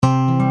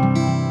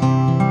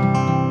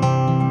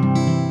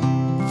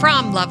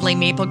from lovely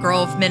Maple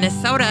Grove,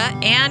 Minnesota,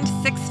 and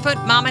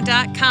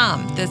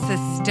 6footmama.com. This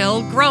is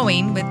Still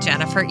Growing with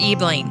Jennifer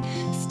Ebling.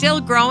 Still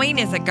Growing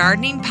is a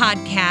gardening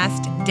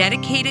podcast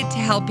dedicated to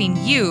helping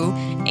you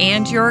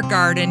and your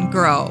garden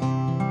grow.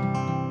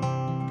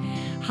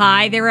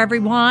 Hi there,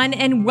 everyone,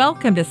 and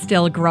welcome to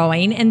Still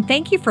Growing, and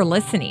thank you for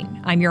listening.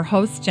 I'm your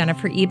host,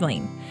 Jennifer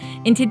Ebling.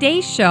 In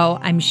today's show,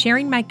 I'm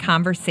sharing my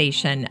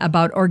conversation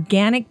about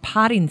organic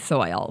potting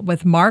soil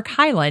with Mark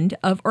Hyland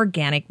of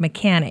Organic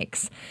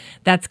Mechanics.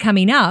 That's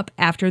coming up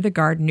after the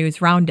Garden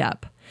News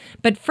Roundup.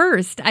 But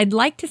first, I'd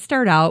like to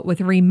start out with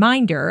a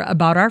reminder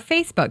about our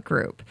Facebook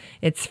group.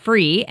 It's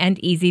free and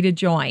easy to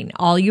join.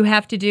 All you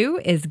have to do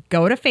is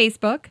go to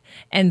Facebook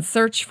and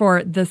search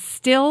for the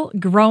Still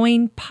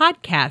Growing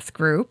Podcast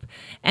group,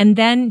 and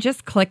then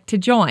just click to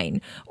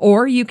join.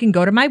 Or you can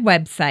go to my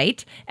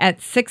website at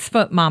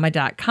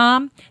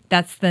 6footmama.com.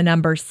 That's the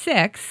number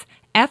 6.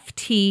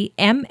 FTMAMA.com.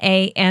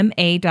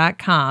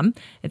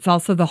 It's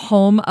also the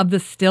home of the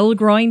Still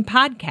Growing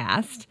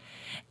podcast.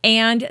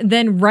 And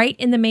then right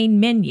in the main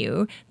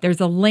menu,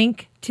 there's a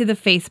link to the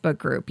Facebook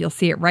group. You'll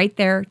see it right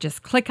there.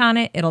 Just click on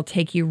it. It'll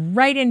take you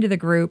right into the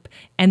group,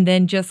 and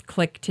then just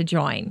click to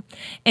join.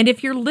 And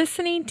if you're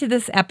listening to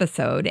this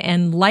episode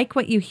and like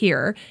what you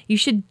hear, you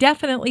should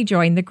definitely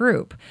join the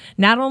group.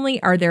 Not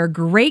only are there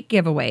great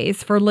giveaways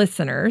for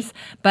listeners,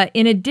 but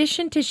in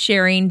addition to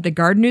sharing the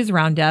Garden News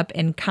Roundup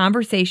and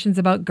conversations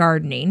about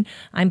gardening,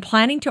 I'm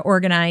planning to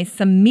organize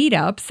some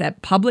meetups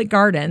at public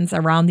gardens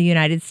around the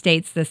United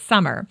States this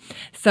summer.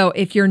 So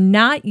if you're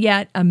not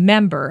yet a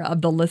member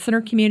of the listener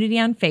community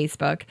on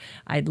Facebook,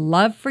 I'd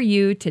love for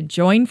you to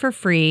join for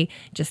free.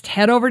 Just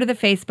head over to the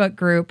Facebook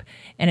group,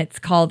 and it's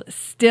called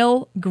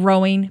Still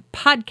Growing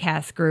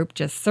Podcast Group.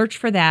 Just search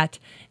for that,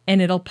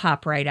 and it'll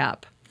pop right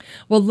up.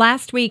 Well,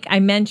 last week I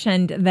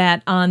mentioned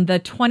that on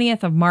the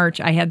 20th of March,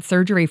 I had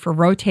surgery for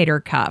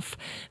rotator cuff.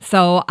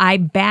 So I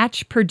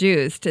batch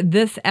produced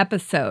this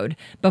episode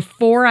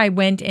before I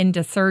went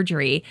into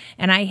surgery,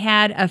 and I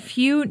had a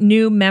few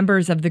new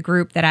members of the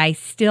group that I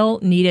still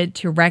needed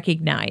to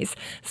recognize.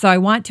 So I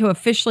want to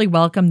officially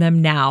welcome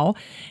them now.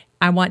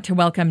 I want to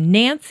welcome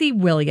Nancy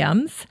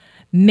Williams,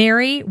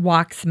 Mary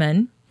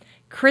Waxman,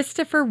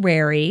 Christopher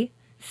Wary,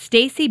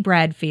 Stacy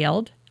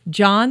Bradfield,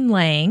 John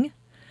Lang,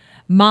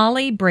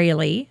 Molly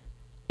Braley,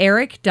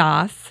 Eric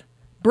Doss,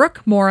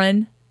 Brooke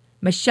Morin,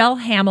 Michelle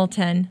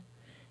Hamilton,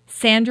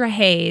 Sandra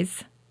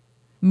Hayes,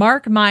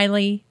 Mark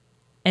Miley,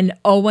 and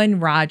Owen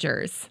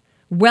Rogers.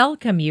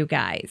 Welcome, you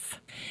guys.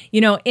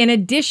 You know, in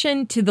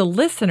addition to the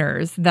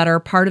listeners that are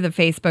part of the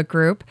Facebook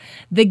group,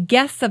 the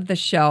guests of the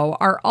show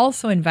are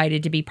also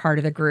invited to be part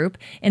of the group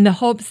in the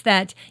hopes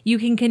that you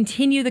can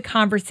continue the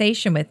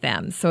conversation with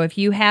them. So if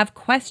you have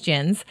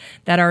questions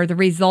that are the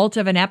result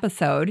of an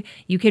episode,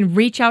 you can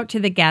reach out to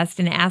the guest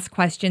and ask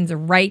questions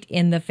right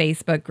in the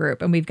Facebook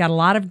group. And we've got a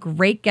lot of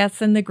great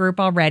guests in the group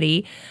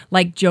already,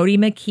 like Jody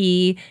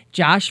McKee,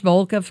 Josh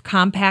Volk of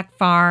Compact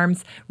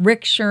Farms,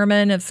 Rick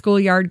Sherman of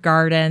Schoolyard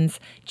Gardens,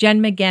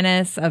 Jen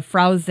McGinnis of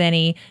Frau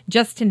Zenny,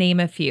 just to name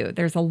a few.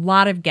 There's a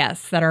lot of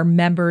guests that are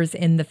members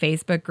in the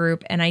Facebook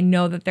group, and I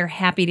know that they're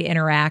happy to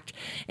interact.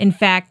 In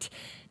fact,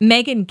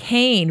 Megan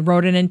Kane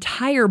wrote an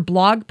entire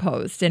blog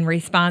post in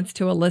response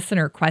to a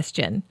listener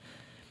question.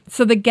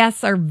 So the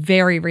guests are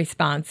very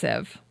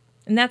responsive,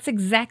 and that's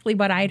exactly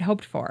what I'd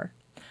hoped for.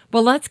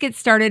 Well, let's get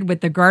started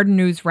with the Garden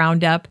News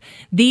Roundup.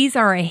 These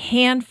are a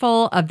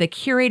handful of the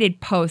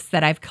curated posts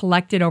that I've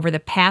collected over the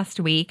past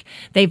week.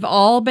 They've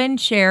all been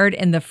shared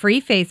in the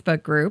free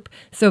Facebook group.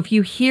 So if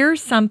you hear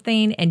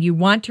something and you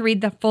want to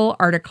read the full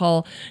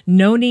article,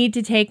 no need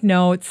to take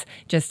notes.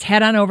 Just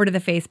head on over to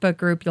the Facebook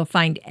group. You'll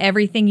find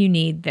everything you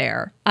need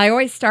there. I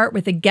always start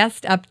with a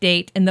guest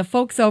update, and the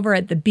folks over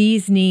at the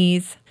Bee's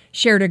Knees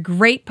shared a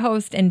great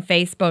post in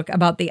Facebook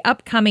about the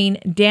upcoming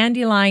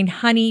Dandelion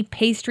Honey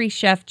Pastry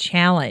Chef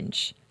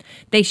Challenge.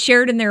 They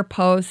shared in their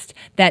post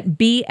that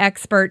bee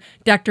expert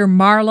Dr.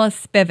 Marla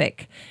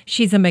Spivak.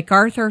 She's a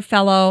MacArthur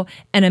Fellow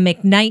and a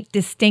McKnight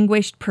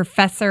Distinguished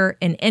Professor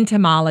in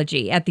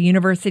Entomology at the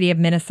University of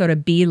Minnesota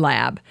Bee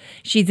Lab.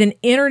 She's an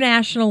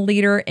international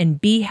leader in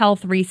bee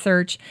health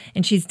research,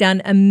 and she's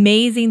done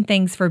amazing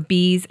things for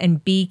bees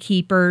and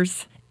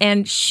beekeepers.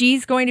 And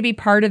she's going to be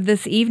part of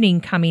this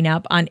evening coming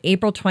up on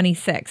April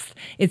 26th.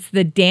 It's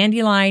the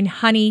Dandelion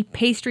Honey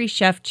Pastry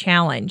Chef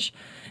Challenge.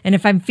 And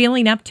if I'm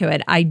feeling up to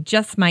it, I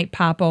just might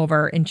pop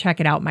over and check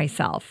it out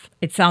myself.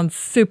 It sounds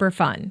super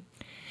fun.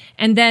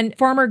 And then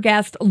former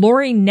guest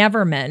Lori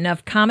Neverman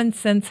of Common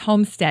Sense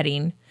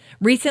Homesteading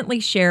recently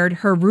shared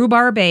her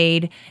rhubarb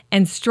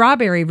and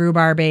strawberry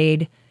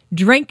rhubarb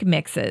drink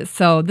mixes.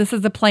 So this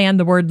is a play on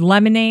the word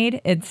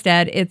lemonade.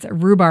 Instead, it's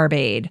rhubarb.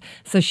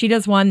 So she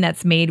does one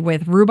that's made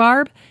with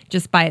rhubarb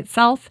just by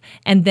itself,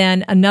 and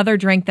then another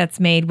drink that's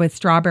made with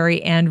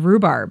strawberry and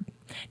rhubarb.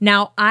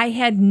 Now, I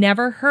had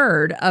never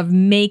heard of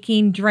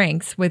making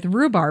drinks with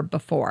rhubarb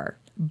before,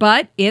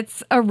 but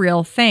it's a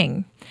real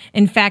thing.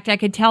 In fact, I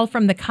could tell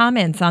from the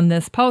comments on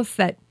this post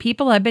that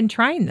people have been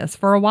trying this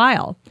for a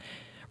while.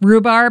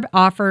 Rhubarb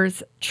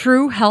offers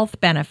true health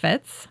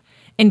benefits,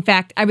 In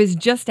fact, I was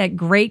just at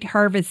Great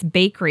Harvest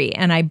Bakery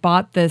and I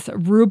bought this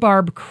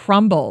rhubarb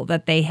crumble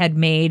that they had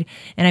made,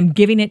 and I'm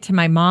giving it to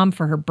my mom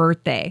for her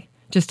birthday.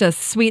 Just a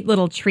sweet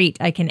little treat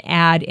I can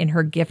add in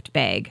her gift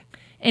bag.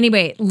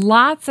 Anyway,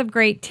 lots of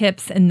great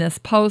tips in this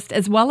post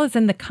as well as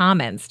in the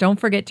comments. Don't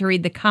forget to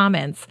read the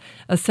comments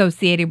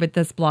associated with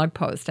this blog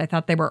post. I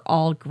thought they were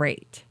all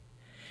great.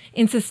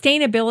 In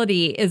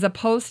sustainability is a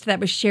post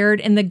that was shared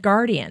in The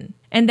Guardian,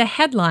 and the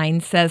headline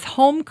says,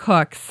 "Home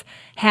cooks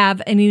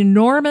have an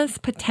enormous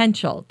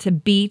potential to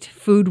beat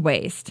food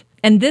waste,"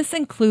 and this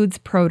includes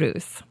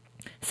produce.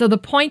 So the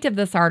point of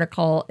this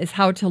article is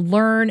how to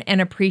learn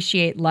and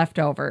appreciate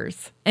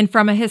leftovers. And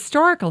from a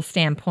historical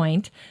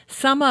standpoint,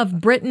 some of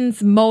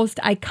Britain's most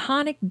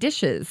iconic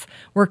dishes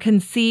were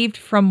conceived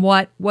from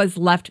what was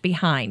left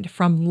behind,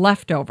 from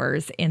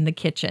leftovers in the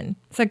kitchen.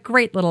 It's a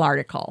great little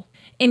article.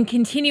 In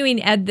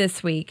Continuing Ed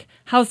this week,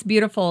 House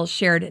Beautiful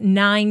shared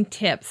 9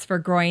 tips for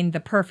growing the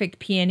perfect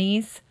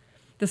peonies.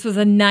 This was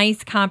a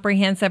nice,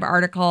 comprehensive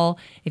article.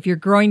 If you're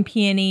growing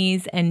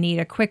peonies and need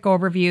a quick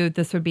overview,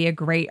 this would be a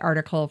great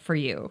article for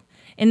you.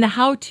 In the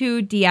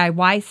How-To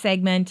DIY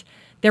segment,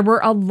 there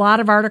were a lot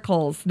of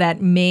articles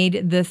that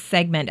made this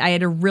segment. I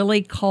had to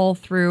really cull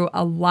through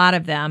a lot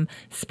of them.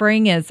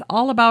 Spring is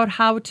all about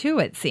how-to,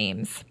 it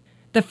seems.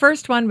 The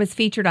first one was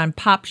featured on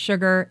Pop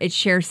Sugar. It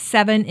shares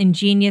 7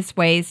 ingenious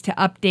ways to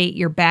update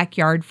your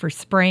backyard for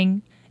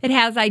spring. It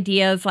has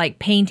ideas like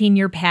painting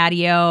your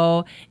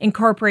patio,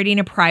 incorporating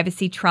a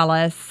privacy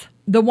trellis.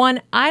 The one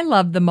I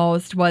loved the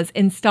most was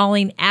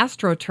installing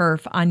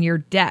AstroTurf on your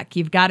deck.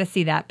 You've got to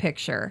see that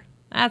picture.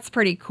 That's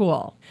pretty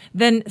cool.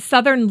 Then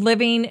Southern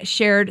Living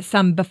shared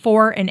some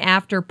before and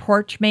after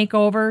porch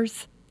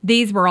makeovers.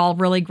 These were all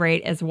really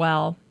great as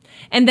well.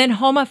 And then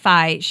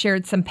Homify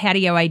shared some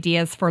patio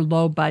ideas for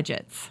low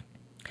budgets.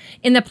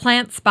 In the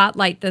Plant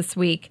Spotlight this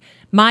week,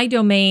 My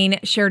Domain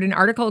shared an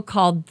article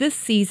called "This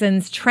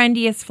Season's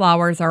Trendiest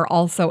Flowers Are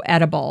Also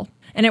Edible."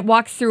 And it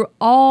walks through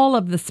all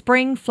of the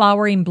spring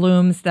flowering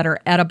blooms that are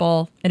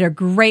edible and a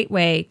great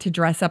way to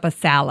dress up a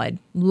salad.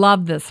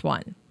 Love this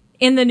one.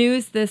 In the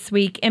news this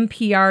week,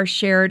 NPR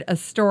shared a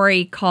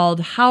story called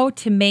 "How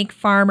to Make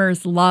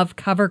Farmers Love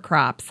Cover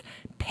Crops.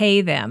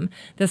 Pay Them."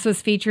 This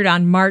was featured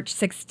on March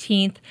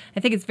 16th. I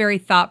think it's very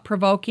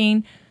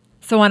thought-provoking.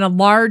 So on a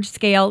large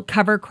scale,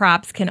 cover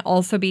crops can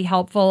also be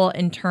helpful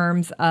in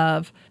terms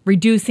of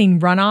reducing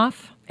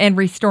runoff and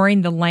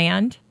restoring the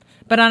land.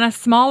 But on a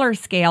smaller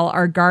scale,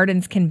 our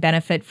gardens can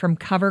benefit from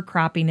cover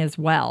cropping as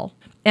well.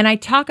 And I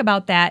talk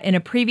about that in a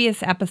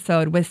previous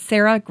episode with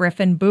Sarah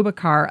Griffin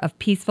Bubakar of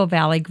Peaceful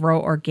Valley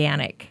Grow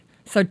Organic.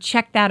 So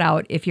check that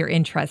out if you're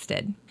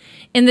interested.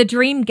 In the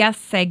Dream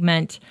Guest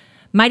segment,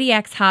 Mighty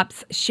Axe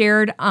Hops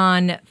shared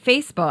on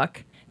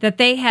Facebook that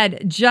they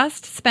had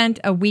just spent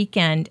a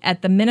weekend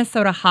at the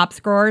Minnesota Hops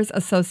Growers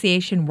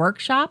Association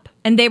workshop,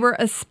 and they were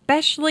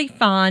especially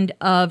fond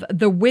of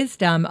the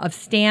wisdom of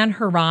Stan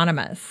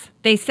Hieronymus.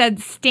 They said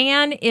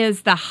Stan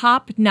is the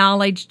hop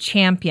knowledge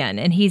champion,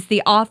 and he's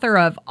the author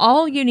of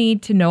All You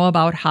Need to Know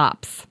About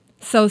Hops.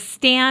 So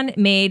Stan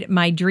made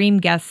my Dream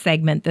Guest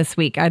segment this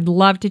week. I'd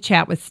love to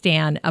chat with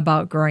Stan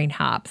about growing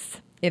hops.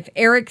 If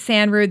Eric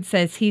Sandrud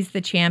says he's the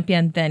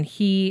champion, then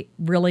he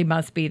really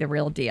must be the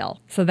real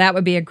deal. So that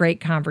would be a great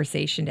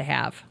conversation to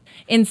have.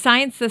 In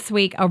Science this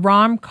week,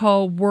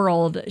 Aramco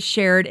World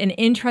shared an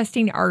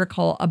interesting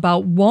article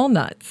about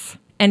walnuts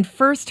and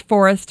First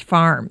Forest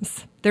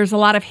Farms. There's a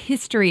lot of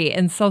history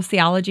and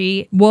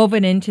sociology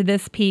woven into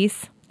this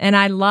piece, and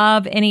I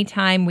love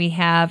anytime we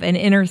have an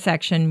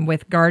intersection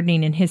with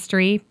gardening and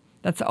history.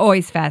 That's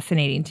always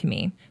fascinating to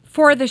me.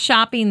 For the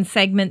shopping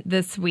segment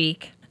this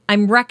week,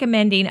 I'm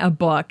recommending a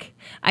book.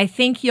 I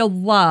think you'll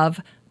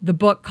love the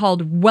book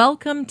called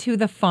Welcome to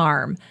the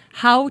Farm,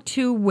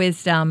 How-To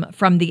Wisdom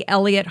from the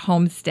Elliott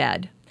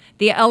Homestead.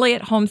 The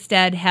Elliott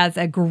Homestead has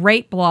a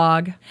great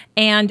blog,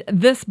 and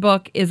this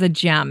book is a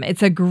gem.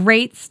 It's a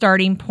great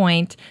starting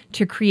point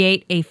to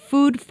create a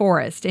food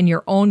forest in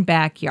your own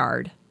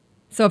backyard.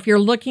 So if you're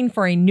looking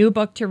for a new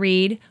book to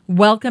read,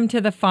 Welcome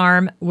to the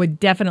Farm would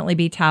definitely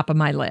be top of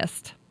my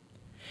list.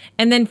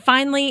 And then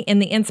finally, in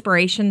the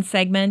inspiration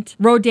segment,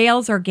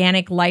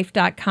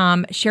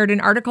 Rodale'sOrganicLife.com shared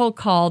an article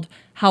called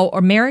How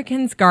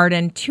Americans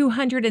Gardened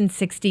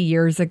 260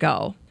 Years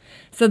Ago.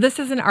 So this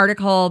is an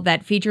article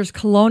that features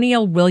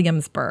colonial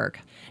Williamsburg.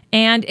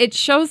 And it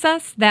shows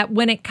us that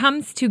when it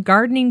comes to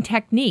gardening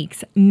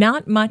techniques,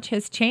 not much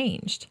has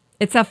changed.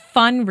 It's a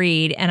fun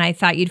read, and I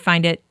thought you'd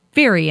find it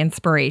very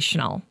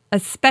inspirational,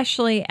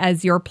 especially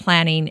as you're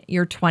planning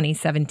your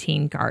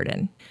 2017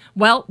 garden.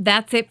 Well,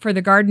 that's it for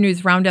the Garden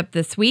News Roundup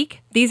this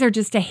week. These are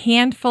just a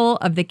handful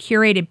of the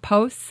curated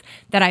posts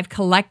that I've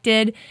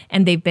collected,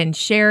 and they've been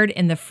shared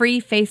in the free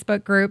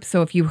Facebook group.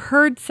 So if you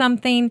heard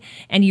something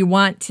and you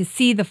want to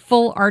see the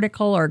full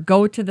article or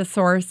go to the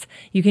source,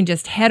 you can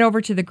just head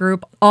over to the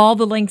group. All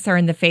the links are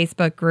in the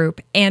Facebook group,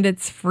 and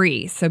it's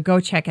free, so go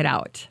check it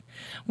out.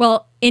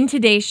 Well, in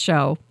today's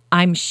show,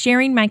 I'm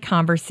sharing my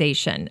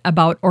conversation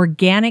about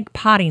organic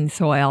potting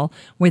soil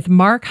with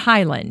Mark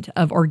Hyland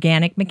of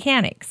Organic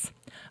Mechanics.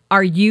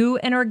 Are you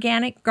an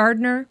organic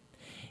gardener?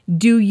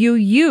 Do you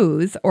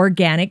use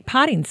organic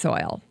potting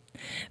soil?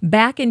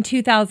 Back in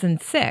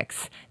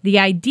 2006, the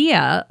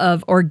idea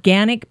of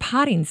organic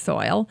potting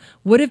soil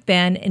would have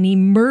been an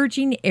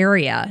emerging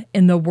area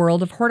in the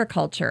world of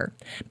horticulture,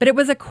 but it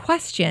was a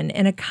question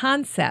and a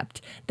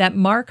concept that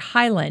Mark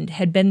Hyland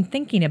had been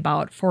thinking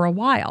about for a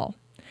while.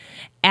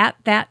 At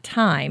that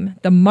time,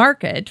 the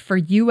market for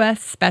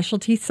U.S.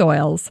 specialty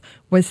soils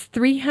was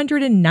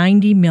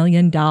 $390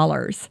 million.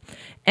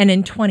 And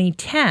in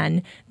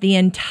 2010, the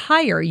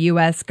entire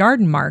U.S.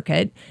 garden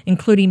market,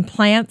 including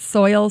plants,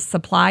 soils,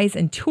 supplies,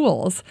 and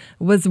tools,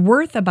 was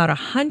worth about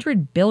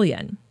 $100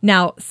 billion.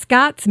 Now,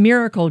 Scott's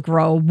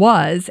Miracle-Gro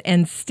was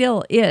and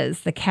still is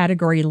the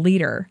category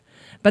leader.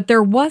 But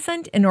there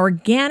wasn't an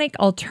organic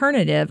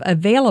alternative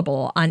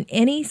available on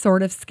any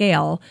sort of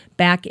scale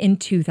back in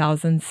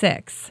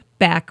 2006,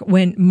 back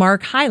when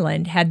Mark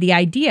Hyland had the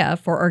idea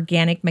for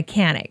Organic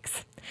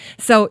Mechanics.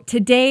 So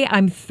today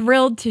I'm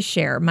thrilled to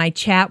share my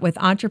chat with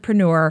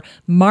entrepreneur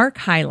Mark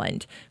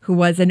Hyland, who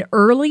was an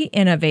early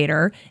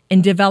innovator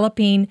in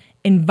developing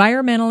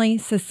environmentally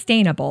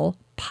sustainable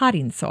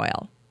potting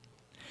soil.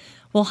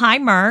 Well, hi,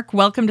 Mark.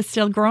 Welcome to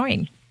Still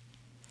Growing.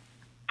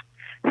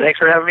 Thanks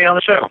for having me on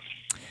the show.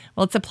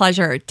 Well, it's a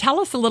pleasure. Tell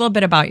us a little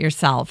bit about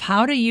yourself.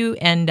 How do you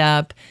end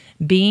up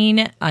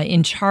being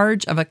in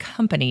charge of a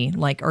company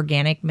like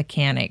Organic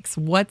Mechanics?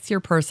 What's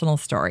your personal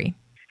story?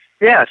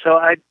 Yeah, so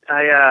I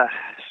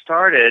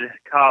started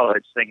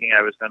college thinking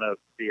I was going to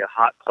be a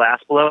hot glass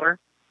blower,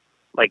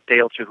 like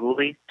Dale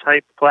Chihuly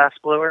type glass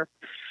blower.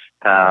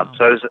 Wow.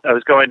 So I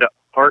was going to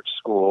art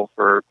school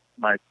for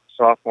my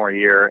sophomore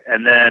year,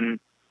 and then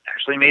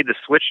actually made the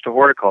switch to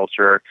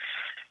horticulture.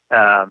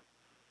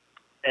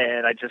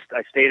 And I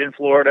stayed in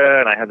Florida,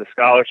 and I had the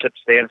scholarship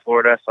to stay in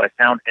Florida, so I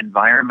found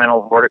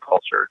environmental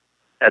horticulture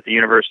at the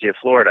University of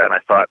Florida, and I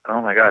thought,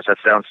 oh my gosh, that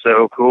sounds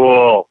so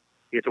cool.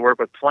 You get to work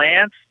with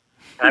plants.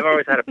 I've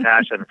always had a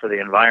passion for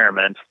the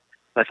environment.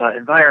 I thought,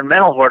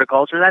 environmental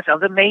horticulture, that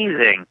sounds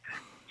amazing.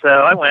 So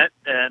I went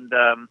and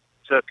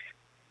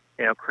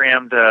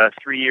crammed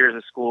 3 years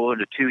of school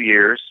into 2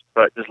 years,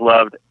 but just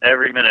loved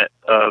every minute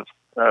of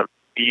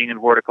being in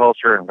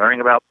horticulture and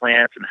learning about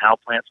plants and how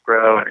plants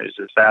grow, and it was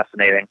just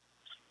fascinating,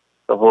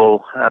 the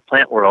whole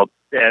plant world.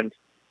 And,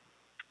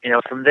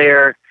 from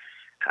there,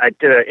 I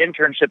did an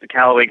internship at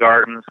Callaway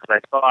Gardens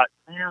because I thought,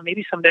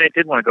 maybe someday I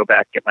did want to go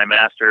back and get my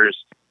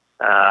master's.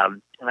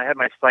 And I had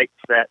my sights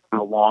set on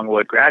the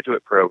Longwood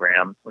graduate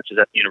program, which is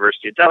at the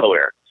University of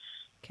Delaware.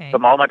 Okay.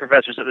 From all my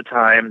professors at the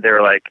time, they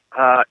were like,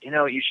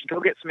 you should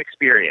go get some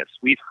experience.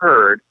 We've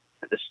heard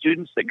that the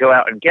students that go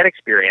out and get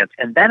experience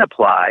and then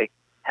apply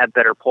have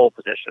better pole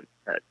position.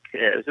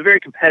 It was a very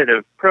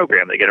competitive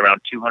program. They get around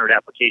 200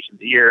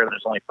 applications a year, and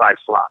there's only 5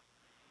 slots.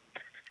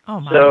 Oh,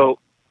 my. So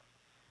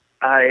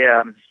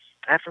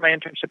after my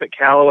internship at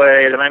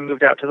Callaway, then I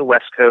moved out to the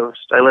West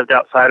Coast. I lived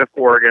outside of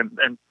Oregon,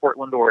 in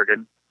Portland,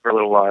 Oregon, for a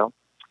little while,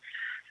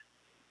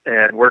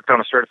 and worked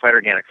on a certified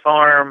organic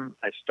farm.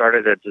 I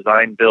started a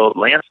design-build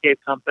landscape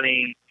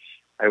company.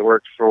 I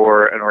worked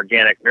for an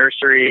organic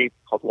nursery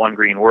called One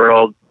Green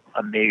World.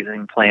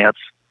 Amazing plants,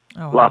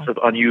 lots of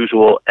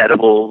unusual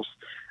edibles,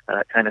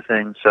 that kind of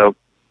thing. So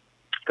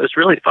it was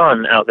really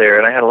fun out there,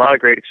 and I had a lot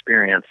of great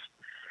experience.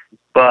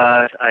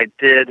 But I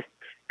did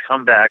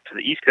come back to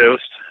the East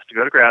Coast to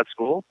go to grad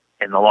school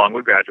in the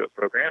Longwood graduate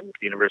program at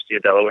the University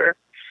of Delaware.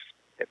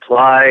 I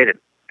applied and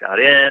got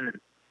in,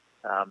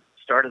 and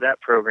started that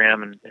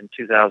program in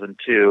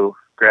 2002,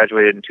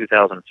 graduated in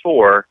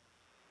 2004.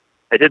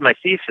 I did my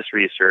thesis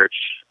research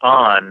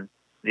on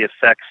the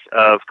effects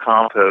of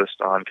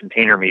compost on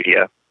container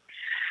media.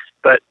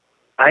 But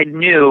I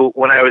knew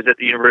when I was at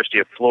the University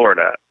of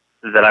Florida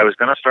that I was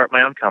going to start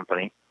my own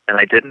company, and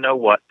I didn't know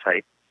what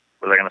type.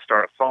 Was I going to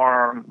start a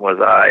farm?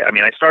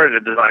 I started a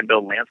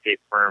design-build landscape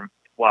firm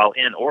while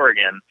in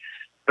Oregon,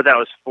 but that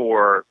was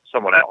for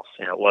someone else.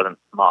 It wasn't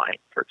mine,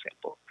 for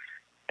example.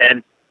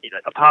 And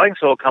a potting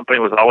soil company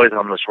was always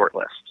on the short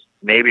list.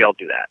 Maybe I'll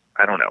do that.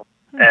 I don't know.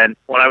 And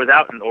when I was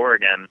out in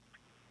Oregon,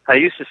 I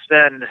used to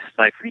spend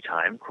my free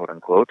time, quote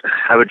unquote.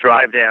 I would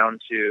drive down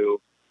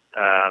to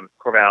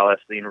Corvallis,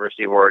 the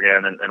University of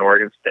Oregon, and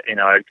Oregon State.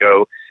 I'd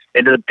go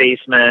into the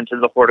basement, into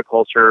the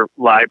horticulture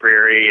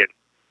library, and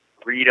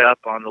read up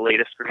on the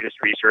latest, greatest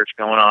research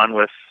going on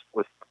with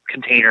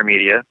container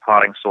media,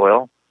 potting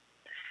soil.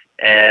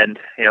 And,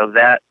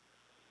 that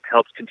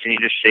helped continue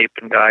to shape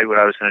and guide what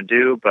I was going to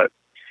do. But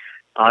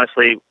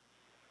honestly,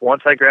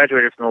 once I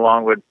graduated from the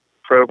Longwood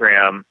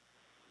program,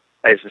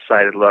 I just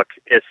decided, look,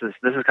 this is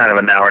kind of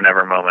a now or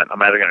never moment.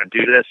 I'm either going to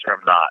do this or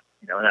I'm not.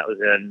 And that was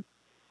in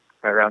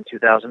right around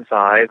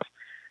 2005.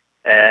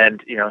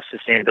 And,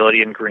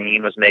 sustainability and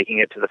green was making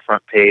it to the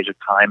front page of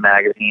Time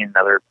magazine.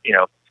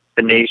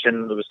 The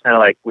nation, it was kind of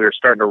like we were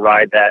starting to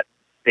ride that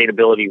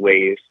sustainability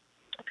wave.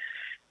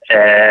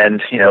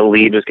 And,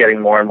 LEED was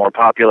getting more and more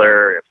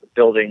popular,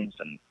 buildings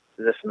and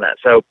this and that.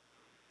 So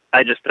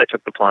I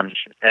took the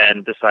plunge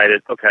and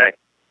decided, okay,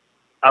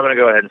 I'm going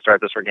to go ahead and start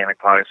this organic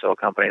potting soil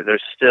company.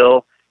 There's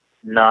still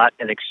not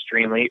an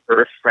extremely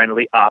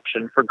earth-friendly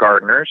option for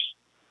gardeners,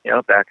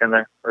 back in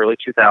the early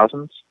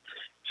 2000s.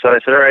 So I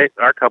said, all right,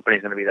 our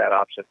company's going to be that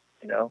option.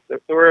 There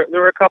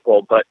were a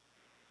couple, but,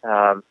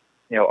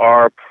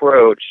 our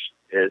approach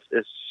is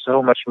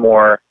so much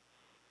more,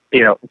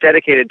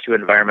 dedicated to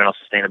environmental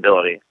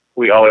sustainability.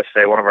 We always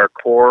say one of our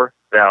core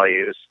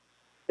values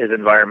is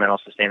environmental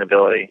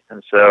sustainability.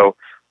 And so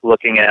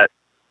looking at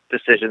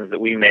decisions that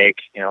we make,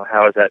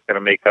 how is that going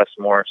to make us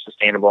more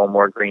sustainable,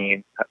 more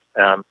green,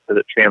 because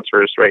it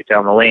transfers right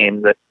down the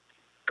lane that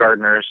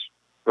gardeners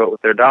vote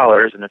with their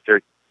dollars. And if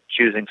they're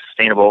choosing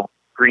sustainable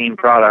green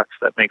products,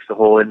 that makes the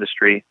whole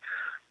industry,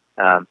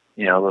 a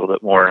little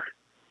bit more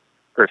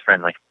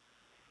earth-friendly.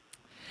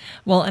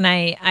 Well, and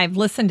I've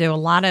listened to a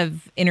lot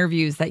of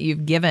interviews that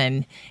you've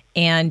given,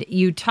 and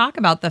you talk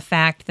about the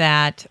fact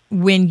that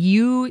when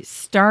you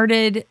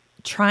started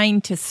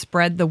trying to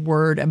spread the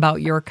word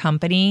about your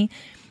company,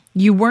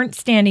 you weren't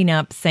standing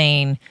up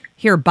saying,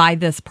 here, buy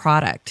this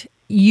product.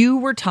 You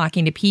were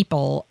talking to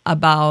people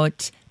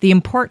about the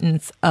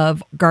importance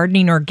of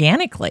gardening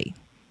organically.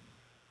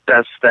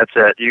 That's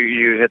it.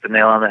 You hit the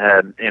nail on the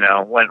head.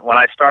 When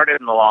I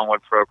started in the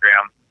Longwood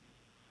program,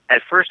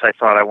 at first I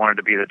thought I wanted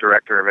to be the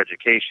director of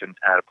education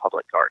at a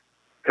public garden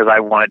because I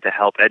wanted to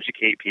help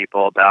educate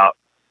people about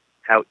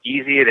how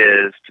easy it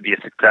is to be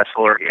a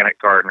successful organic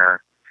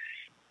gardener,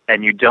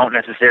 and you don't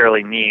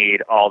necessarily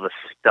need all the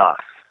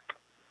stuff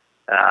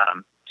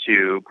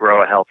to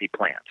grow a healthy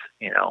plant.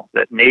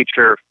 That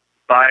nature,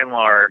 by and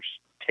large,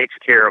 takes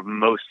care of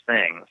most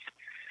things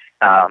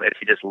if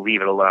you just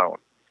leave it alone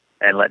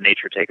and let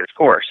nature take its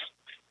course.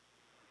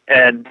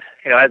 And,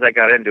 as I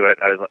got into it,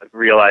 I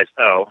realized,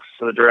 so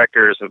the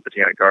directors of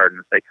botanic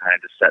gardens, they kind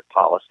of just set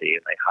policy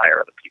and they hire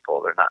other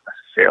people. They're not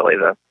necessarily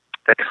the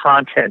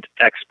content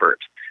expert.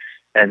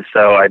 And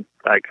so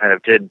I kind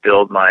of did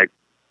build my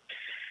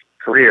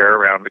career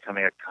around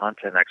becoming a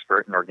content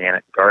expert in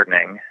organic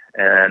gardening.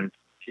 And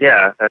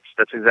yeah, that's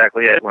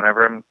exactly it.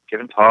 Whenever I'm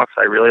giving talks,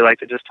 I really like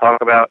to just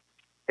talk about,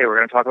 hey, we're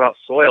going to talk about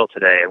soil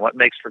today and what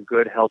makes for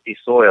good, healthy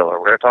soil, or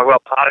we're going to talk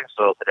about potting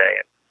soil today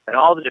and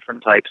all the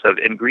different types of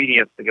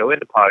ingredients that go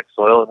into potting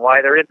soil and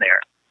why they're in there.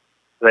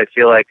 Because I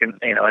feel like an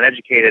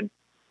educated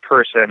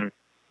person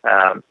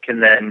can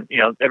then,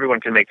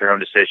 everyone can make their own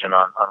decision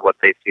on what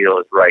they feel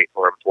is right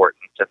or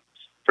important. And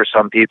for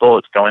some people,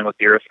 it's going with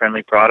the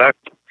earth-friendly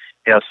product.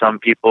 Some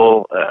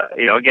people,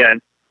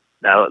 again,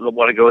 now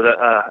want to go with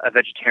a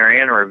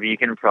vegetarian or a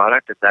vegan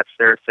product if that's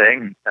their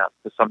thing.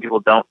 Because some people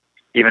don't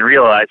even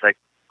realize, like,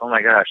 oh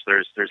my gosh,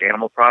 there's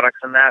animal products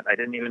in that. I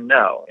didn't even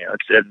know.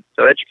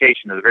 So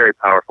education is a very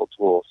powerful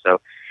tool. So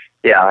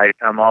yeah,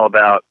 I'm all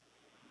about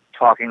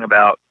talking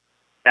about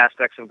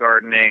aspects of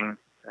gardening,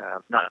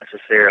 not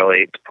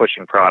necessarily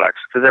pushing products,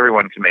 because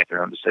everyone can make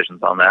their own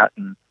decisions on that.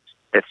 And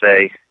if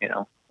they,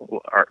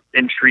 are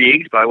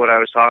intrigued by what I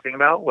was talking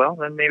about, well,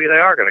 then maybe they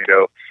are going to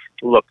go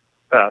look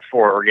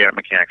for Organic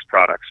Mechanics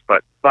products.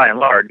 But by and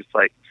large, it's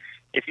like,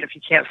 if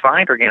you can't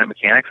find Organic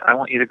Mechanics, I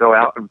want you to go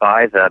out and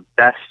buy the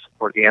best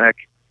organic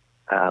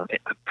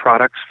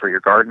products for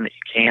your garden that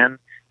you can.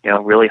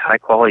 Really high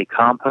quality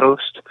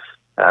compost,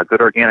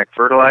 good organic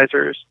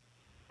fertilizers,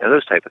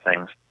 those type of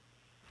things.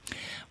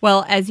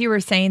 Well, as you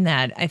were saying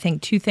that, I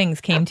think two things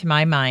came to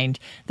my mind.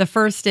 The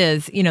first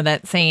is,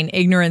 that saying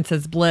ignorance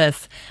is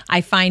bliss.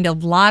 I find a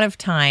lot of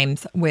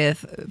times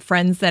with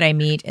friends that I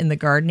meet in the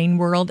gardening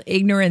world,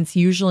 ignorance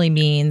usually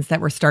means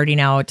that we're starting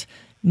out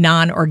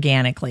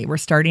non-organically. We're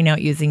starting out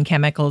using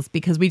chemicals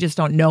because we just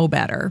don't know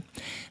better.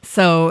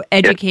 So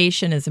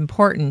education is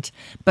important,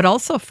 but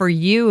also for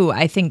you,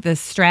 I think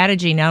this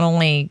strategy not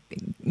only,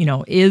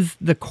 is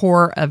the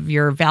core of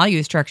your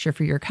value structure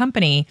for your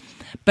company,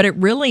 but it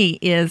really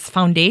is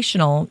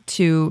foundational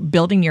to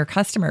building your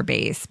customer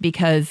base,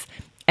 because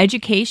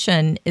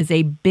education is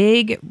a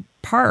big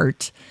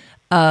part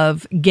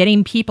of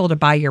getting people to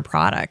buy your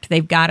product.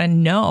 They've got to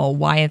know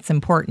why it's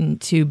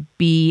important to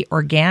be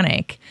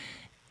organic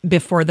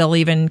before they'll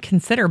even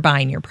consider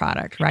buying your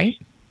product, right?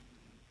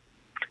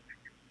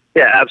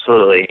 Yeah,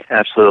 absolutely.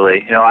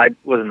 Absolutely. I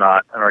was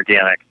not an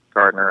organic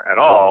gardener at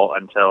all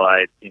until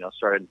I,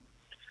 started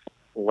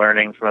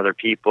learning from other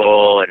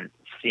people and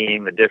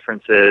seeing the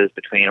differences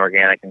between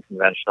organic and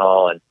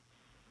conventional and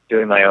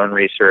doing my own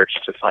research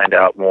to find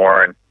out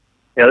more. And,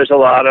 there's a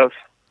lot of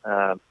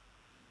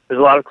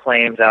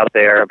claims out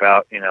there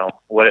about,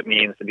 what it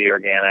means to be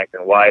organic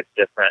and why it's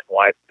different,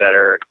 why it's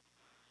better.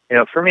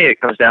 For me, it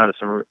comes down to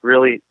some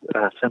really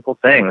simple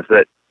things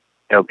that,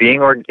 being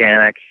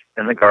organic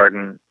in the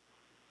garden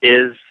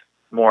is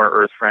more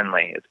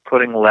earth-friendly. It's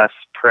putting less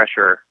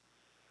pressure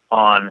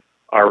on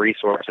our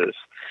resources.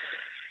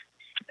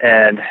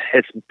 And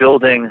it's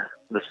building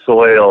the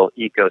soil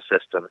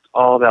ecosystem. It's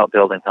all about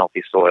building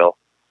healthy soil.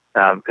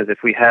 Because if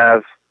we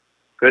have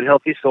good,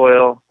 healthy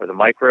soil where the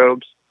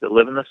microbes that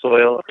live in the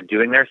soil are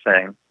doing their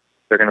thing,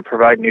 they're going to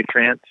provide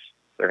nutrients,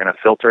 they're going to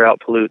filter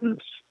out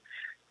pollutants,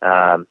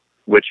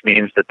 which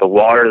means that the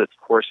water that's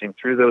coursing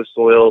through those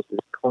soils is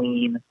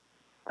clean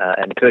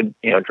and good,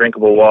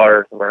 drinkable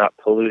water. We're not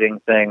polluting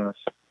things.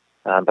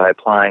 by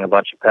applying a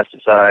bunch of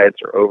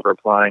pesticides or over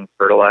applying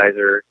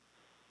fertilizer.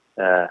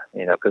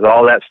 Because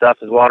all that stuff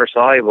is water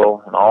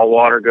soluble, and all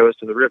water goes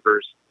to the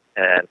rivers,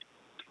 and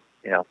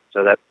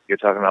so that you're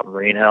talking about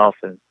marine health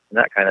and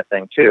that kind of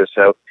thing too.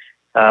 So,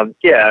 I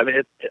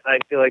mean, I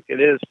feel like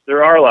it is.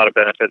 There are a lot of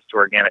benefits to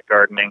organic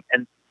gardening,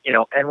 and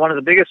one of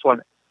the biggest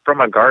ones from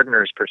a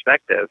gardener's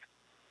perspective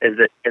is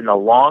that in the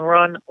long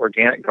run,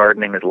 organic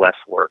gardening is less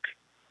work,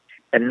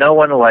 and no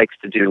one likes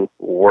to do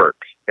work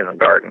in the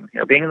garden.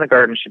 Being in the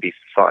garden should be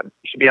fun.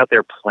 You should be out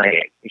there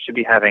playing. You should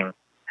be having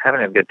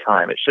a good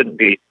time. It shouldn't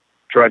be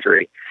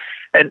drudgery.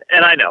 And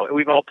I know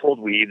we've all pulled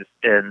weeds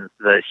in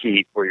the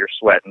heat where you're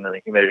sweating and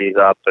the humidity's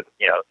up, but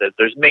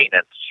there's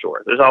maintenance.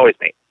 Sure, there's always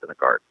maintenance in the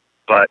garden,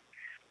 but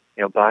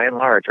by and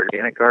large,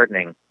 organic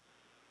gardening,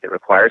 it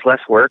requires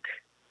less work,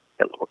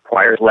 it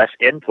requires less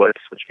inputs,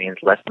 which means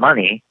less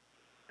money.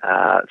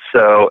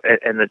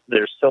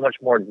 There's so much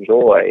more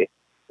joy. I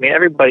mean,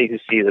 everybody who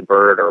sees a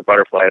bird or a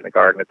butterfly in the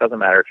garden, it doesn't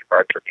matter if your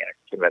garden's organic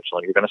or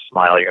conventional, you're going to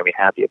smile, you're going to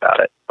be happy about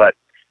it. But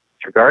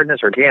if your garden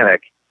is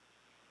organic,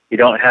 you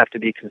don't have to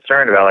be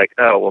concerned about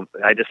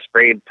I just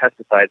sprayed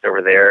pesticides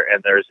over there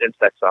and there's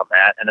insects on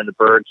that, and then the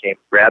bird came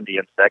and grabbed the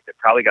insect. It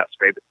probably got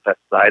sprayed with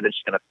pesticide, and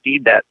she's going to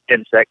feed that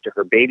insect to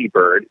her baby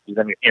bird.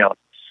 Then,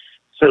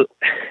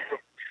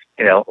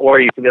 or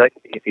you can be like,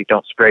 if you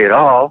don't spray at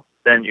all,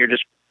 then you're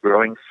just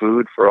growing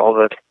food for all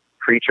the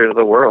creatures of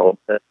the world.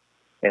 That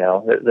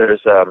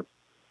there's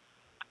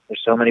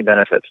so many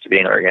benefits to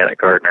being an organic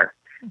gardener,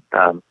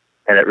 and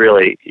it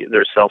really,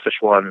 there's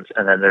selfish ones,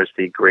 and then there's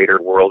the greater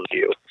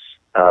worldview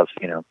of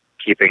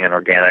keeping an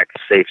organic,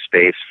 safe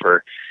space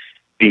for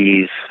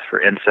bees,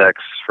 for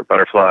insects, for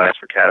butterflies,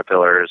 for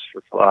caterpillars,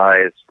 for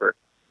flies, for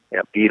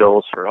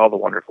beetles, for all the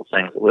wonderful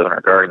things that live in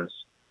our gardens.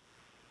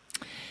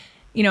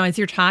 As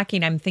you're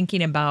talking, I'm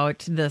thinking about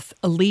this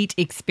elite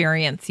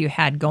experience you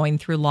had going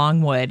through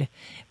Longwood.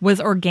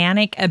 Was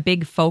organic a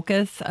big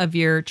focus of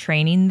your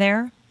training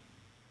there?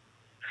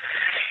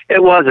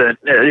 It wasn't.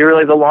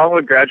 Really, the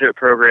Longwood graduate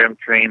program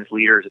trains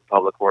leaders in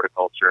public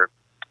horticulture.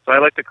 So I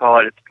like to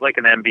call it's like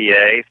an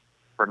MBA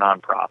for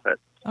nonprofit.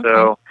 Okay.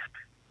 So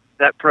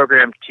that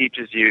program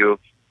teaches you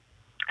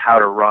how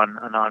to run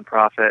a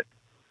nonprofit.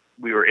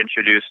 We were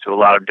introduced to a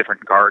lot of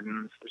different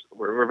gardens.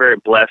 We're very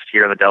blessed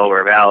here in the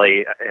Delaware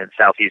Valley in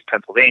southeast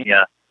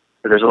Pennsylvania,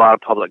 but there's a lot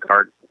of public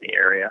gardens in the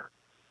area.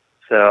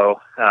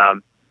 So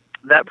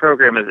that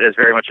program is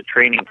very much a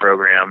training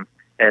program,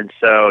 and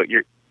so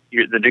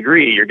the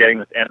degree you're getting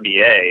this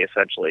MBA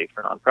essentially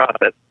for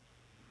nonprofit.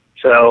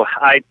 So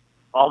I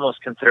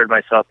almost considered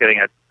myself getting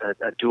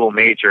a dual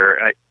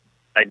major.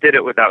 I did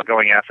it without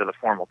going after the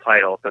formal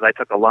title because I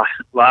took a lot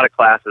of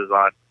classes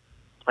on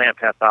plant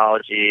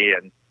pathology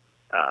and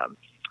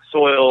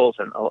soils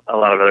and a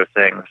lot of other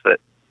things.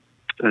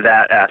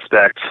 That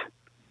aspect,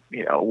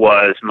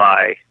 was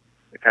my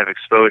kind of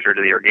exposure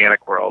to the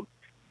organic world.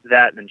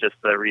 That and just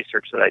the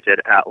research that I did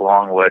at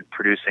Longwood,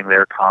 producing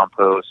their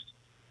compost,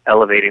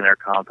 elevating their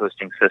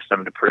composting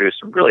system to produce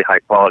some really high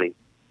quality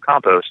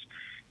compost.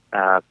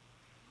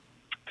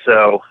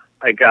 So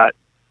I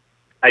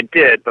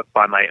did, but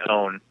by my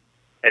own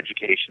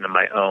education and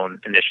my own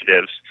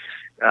initiatives.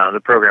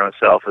 The program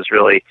itself is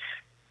really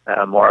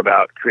more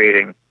about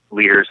creating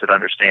leaders that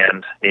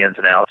understand the ins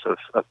and outs of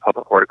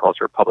public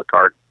horticulture, public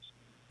gardens.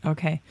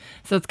 Okay.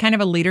 So it's kind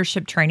of a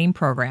leadership training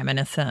program in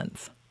a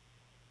sense.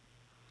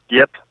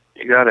 Yep,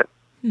 you got it.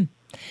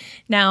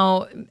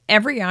 Now,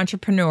 every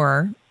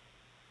entrepreneur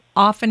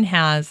often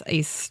has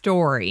a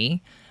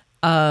story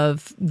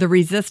of the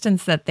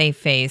resistance that they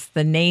faced,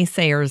 the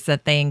naysayers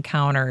that they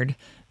encountered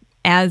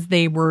as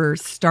they were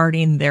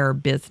starting their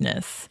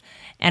business.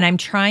 And I'm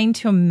trying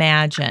to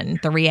imagine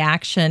the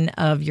reaction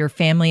of your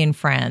family and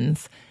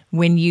friends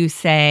when you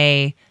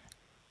say,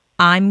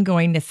 I'm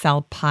going to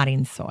sell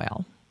potting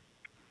soil.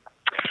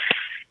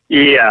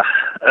 Yeah.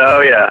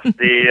 Oh, yeah.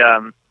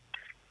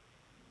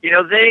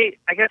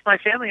 I guess my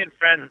family and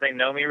friends, they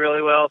know me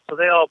really well, so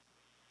they all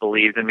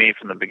believed in me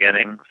from the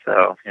beginning.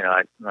 So,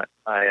 I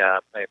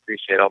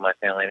appreciate all my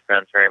family and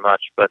friends very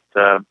much. But,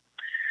 then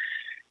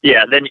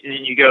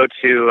you go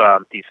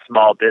to these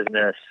small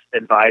business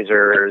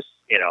advisors,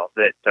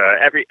 that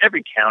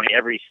every county,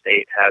 every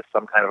state has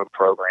some kind of a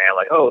program,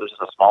 like, oh, this is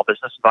a small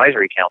business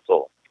advisory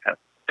council.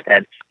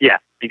 And,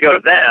 you go to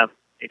them,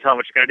 you tell them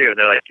what you're going to do, and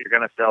they're like, you're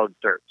going to sell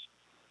dirt.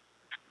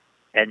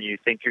 And you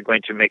think you're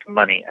going to make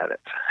money at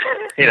it.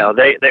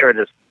 They were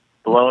just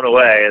blown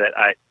away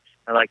that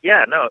I'm like,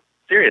 yeah, no,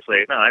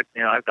 seriously, no,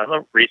 I've done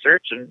the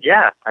research, and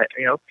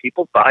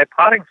people buy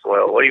potting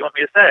soil. What do you want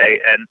me to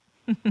say? And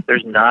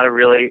there's not a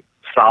really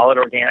solid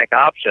organic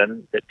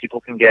option that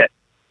people can get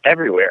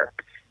everywhere.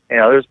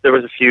 There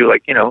was a few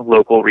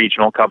local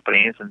regional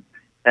companies, and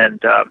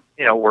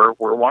we're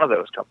one of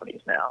those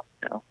companies now.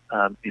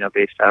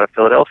 Based out of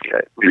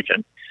Philadelphia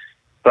region.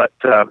 But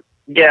so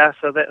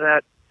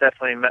that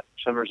definitely met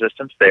some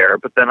resistance there.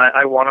 But then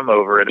I won them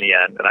over in the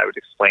end, and I would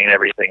explain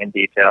everything in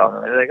detail.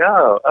 And they're like,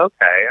 oh,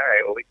 okay, all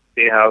right, well, we can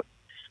see how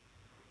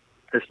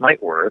this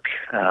might work.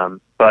 And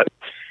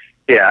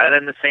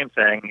then the same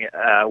thing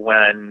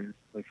when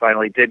We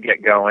finally did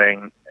get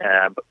going,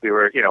 but we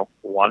were,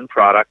 one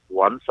product,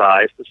 one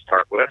size to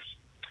start with.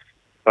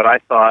 But I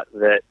thought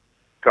that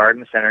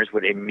garden centers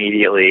would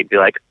immediately be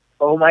like,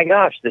 oh my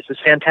gosh, this is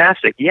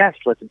fantastic. Yes,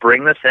 let's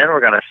bring this in. We're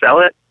going to sell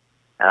it.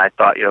 And I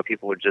thought,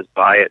 people would just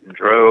buy it in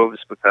droves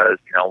because,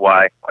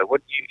 why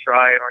wouldn't you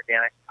try an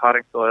organic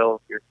potting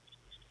soil if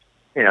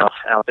you're,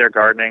 out there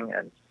gardening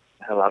and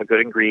have a lot of good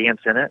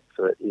ingredients in it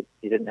so that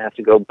you didn't have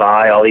to go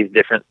buy all these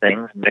different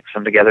things and mix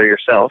them together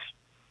yourself.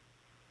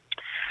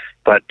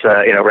 But,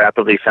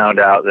 rapidly found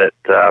out that,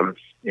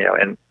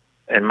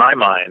 in my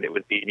mind, it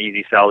would be an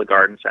easy sell to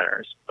garden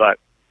centers. But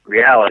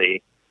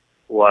reality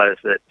was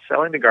that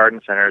selling to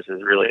garden centers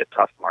is really a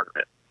tough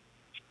market.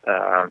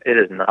 It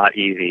is not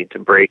easy to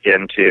break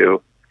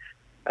into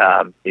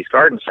these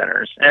garden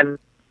centers. And,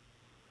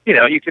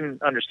 you can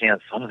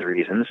understand some of the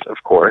reasons,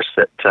 of course,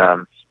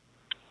 that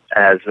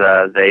as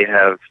they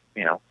have,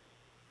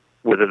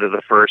 whether they're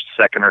the first,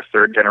 second, or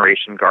third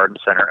generation garden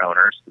center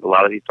owners. A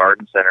lot of these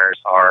garden centers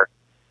are,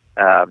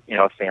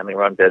 a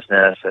family-run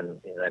business,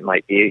 and it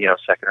might be,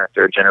 second or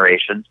third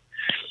generation.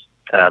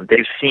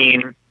 They've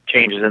seen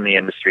changes in the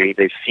industry.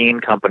 They've seen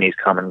companies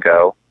come and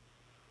go.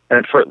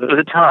 And there was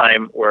a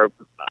time where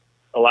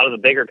a lot of the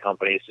bigger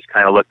companies just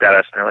kind of looked at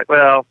us and they're like,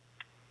 well,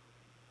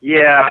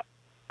 yeah,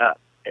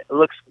 it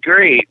looks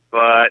great,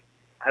 but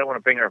I don't want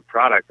to bring her a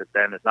product that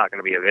then is not going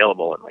to be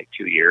available in like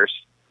 2 years.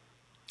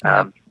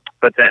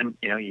 But then,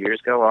 years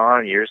go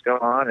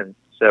on, and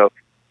so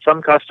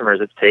some customers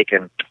it's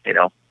taken,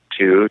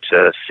 2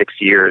 to 6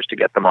 years to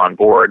get them on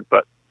board,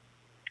 but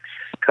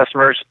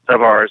customers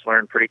of ours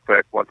learn pretty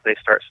quick once they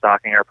start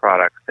stocking our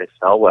products, they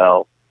sell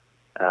well,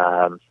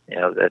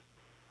 that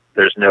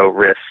there's no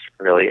risk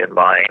really in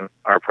buying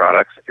our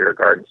products if you're a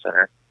garden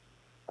center.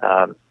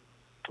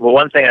 Well,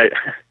 one thing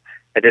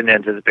I didn't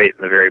anticipate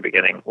in the very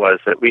beginning was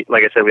that we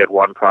had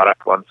one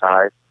product, one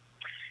size,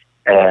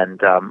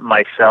 and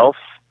myself,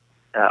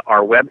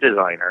 our web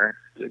designer,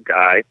 the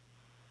guy,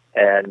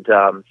 and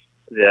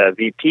the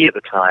VP at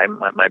the time,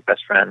 my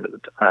best friend,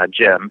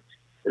 Jim,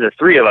 the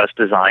three of us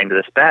designed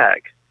this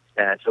bag,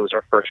 and so it was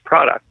our first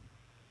product.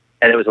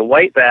 And it was a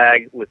white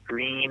bag with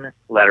green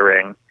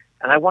lettering,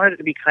 and I wanted it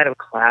to be kind of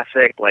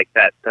classic, like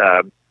that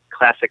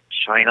classic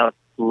China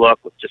look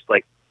with just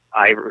like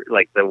ivory,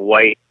 like the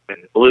white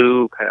and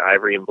blue, kind of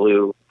ivory and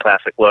blue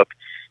classic look.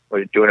 We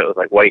were doing it with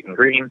like white and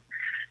green,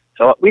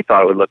 so we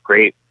thought it would look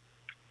great.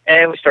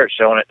 And we start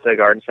showing it to the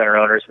garden center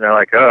owners, and they're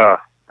like, "Oh,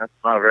 that's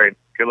not a very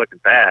good-looking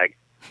bag."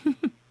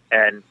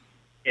 And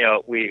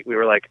we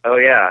were like, "Oh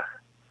yeah,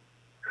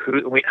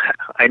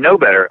 I know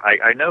better.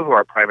 I know who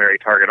our primary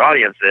target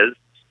audience is,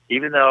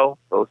 even though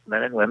both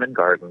men and women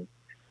garden.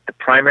 The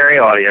primary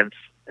audience,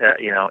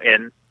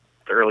 in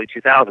the early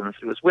 2000s,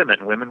 it was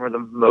women. Women were the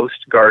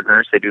most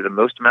gardeners. They do the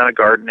most amount of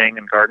gardening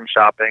and garden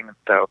shopping. And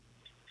so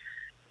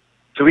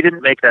we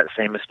didn't make that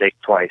same mistake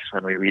twice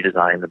when we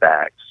redesigned the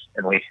bags.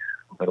 And we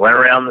went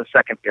around the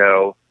second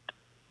go.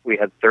 We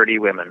had 30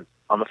 women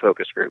on the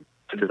focus group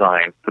to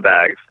design the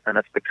bags, and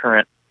that's the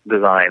current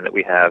design that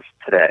we have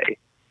today.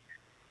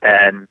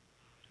 And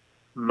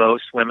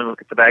most women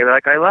look at the bag, they're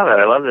like, I love it.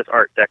 I love this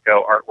Art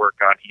Deco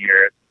artwork on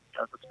here.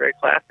 It's very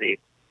classy.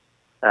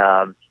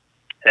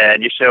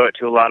 And you show it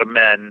to a lot of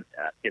men,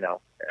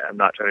 I'm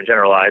not trying to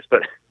generalize,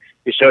 but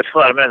you show it to a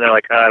lot of men, they're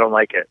like, I don't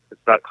like it.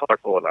 It's not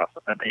colorful enough.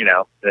 And,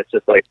 it's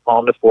just like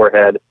palm to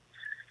forehead.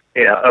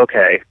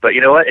 Okay. But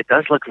you know what? It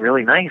does look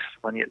really nice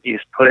when you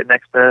put it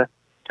next to,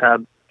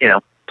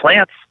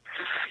 plants.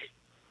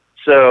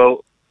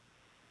 So,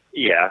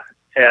 yeah,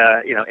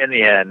 in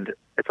the end,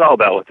 it's all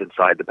about what's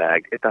inside the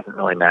bag. It doesn't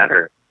really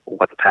matter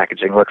what the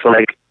packaging looks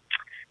like.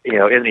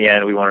 In the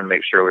end, we wanted to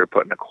make sure we were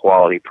putting a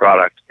quality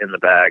product in the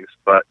bags.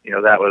 But,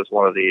 that was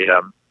one of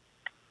the,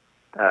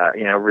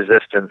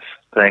 resistance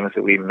things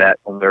that we met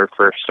when we were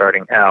first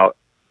starting out,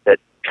 that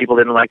people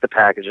didn't like the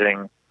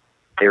packaging.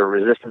 They were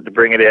resistant to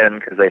bring it in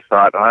because they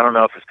thought, I don't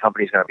know if this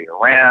company's going to be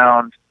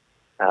around.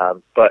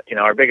 But,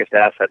 our biggest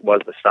asset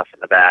was the stuff in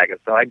the bag. And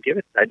so I'd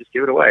just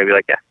give it away. I'd be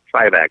like, yeah,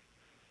 try a bag.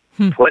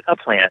 Put a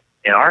plant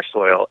in our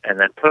soil and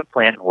then put a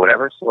plant in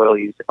whatever soil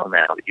you sell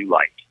now that you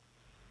like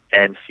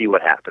and see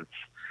what happens.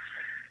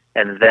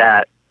 And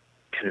that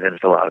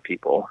convinced a lot of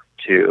people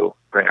to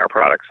bring our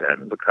products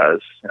in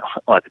because,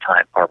 at the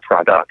time, our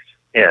product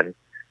in,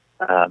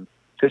 because,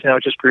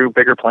 it just grew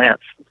bigger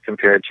plants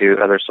compared to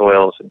other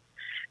soils. And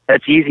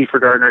that's easy for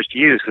gardeners to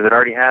use because it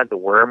already had the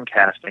worm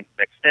casting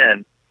mixed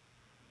in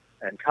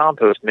and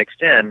compost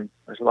mixed in.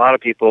 There's a lot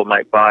of people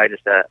might buy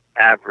just an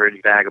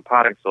average bag of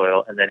potting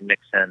soil and then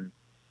mix in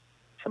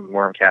some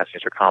worm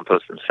castings or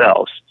compost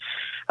themselves,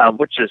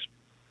 which is,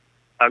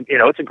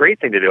 it's a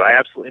great thing to do. I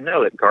absolutely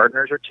know that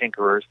gardeners are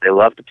tinkerers. They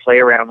love to play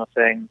around with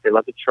things. They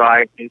love to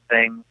try new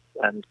things.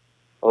 And,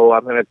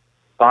 I'm going to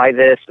buy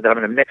this, and I'm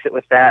going to mix it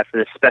with that for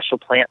this special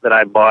plant that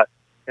I bought.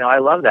 I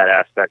love that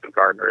aspect of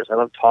gardeners. I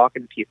love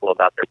talking to people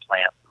about their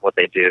plants, what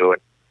they do.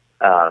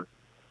 And,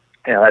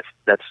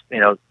 that's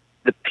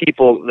the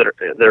people that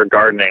are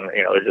gardening,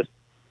 they're just,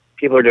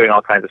 people are doing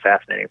all kinds of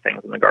fascinating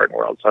things in the garden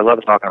world. So I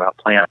love talking about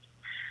plants.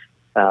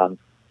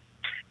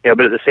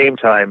 but at the same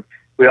time,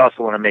 we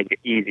also want to make it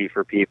easy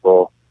for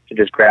people to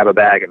just grab a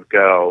bag and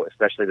go,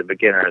 especially the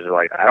beginners are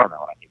like, I don't know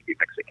what I need to be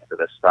mixing into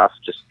this stuff.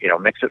 Just,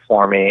 mix it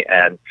for me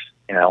and,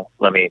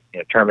 let me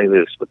turn me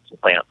loose with some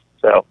plants.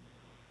 So,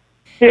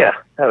 yeah,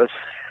 that was,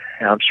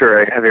 I'm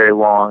sure a very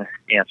long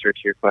answer to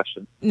your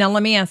question. Now,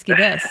 let me ask you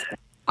this.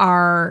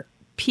 Are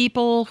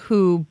people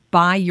who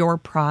buy your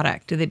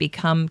product, do they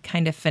become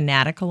kind of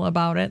fanatical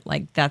about it?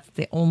 Like that's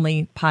the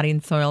only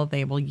potting soil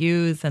they will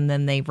use and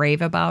then they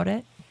rave about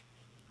it?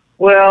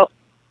 Well,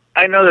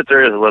 I know that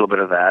there is a little bit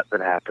of that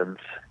happens.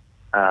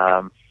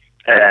 And,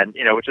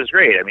 which is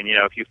great. I mean,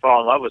 if you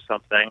fall in love with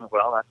something,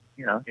 well, that's,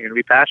 you're going to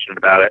be passionate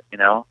about it.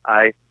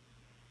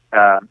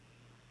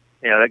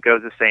 That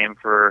goes the same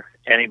for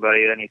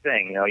anybody,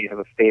 anything. You have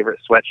a favorite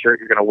sweatshirt,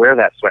 you're going to wear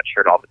that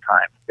sweatshirt all the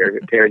time.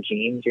 Favorite pair of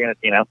jeans, you're going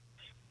to,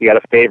 you got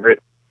a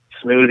favorite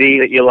smoothie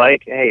that you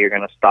like, hey, you're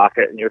going to stock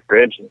it in your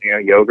fridge, and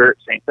yogurt,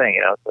 same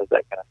thing, so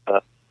that kind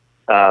of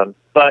stuff.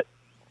 But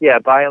yeah,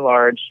 by and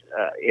large,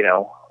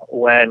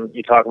 when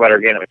you talk about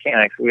organic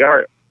mechanics,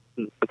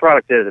 the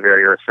product is a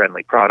very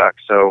earth-friendly product.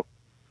 So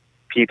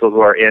people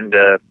who are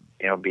into,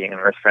 being an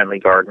earth-friendly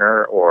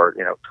gardener or,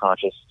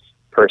 conscious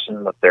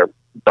person with their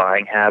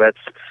buying habits,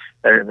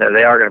 they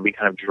are going to be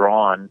kind of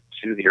drawn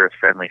to the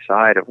earth-friendly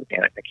side of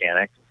organic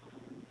mechanics.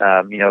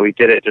 We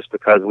did it just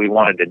because we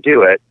wanted to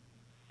do it.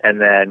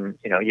 And then,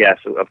 yes,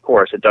 of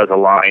course, it does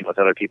align with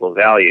other people's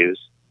values,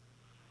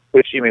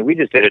 which, we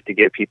just did it to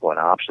give people an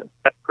option,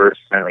 that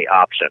earth-friendly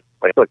option.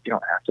 Like, look, you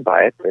don't have to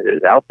buy it. It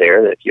is out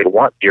there that if you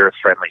want the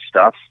earth-friendly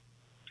stuff,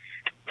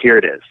 here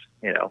it is.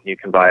 You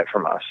can buy it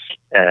from us.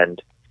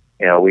 And,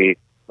 we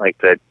like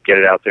to get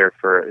it out there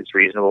for as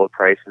reasonable a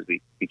price as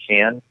we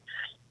can.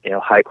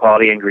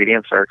 High-quality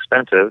ingredients are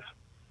expensive,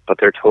 but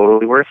they're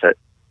totally worth it.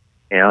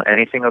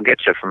 Anything will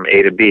get you from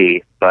A to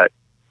B, but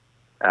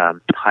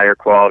higher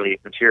quality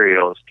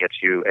materials get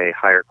you a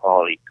higher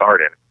quality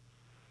garden.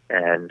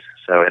 And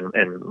so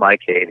in my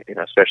case,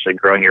 especially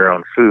growing your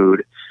own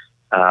food,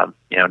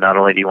 not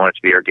only do you want it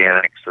to be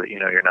organic so that,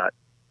 you're not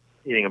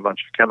eating a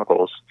bunch of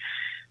chemicals,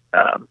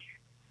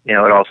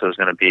 it also is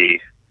going to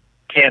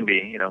can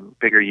be,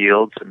 bigger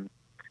yields and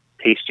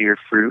tastier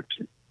fruit,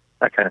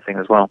 that kind of thing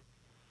as well.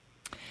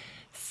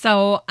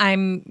 So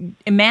I'm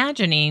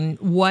imagining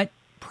what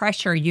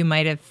pressure you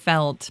might have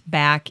felt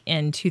back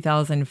in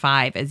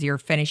 2005 as you're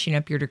finishing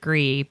up your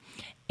degree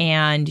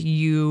and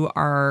you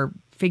are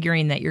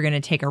figuring that you're going to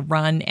take a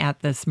run at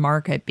this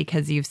market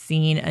because you've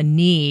seen a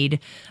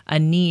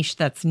niche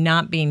that's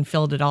not being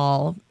filled at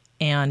all,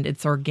 and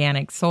it's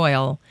organic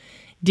soil.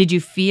 Did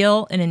you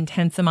feel an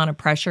intense amount of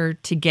pressure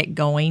to get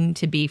going,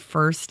 to be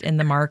first in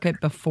the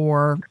market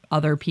before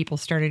other people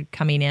started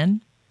coming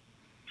in?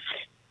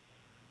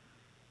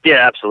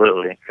 Yeah,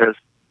 absolutely. Because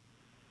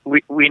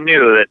we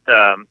knew that,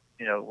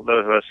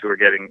 those of us who were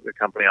getting the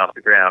company off the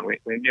ground, we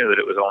knew that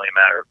it was only a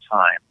matter of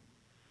time.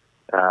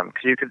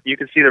 Because you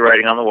could see the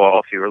writing on the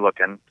wall if you were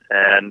looking,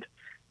 and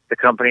the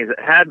companies that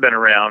had been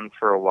around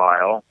for a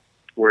while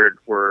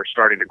were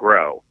starting to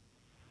grow.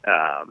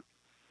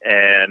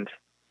 And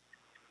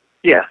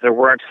yeah, there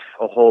weren't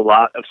a whole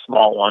lot of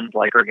small ones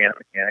like Organic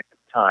Mechanics at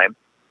the time.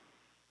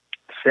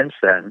 Since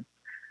then,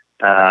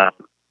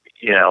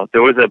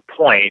 there was a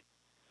point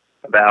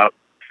about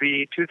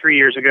 3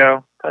 years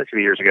ago, probably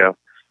 3 years ago,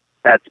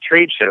 at the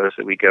trade shows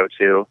that we go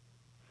to,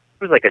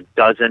 there was like a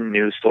dozen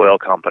new soil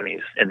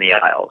companies in the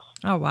aisles.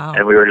 Oh, wow.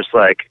 And we were just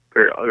like,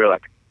 we were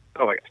like,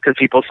 oh my God, because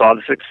people saw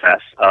the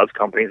success of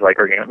companies like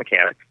Organic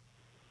Mechanics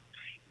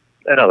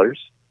and others.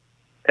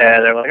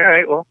 And they're like, all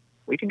right, well,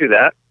 we can do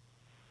that.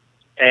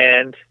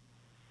 And,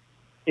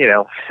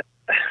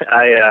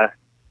 I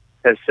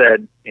have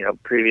said,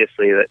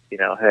 previously that,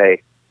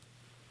 hey,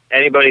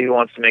 anybody who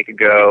wants to make a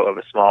go of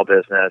a small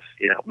business,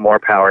 more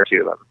power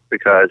to them,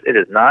 because it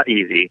is not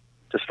easy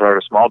to start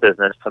a small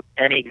business of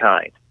any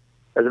kind.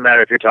 Doesn't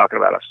matter if you're talking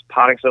about a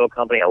potting soil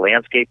company, a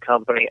landscape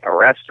company, a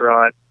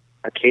restaurant,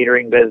 a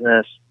catering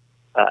business,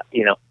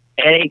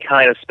 any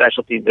kind of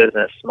specialty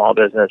business, small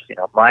business,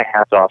 my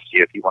hat's off to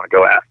you if you want to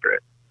go after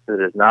it.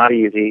 It is not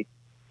easy.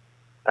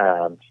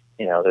 There's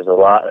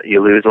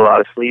you lose a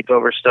lot of sleep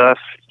over stuff.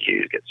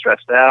 You get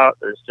stressed out.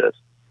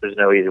 There's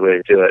no easy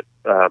way to do it.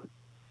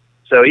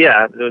 So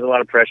yeah, there was a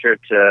lot of pressure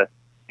to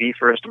be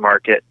first to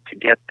market, to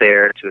get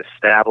there, to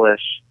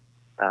establish,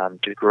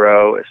 to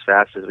grow as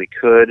fast as we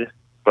could,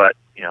 but,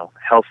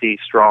 healthy,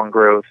 strong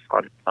growth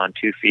on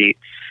 2 feet,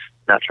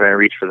 not trying to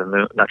reach for the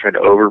moon, not trying to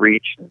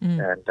overreach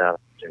and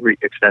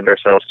extend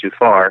ourselves too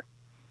far.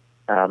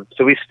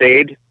 So we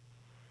stayed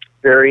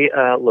very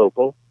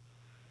local,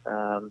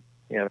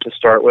 to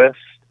start with,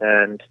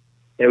 and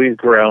we've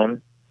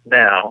grown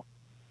now,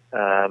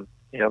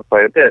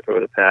 quite a bit over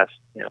the past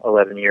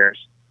 11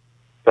 years.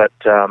 But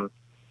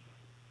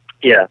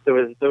yeah, there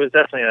was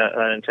definitely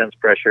an intense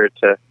pressure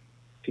to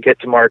get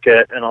to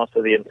market, and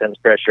also the intense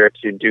pressure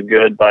to do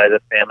good by the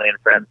family and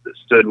friends that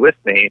stood with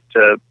me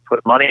to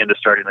put money into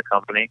starting the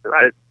company. Because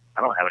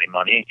I don't have any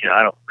money,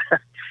 I don't.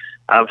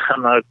 I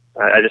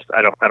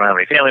don't have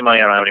any family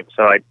money.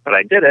 But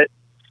I did it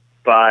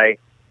by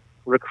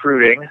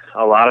recruiting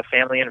a lot of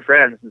family and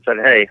friends and said,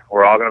 hey,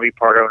 we're all going to be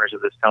part owners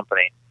of this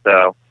company.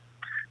 So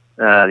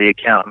the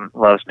accountant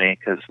loves me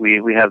because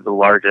we have the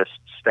largest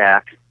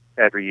stack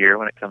every year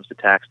when it comes to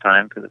tax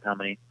time because of how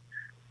many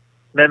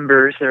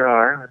members there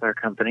are with our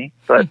company.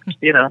 But,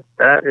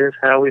 that is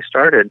how we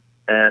started.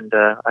 And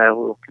I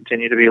will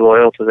continue to be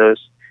loyal to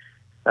those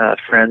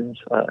friends,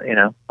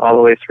 all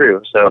the way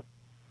through. So,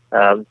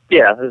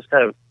 there's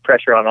kind of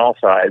pressure on all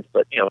sides,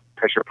 but,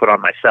 pressure put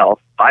on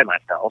by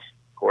myself,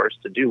 of course,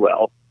 to do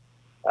well.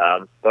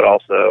 But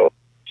also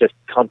just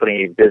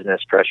company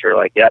business pressure,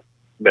 like, yep,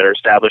 better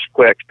establish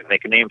quick and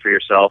make a name for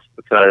yourself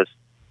because,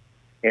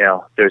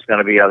 there's going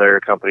to be other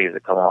companies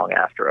that come along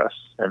after us.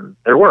 And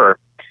there were.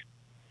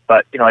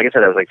 But, like I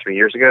said, that was like 3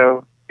 years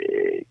ago.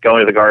 Going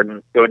to the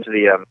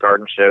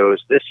garden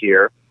shows this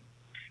year,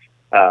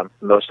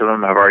 most of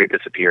them have already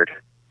disappeared.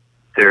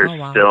 There's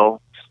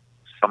still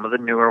some of the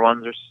newer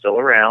ones are still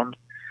around,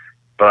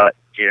 but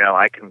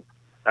I can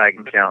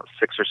count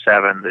 6 or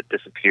 7 that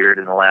disappeared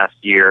in the last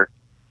year,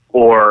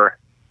 or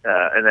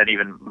and then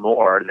even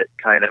more that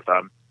kind of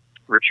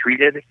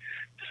retreated.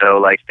 So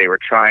like they were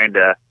trying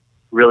to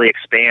really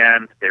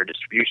expand their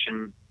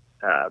distribution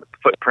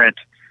footprint,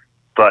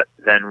 but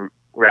then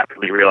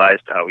rapidly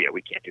realized, oh yeah,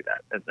 we can't do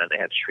that, and then they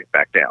had to shrink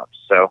back down.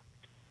 So,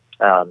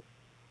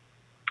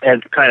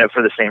 and kind of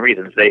for the same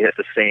reasons, they hit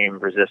the same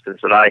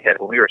resistance that I hit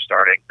when we were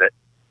starting. That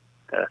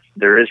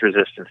there is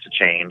resistance to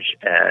change,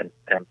 and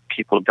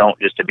people don't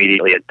just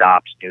immediately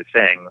adopt new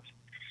things.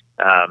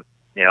 I'm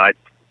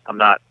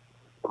not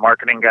a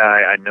marketing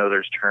guy. I know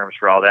there's terms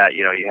for all that.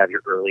 You have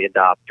your early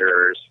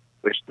adopters,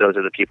 which those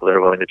are the people that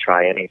are willing to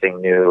try anything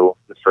new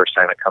the first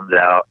time it comes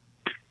out.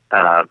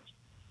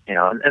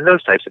 And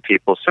those types of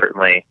people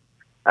certainly,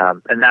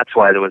 and that's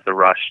why there was the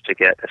rush to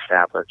get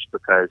established,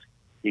 because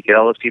you get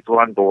all those people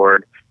on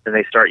board, and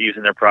they start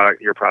using your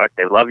product,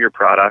 they love your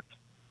product,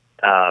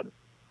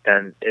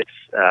 and it's,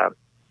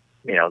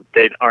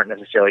 they aren't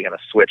necessarily going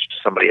to switch to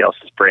somebody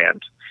else's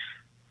brand,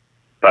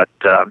 but,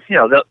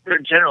 they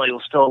generally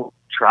will still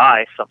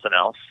try something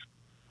else,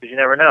 because you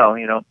never know,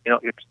 you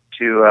don't get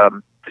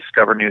to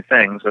discover new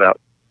things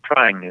without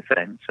trying new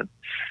things, and,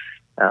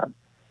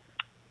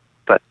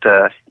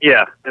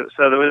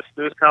 so there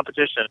was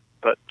competition,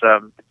 but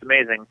it's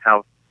amazing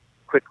how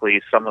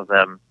quickly some of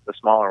them, the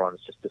smaller ones,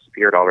 just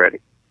disappeared already.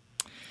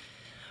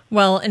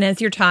 Well, and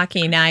as you're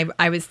talking,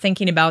 I was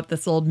thinking about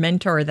this old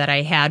mentor that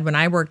I had when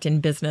I worked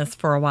in business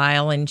for a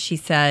while, and she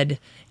said,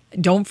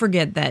 don't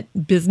forget that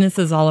business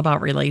is all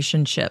about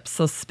relationships.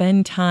 So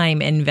spend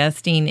time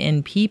investing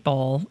in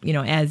people,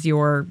 as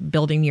you're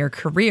building your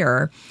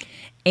career.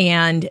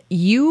 And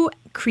you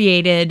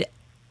created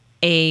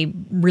a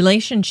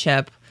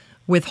relationship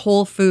with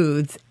Whole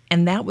Foods,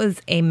 and that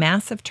was a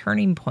massive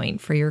turning point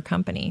for your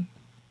company.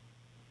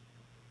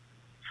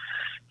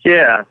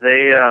 Yeah,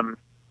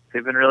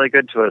 they've been really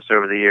good to us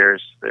over the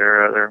years.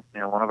 They're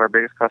one of our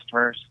biggest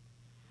customers.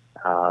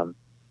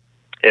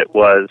 It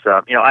was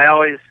I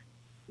always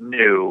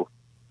knew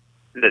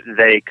that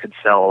they could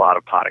sell a lot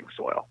of potting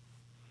soil.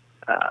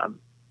 I'd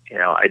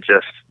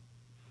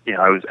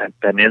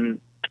been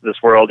in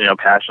this world,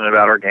 passionate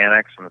about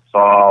organics, and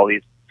saw all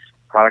these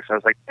products. I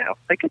was like,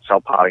 they could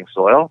sell potting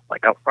soil,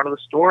 like out front of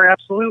the store.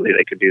 Absolutely,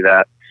 they could do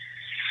that.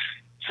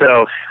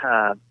 So,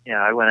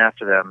 I went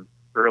after them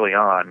early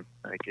on,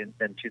 like in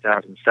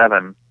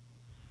 2007.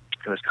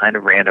 It was kind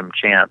of random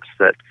chance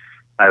that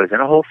I was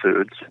in a Whole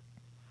Foods,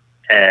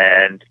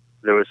 and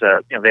there was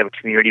they have a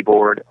community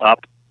board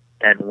up,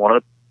 and one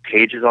of the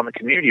pages on the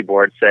community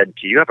board said,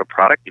 "Do you have a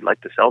product you'd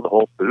like to sell to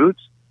Whole Foods?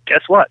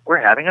 Guess what? We're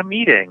having a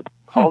meeting.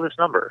 Call this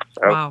number."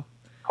 So, wow.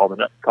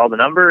 Called the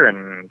number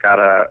and got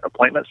a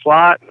appointment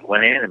slot.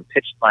 Went in and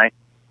pitched my,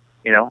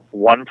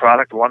 one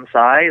product, one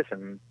size,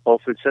 and Whole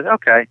Foods said,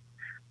 "Okay,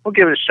 we'll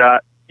give it a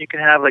shot. You can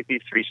have like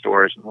these 3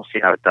 stores, and we'll see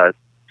how it does."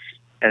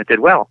 And it did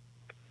well.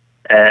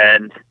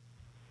 And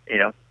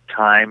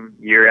time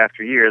year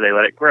after year, they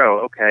let it grow.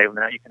 Okay, well,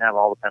 now you can have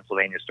all the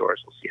Pennsylvania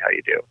stores. We'll see how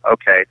you do.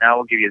 Okay, now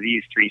we'll give you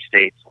these 3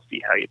 states. We'll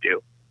see how you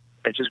do.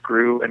 It just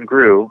grew and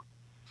grew.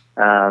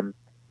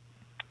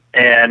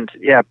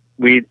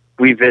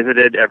 We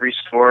visited every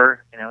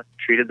store,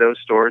 treated those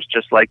stores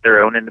just like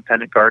their own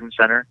independent garden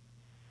center.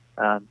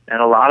 And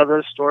a lot of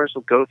those stores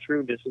will go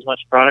through just as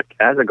much product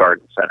as a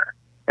garden center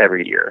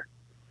every year.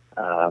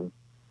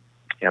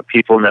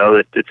 People know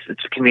that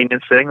it's a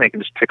convenience thing. They can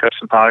just pick up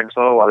some potting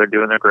soil while they're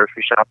doing their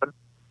grocery shopping.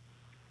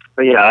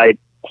 But yeah, I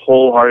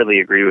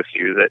wholeheartedly agree with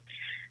you that,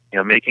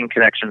 making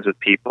connections with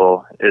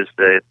people is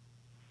the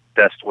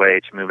best way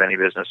to move any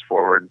business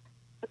forward.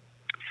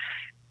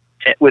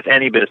 With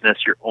any business,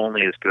 you're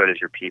only as good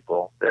as your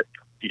people that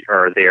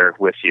are there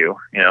with you.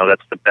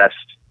 That's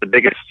the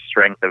biggest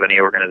strength of any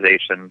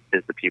organization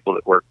is the people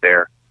that work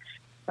there.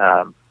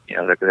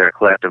 They're a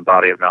collective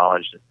body of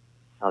knowledge,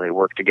 how they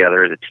work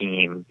together as a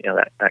team,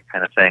 that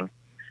kind of thing.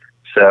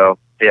 So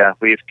yeah,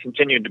 we've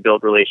continued to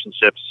build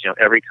relationships.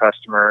 Every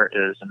customer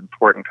is an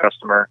important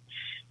customer.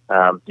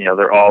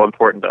 They're all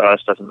important to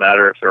us. Doesn't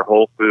matter if they're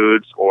Whole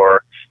Foods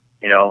or,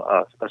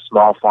 a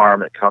small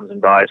farm that comes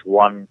and buys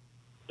one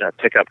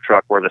pickup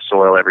truck worth of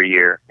soil every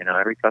year.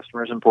 Every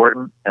customer is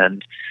important,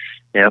 and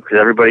because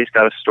everybody's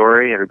got a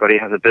story, everybody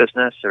has a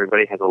business,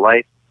 everybody has a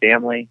life,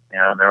 family,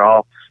 and they're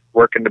all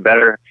working to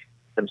better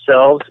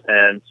themselves.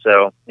 And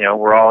so,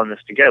 we're all in this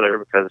together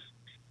because,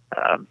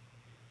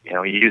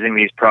 using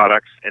these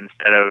products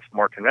instead of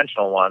more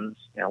conventional ones,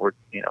 we're,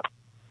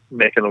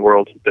 making the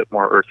world a bit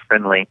more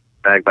earth-friendly,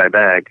 bag by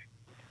bag.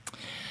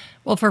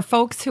 Well, for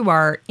folks who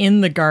are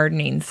in the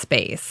gardening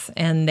space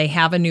and they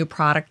have a new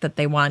product that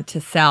they want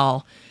to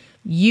sell,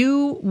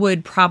 you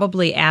would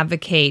probably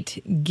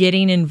advocate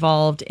getting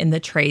involved in the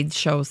trade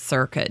show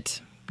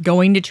circuit,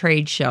 going to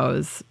trade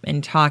shows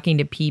and talking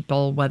to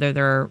people, whether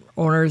they're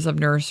owners of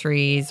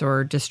nurseries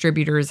or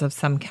distributors of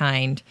some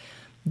kind.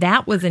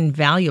 That was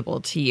invaluable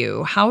to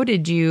you. How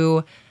did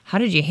you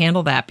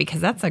handle that?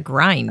 Because that's a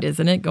grind,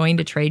 isn't it? Going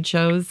to trade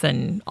shows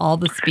and all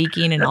the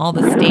speaking and all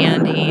the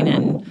standing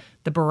and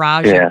the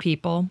barrage of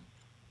people.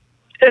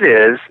 It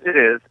is.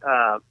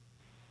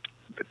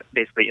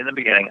 Basically, in the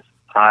beginning,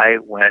 I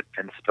went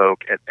and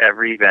spoke at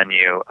every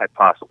venue I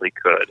possibly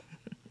could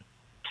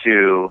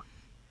to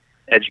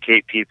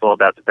educate people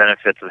about the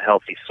benefits of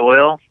healthy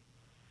soil.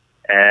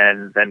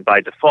 And then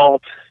by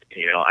default,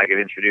 I get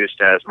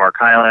introduced as Mark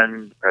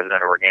Hyland,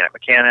 president of Organic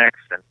Mechanics.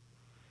 And,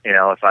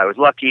 if I was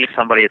lucky,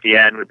 somebody at the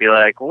end would be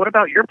like, well, what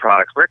about your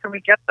products? Where can we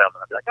get them?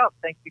 And I'd be like, oh,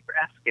 thank you for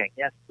asking.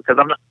 Yes, because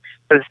I'm not,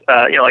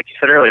 like you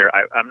said earlier,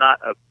 I'm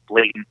not a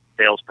blatant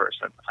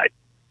salesperson.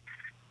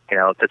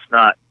 That's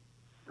not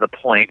the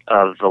point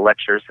of the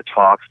lectures, the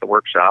talks, the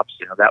workshops.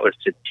 That was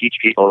to teach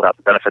people about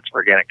the benefits of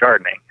organic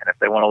gardening. And if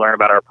they want to learn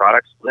about our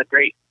products, well, that's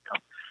great.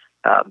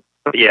 But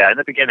yeah, in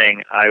the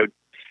beginning,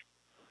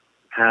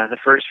 the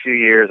first few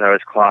years, I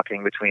was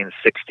clocking between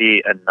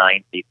 60 and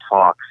 90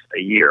 talks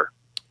a year.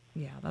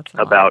 Yeah, that's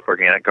about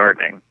organic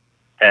gardening.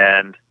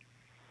 And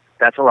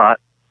that's a lot.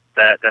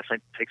 That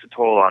definitely takes a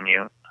toll on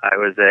you. I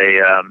was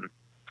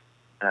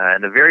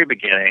in the very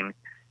beginning,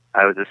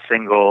 I was a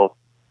single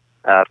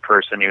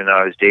person, even though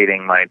I was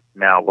dating my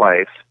now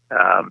wife.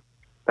 But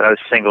I was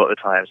single at the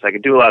time, so I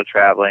could do a lot of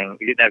traveling.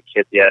 We didn't have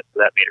kids yet, so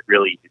that made it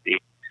really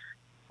easy.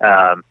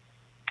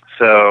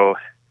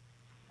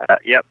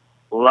 Yep,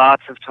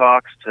 lots of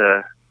talks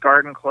to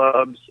garden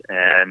clubs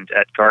and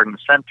at garden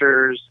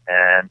centers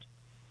and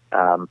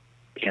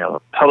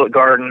public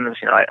gardens.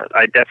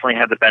 I definitely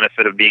had the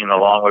benefit of being in the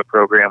Longwood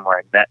program where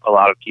I met a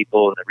lot of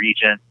people in the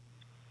region,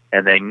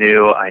 and I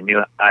knew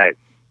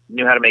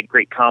how to make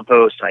great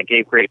compost, and I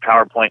gave great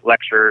PowerPoint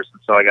lectures,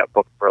 and so I got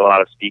booked for a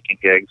lot of speaking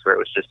gigs where it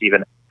was just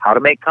even how to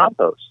make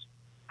compost,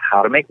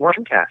 how to make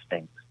worm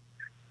castings,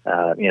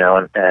 and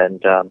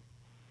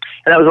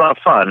that was a lot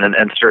of fun,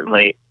 and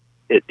certainly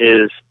it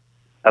is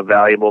a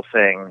valuable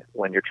thing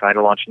when you're trying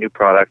to launch a new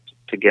product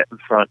to get in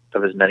front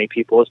of as many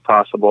people as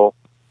possible,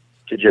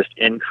 to just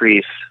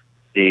increase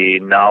the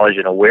knowledge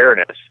and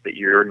awareness that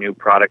your new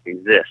product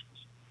exists.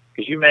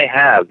 Because you may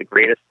have the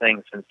greatest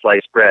thing since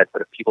sliced bread,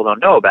 but if people don't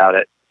know about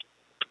it,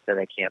 then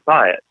they can't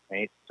buy it,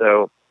 right?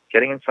 So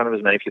getting in front of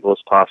as many people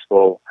as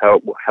possible,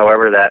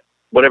 whatever that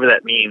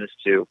means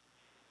to,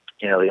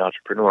 the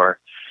entrepreneur,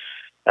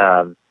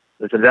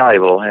 is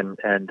invaluable. And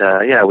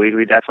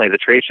we definitely, the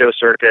trade show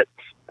circuit,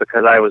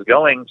 because I was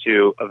going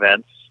to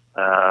events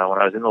when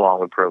I was in the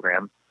Longwood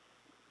program.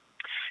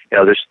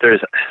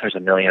 There's a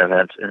million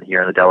events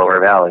here in the Delaware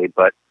Valley,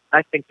 but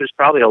I think there's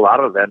probably a lot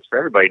of events for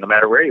everybody, no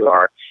matter where you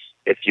are.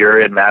 If you're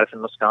in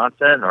Madison,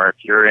 Wisconsin, or if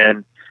you're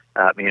in,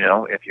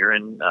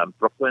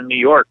 Brooklyn, New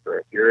York, or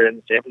if you're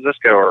in San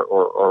Francisco,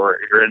 or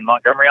you're in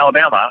Montgomery,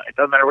 Alabama, it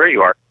doesn't matter where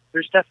you are.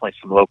 There's definitely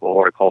some local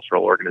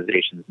horticultural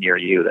organizations near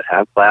you that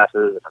have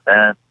classes and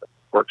events, and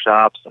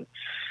workshops, and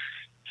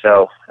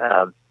so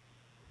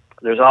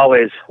there's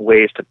always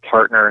ways to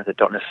partner that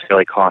don't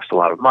necessarily cost a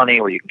lot of money,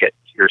 where you can get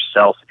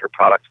yourself and your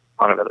product in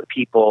front of other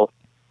people,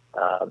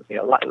 a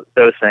lot of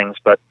those things.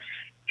 But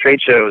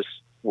trade shows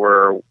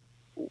were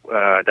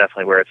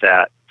definitely where it's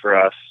at for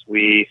us.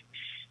 We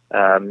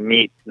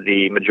meet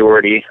the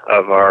majority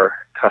of our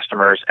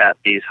customers at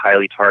these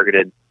highly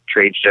targeted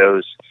trade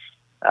shows,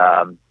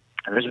 and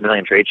there's a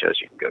million trade shows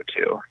you can go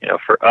to.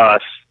 For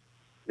us,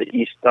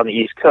 on the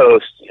East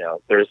Coast,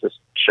 there's this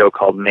show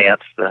called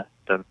MANTS, the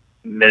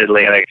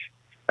Mid-Atlantic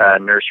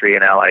Nursery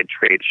and Allied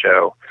Trade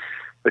Show,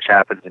 which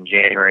happens in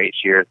January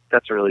each year.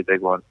 That's a really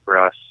big one for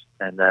us.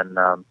 And then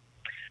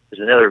there's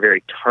another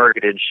very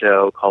targeted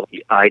show called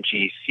the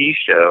IGC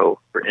show,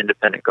 for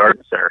Independent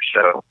Garden Center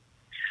show.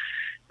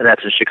 And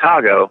that's in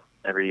Chicago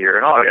every year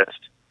in August.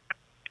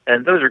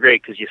 And those are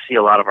great because you see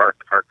a lot of our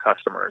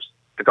customers,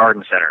 the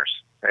garden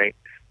centers, right?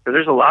 So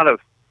there's a lot of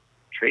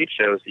trade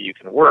shows that you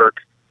can work,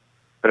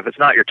 but if it's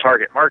not your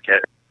target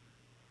market,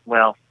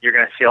 well, you're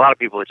going to see a lot of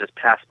people that just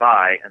pass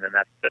by, and then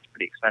that's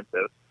pretty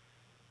expensive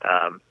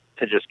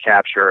to just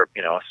capture,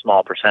 a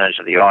small percentage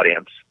of the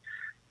audience.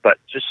 But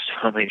just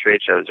so many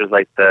trade shows. There's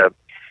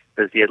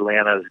the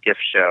Atlanta's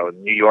gift show.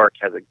 New York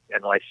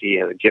NYC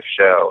has a gift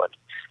show,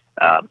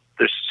 and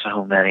there's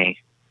so many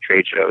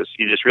trade shows.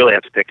 You just really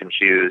have to pick and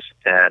choose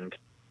and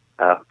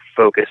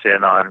focus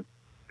in on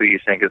who you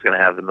think is going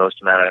to have the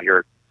most amount of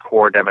your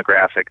core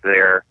demographic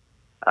there.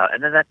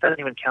 And then that doesn't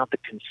even count the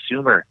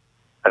consumer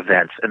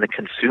events and the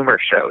consumer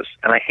shows.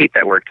 And I hate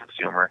that word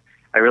consumer.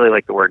 I really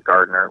like the word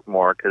gardener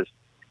more, because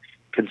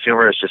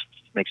consumer is just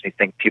makes me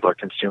think people are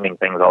consuming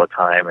things all the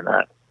time, and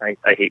that I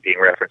hate being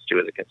referenced to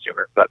as a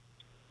consumer. But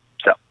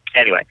so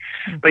anyway,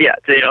 but yeah,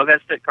 the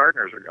events that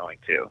gardeners are going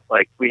to.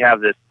 Like, we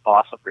have this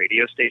awesome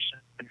radio station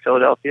in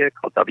Philadelphia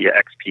called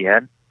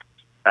WXPN.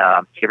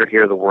 You ever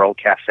hear the World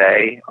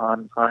Cafe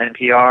on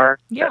NPR?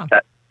 Yeah.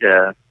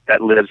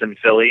 That lives in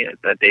Philly.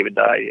 That David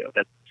Dye.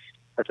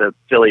 That's a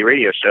Philly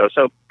radio show.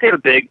 So they have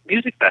a big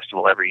music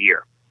festival every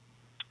year,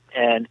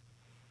 and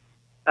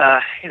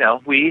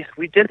we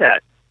did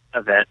that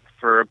event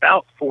for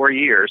about 4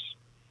 years,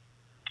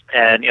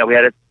 and we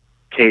had a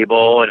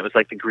table, and it was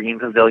like the Green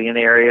Pavilion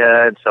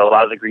area, and so a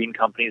lot of the green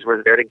companies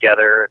were there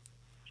together,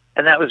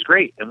 and that was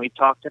great. And we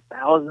talked to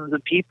thousands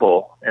of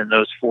people in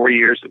those 4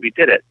 years that we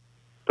did it.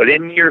 But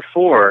in year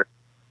 4,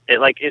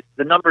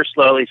 the numbers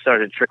slowly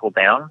started to trickle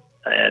down,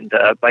 and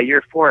by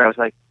year 4, I was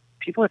like,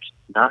 people are just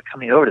not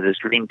coming over to this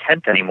green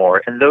tent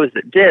anymore. And those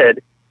that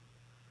did,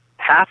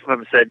 half of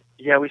them said,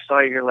 "Yeah, we saw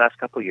you here the last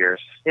couple of years.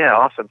 Yeah,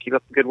 awesome. Keep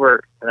up the good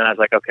work." And then I was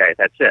like, okay,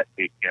 that's it.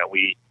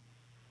 We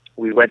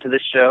went to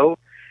this show.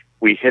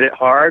 We hit it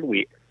hard.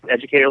 We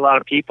educated a lot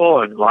of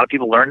people, and a lot of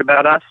people learned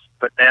about us.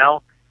 But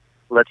now,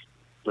 let's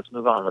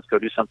move on. Let's go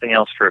do something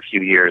else for a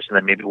few years, and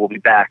then maybe we'll be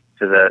back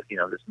to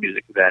this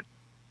music event.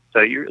 So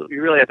you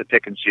really have to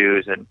pick and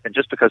choose. And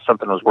just because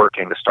something was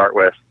working to start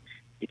with,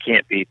 you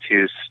can't be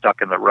too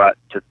stuck in the rut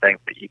to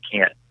think that you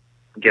can't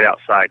get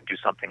outside and do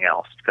something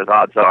else. Because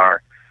odds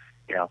are,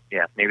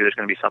 maybe there's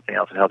going to be something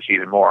else that helps you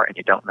even more, and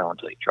you don't know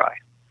until you try.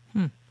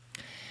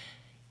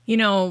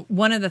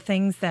 One of the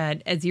things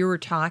that, as you were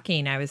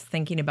talking, I was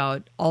thinking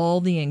about all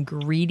the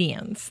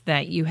ingredients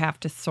that you have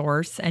to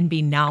source and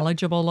be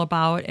knowledgeable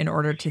about in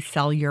order to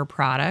sell your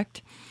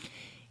product.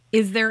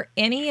 Is there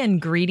any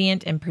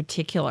ingredient in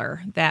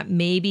particular that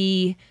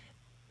maybe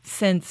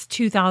since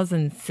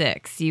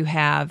 2006 you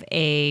have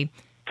a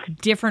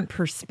different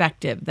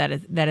perspective that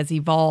has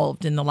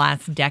evolved in the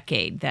last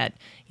decade that,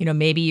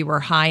 maybe you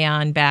were high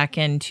on back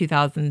in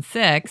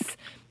 2006,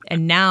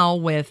 and now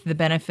with the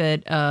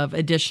benefit of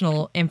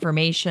additional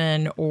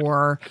information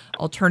or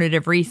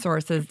alternative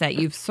resources that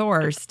you've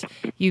sourced,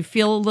 you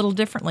feel a little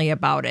differently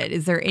about it?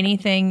 Is there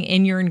anything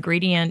in your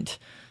ingredient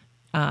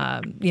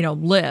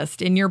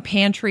list, in your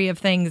pantry of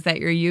things that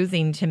you're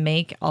using to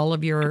make all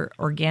of your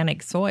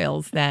organic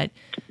soils that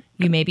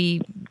you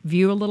maybe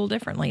view a little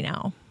differently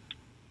now?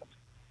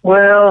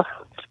 Well,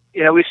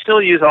 we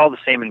still use all the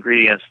same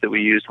ingredients that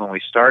we used when we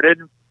started,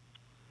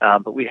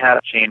 but we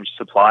have changed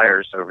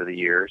suppliers over the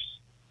years.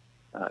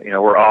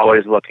 We're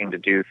always looking to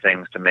do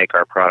things to make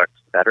our products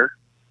better,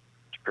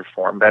 to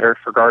perform better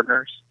for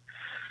gardeners.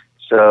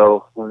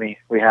 So when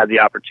we had the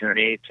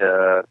opportunity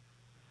to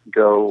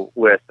go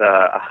with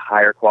a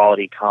higher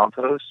quality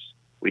compost,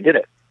 we did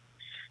it.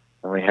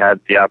 When we had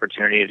the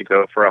opportunity to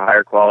go for a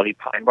higher quality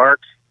pine bark,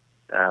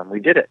 we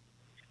did it.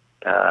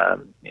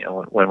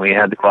 When we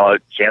had the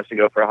chance to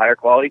go for a higher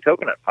quality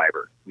coconut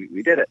fiber,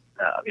 we did it.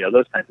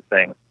 Those kinds of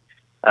things.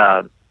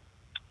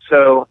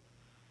 So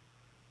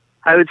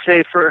I would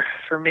say for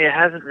me, it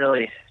hasn't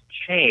really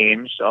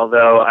changed,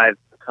 although I've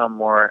become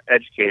more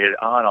educated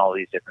on all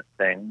these different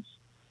things.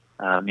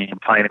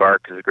 Pine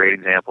bark is a great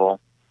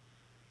example,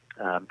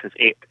 because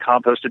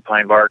composted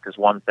pine bark is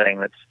one thing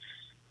that's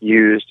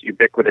used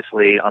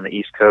ubiquitously on the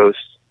East Coast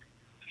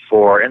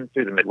and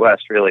through the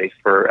Midwest, really,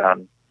 for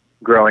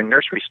growing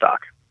nursery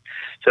stock.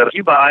 So if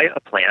you buy a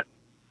plant,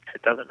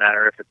 it doesn't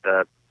matter if it's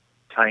a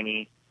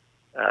tiny,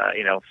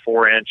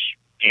 4-inch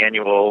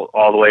annual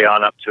all the way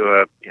on up to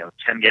a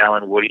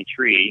 10-gallon woody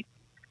tree.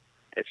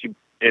 If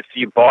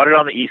you bought it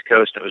on the East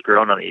Coast and it was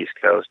grown on the East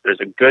Coast, there's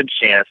a good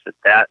chance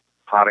that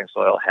potting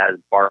soil has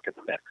bark in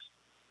the mix.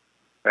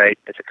 Right?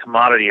 It's a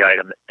commodity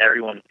item that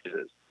everyone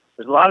uses.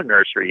 There's a lot of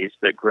nurseries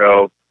that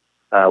grow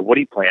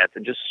woody plants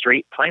and just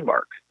straight pine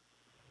bark.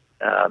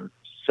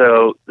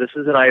 So this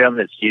is an item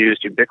that's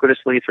used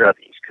ubiquitously throughout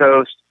the East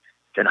Coast.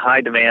 It's in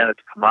high demand. It's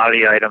a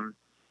commodity item.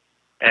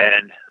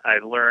 And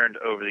I've learned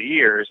over the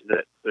years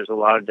that there's a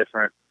lot of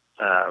different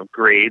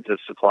grades of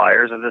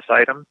suppliers of this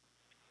item.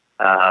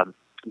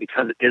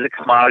 Because it is a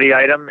commodity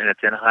item and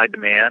it's in high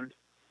demand,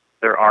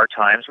 there are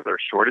times where there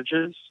are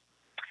shortages.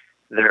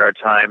 There are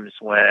times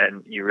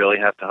when you really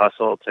have to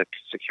hustle to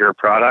secure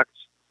products.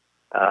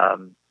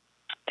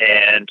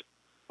 And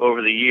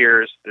over the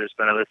years, there's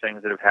been other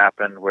things that have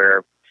happened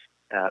where,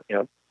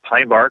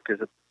 pine bark is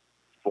a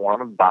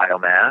form of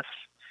biomass,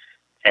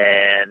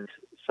 and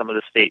some of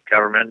the state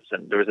governments,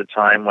 and there was a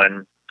time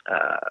when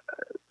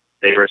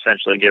they were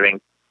essentially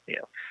giving,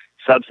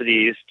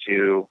 subsidies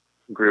to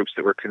groups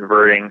that were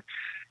converting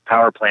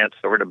power plants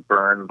over to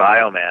burn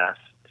biomass.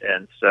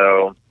 And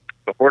so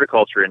the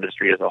horticulture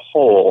industry as a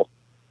whole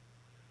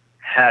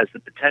has the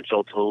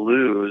potential to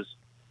lose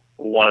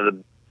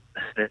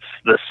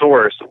the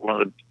source of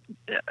one of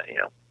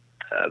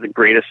the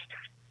greatest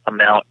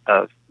amount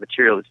of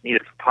material that's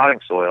needed for potting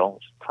soil,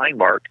 which is pine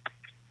bark.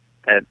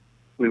 And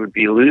we would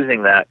be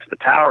losing that to the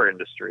power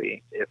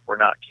industry if we're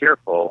not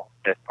careful,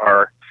 if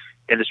our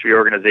industry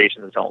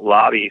organizations don't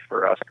lobby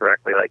for us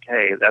correctly, like,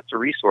 hey, that's a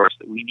resource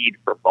that we need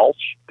for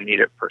mulch, we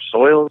need it for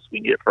soils, we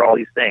need it for all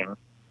these things.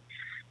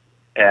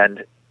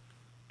 And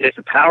if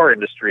the power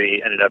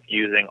industry ended up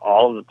using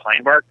all of the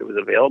pine bark that was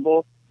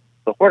available,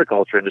 the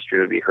horticulture industry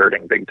would be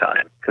hurting big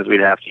time, because we'd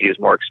have to use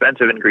more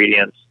expensive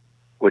ingredients,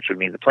 which would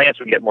mean the plants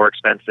would get more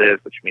expensive,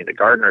 which would mean the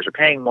gardeners are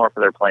paying more for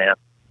their plants.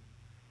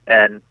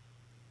 And,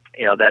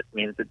 that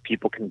means that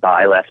people can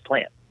buy less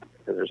plants,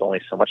 because there's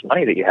only so much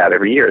money that you have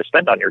every year to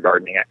spend on your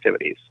gardening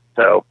activities.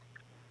 So,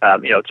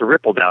 it's a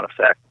ripple down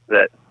effect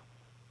that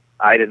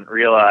I didn't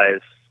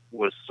realize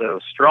was so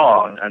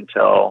strong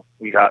until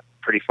we got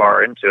pretty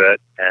far into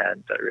it,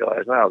 and I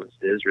realized, wow, this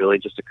is really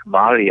just a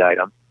commodity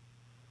item,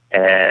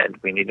 and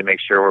we need to make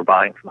sure we're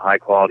buying from high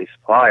quality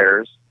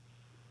suppliers,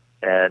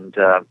 and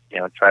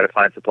try to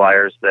find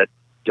suppliers that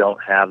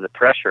don't have the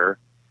pressure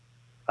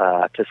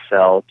to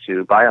sell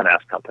to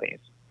biomass companies.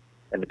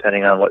 And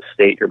depending on what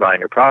state you're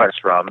buying your products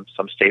from,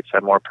 some states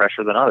have more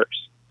pressure than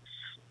others.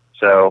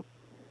 So,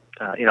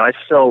 I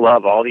still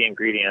love all the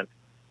ingredients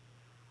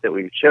that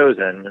we've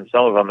chosen, and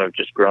some of them have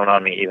just grown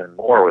on me even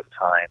more with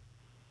time.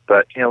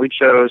 But, we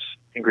chose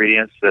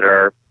ingredients that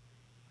are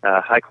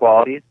high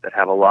quality, that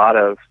have a lot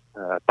of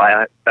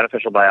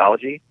beneficial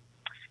biology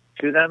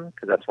to them,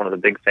 because that's one of the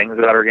big things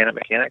about organic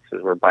mechanics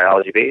is we're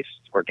biology-based,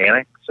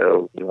 organic,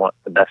 so you want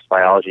the best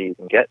biology you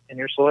can get in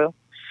your soil.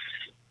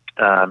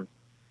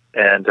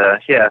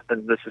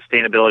 The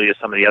sustainability of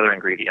some of the other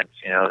ingredients,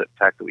 the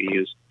fact that we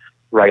use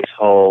rice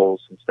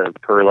hulls instead of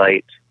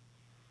perlite,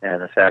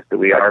 and the fact that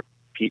we are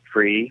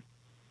peat-free,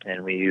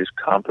 and we use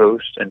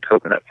compost and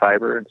coconut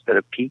fiber instead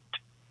of peat.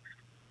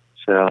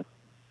 So,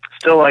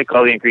 still like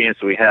all the ingredients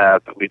that we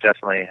have, but we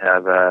definitely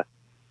have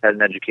had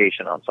an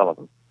education on some of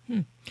them.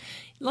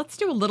 Let's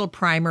do a little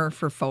primer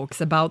for folks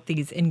about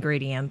these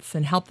ingredients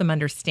and help them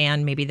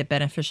understand maybe the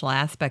beneficial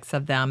aspects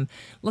of them.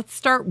 Let's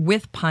start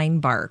with pine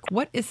bark.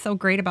 What is so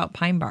great about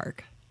pine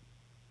bark?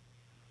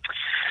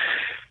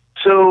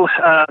 So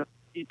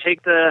you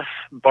take the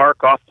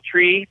bark off the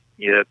tree,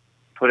 you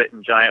put it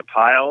in giant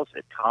piles,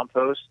 it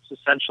composts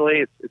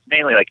essentially. It's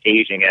mainly like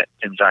aging it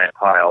in giant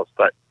piles,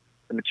 but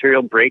the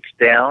material breaks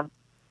down,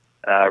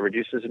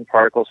 reduces in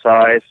particle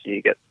size, so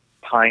you get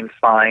pine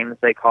fines,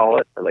 they call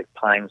it, or like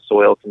pine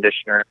soil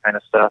conditioner kind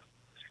of stuff.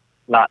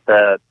 Not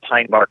the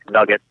pine bark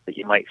nuggets that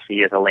you might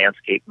see as a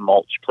landscape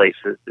mulch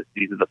places.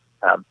 These are the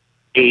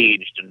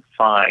aged and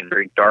fine,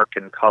 very dark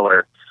in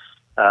color.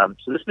 So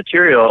this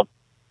material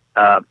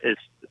is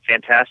a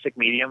fantastic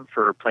medium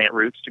for plant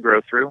roots to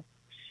grow through.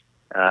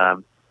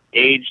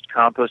 Aged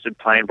composted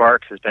pine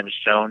bark has been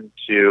shown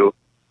to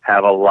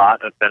have a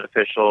lot of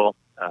beneficial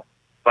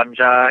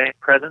fungi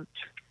present.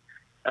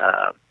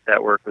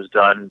 That work was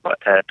done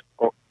at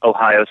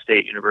Ohio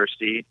State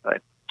University by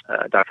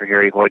Dr.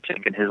 Harry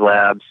Hoytink in his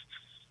labs.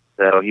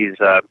 So he's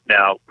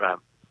now,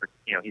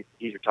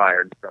 he's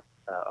retired from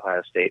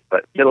Ohio State,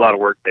 but he did a lot of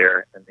work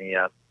there in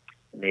the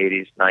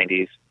 80s,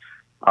 90s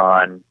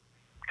on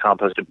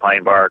composted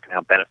pine bark and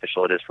how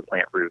beneficial it is for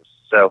plant roots.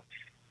 So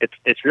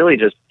it's really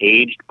just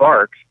aged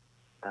bark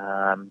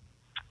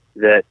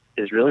that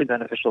is really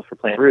beneficial for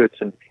plant roots,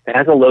 and it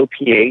has a low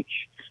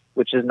pH,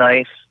 which is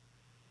nice.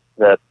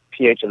 The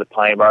pH of the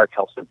pine bark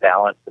helps to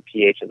balance the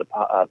pH of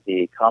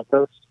the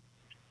compost,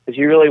 because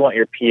you really want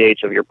your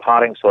pH of your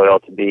potting soil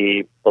to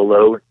be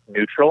below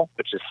neutral,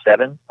 which is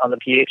 7 on the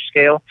pH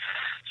scale.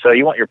 So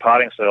you want your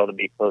potting soil to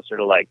be closer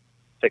to like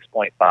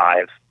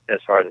 6.5 as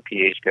far as the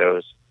pH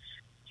goes.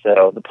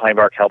 So the pine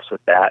bark helps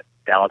with that,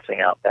 balancing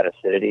out that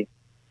acidity.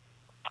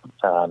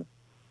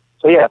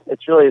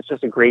 It's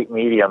just a great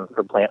medium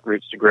for plant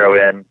roots to grow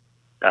in,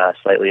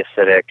 slightly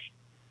acidic,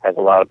 has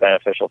a lot of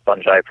beneficial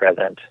fungi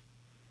present.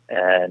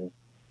 And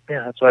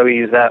that's why we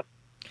use that.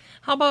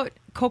 How about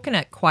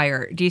coconut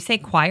coir? Do you say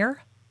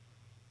coir?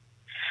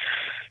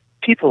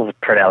 People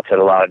pronounce it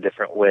a lot of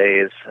different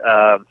ways.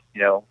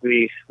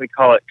 We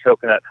call it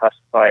coconut husk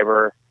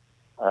fiber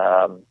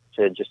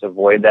to just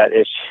avoid that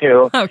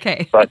issue.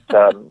 Okay. But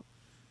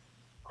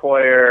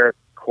coir,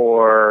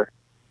 core,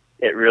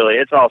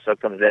 it also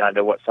comes down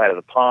to what side of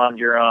the pond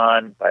you're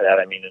on. By that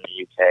I mean in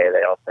the UK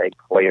they all say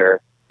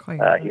coir.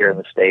 Here in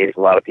the States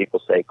a lot of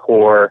people say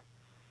core.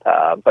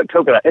 But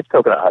it's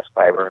coconut husk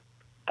fiber.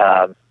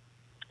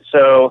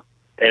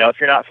 If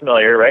you're not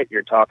familiar, right,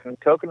 you're talking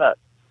coconut.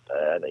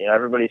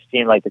 Everybody's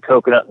seen like the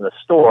coconut in the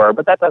store,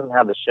 but that doesn't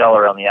have the shell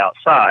around the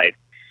outside,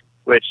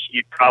 which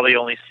you'd probably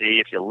only see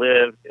if you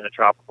live in a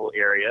tropical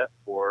area,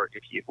 or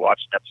if you've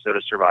watched an episode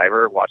of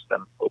Survivor, watch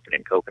them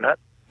opening coconut.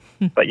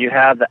 But you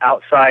have the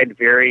outside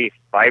very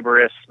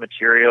fibrous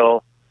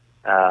material,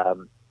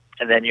 and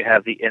then you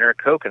have the inner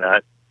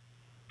coconut.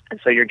 And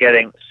so you're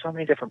getting so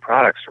many different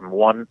products from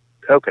one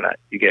coconut.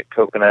 You get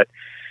coconut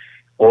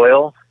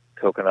oil,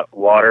 coconut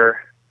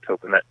water,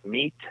 coconut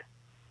meat.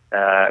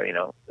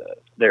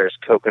 There's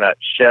coconut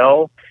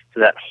shell, so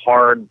that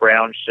hard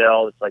brown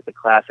shell. It's like the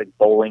classic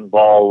bowling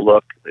ball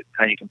look that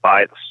kind of you can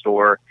buy at the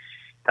store.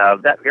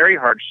 That very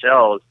hard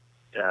shell is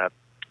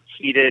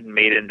heated and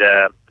made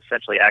into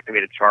essentially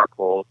activated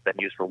charcoal, then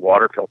used for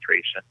water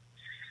filtration.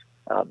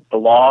 The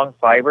long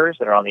fibers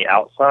that are on the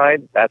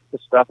outside, that's the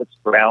stuff that's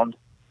ground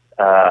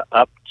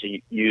up to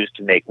use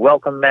to make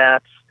welcome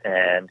mats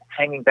and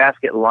hanging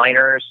basket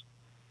liners.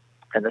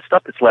 And the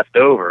stuff that's left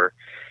over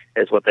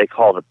is what they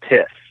call the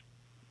pith.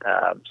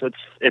 So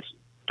it's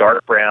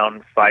dark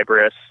brown,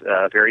 fibrous,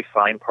 very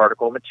fine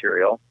particle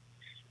material,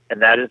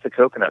 and that is the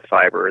coconut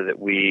fiber that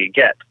we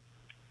get.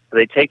 So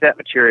they take that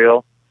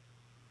material,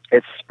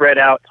 it's spread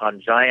out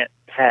on giant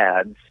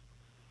pads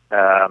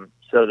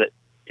so that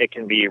it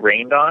can be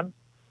rained on,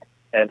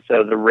 and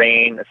so the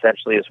rain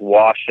essentially is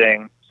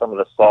washing some of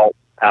the salt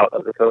out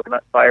of the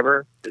coconut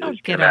fiber. As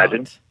you can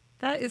imagine,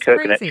 that is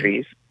coconut crazy.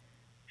 trees,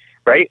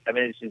 right? I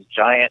mean, it's these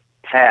giant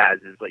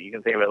pads. It's like you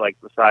can think of it like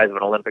the size of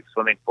an Olympic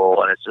swimming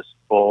pool, and it's just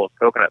full of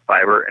coconut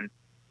fiber. And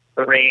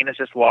the rain is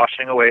just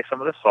washing away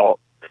some of the salt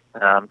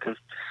because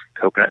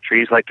coconut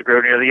trees like to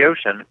grow near the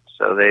ocean,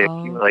 so they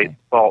accumulate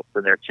salt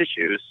in their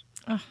tissues.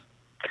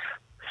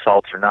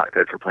 Salts are not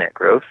good for plant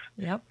growth,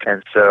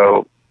 and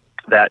so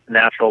that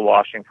natural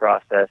washing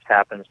process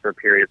happens for a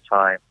period of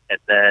time, and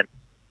then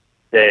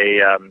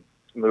they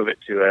move it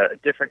to a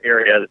different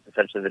area that's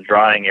essentially the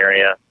drying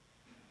area,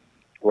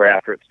 where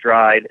after it's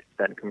dried, it's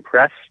then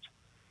compressed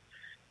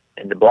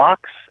into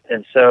blocks.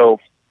 And so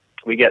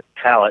we get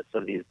pallets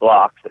of these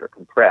blocks that are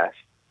compressed.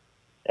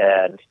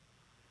 And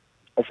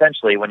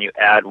essentially, when you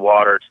add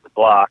water to the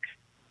block,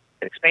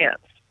 it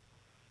expands.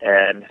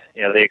 And,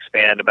 they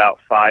expand about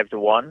 5 to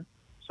 1.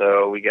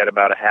 So we get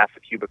about a half a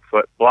cubic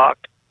foot block.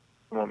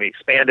 And when we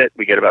expand it,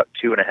 we get about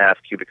 2.5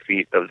 cubic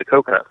feet of the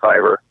coconut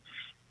fiber.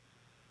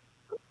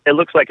 It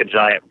looks like a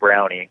giant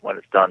brownie when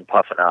it's done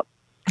puffing up.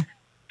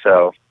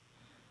 So,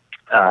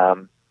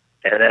 and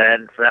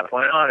then from that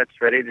point on,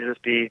 it's ready to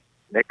just be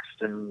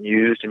mixed and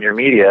used in your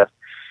media.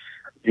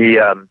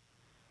 The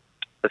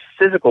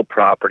physical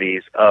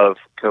properties of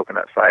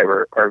coconut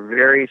fiber are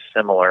very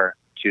similar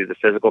to the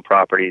physical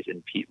properties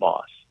in peat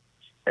moss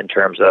in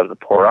terms of the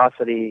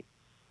porosity,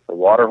 the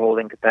water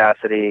holding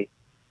capacity.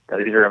 Now,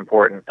 these are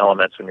important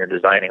elements when you're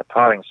designing a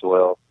potting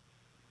soil.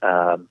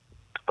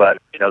 But,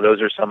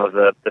 those are some of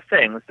the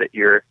things that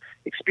you're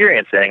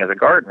experiencing as a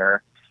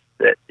gardener,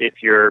 that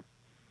if your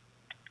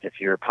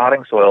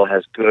potting soil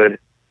has good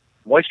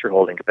moisture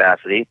holding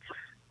capacity,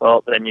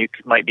 well, then you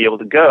might be able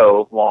to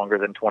go longer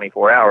than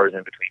 24 hours in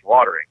between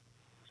watering.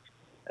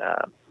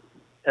 And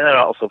that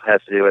also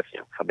has to do with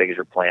how big is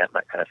your plant,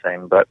 that kind of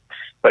thing. But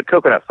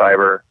coconut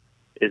fiber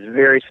is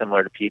very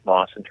similar to peat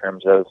moss in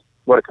terms of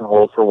what it can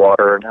hold for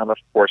water and how much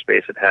pore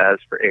space it has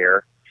for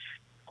air.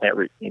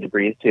 Plant need to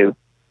breathe too.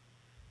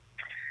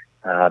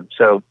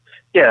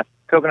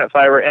 Coconut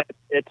fiber, and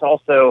it's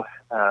also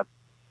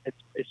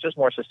it's just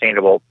more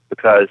sustainable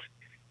because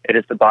it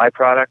is the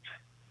byproduct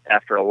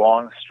after a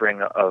long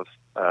string of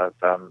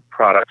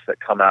products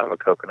that come out of a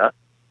coconut,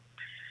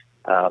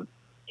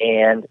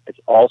 and it's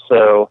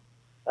also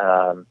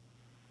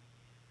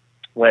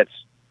when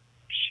it's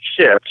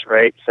shipped,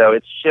 right? So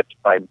it's shipped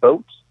by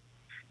boat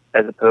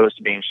as opposed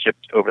to being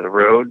shipped over the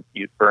road,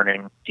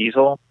 burning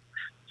diesel.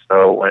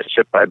 So when it's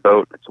shipped by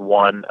boat, it's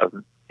one of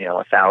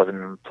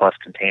 1,000 plus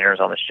containers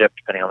on the ship,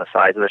 depending on the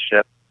size of the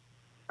ship.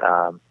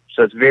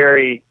 So it's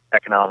very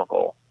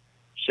economical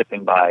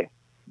shipping by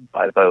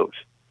boat,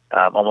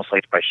 almost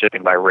like by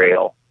shipping by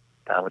rail,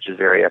 which is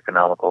very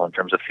economical in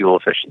terms of fuel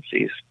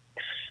efficiencies.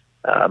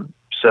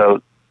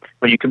 So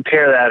when you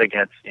compare that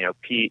against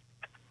peat,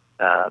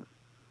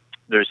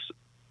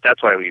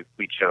 that's why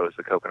we chose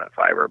the coconut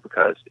fiber,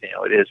 because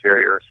it is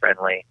very earth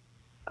friendly,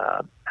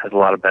 has a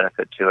lot of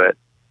benefit to it,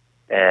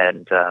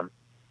 and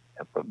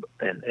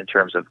in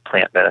terms of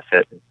plant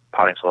benefit and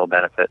potting soil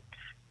benefit.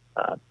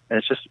 And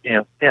it's just,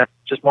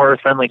 just more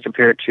earth-friendly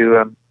compared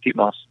to peat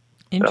moss.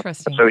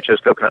 Interesting. So we chose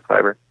coconut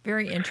fiber.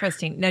 Very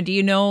interesting. Now, do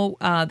you know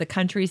the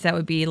countries that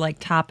would be like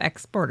top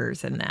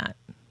exporters in that?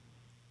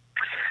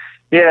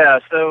 Yeah,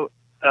 so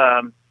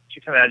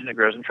you can imagine it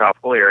grows in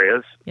tropical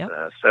areas. Yep.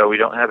 So we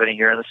don't have any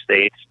here in the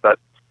States, but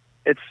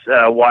it's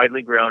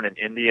widely grown in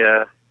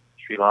India,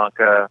 Sri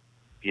Lanka,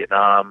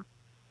 Vietnam,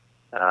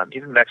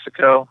 even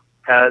Mexico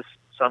has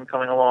some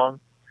coming along.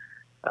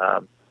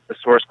 The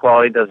source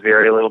quality does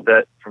vary a little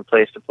bit from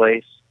place to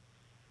place,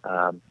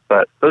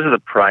 but those are the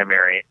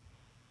primary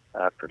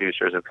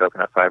producers of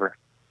coconut fiber.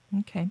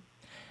 Okay.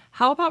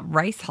 How about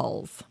rice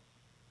hulls?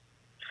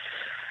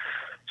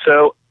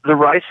 So the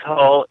rice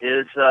hull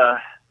is the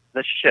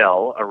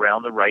shell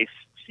around the rice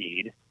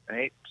seed,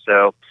 right?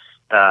 So,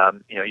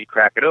 you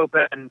crack it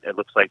open, it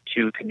looks like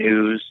two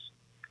canoes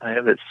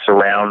that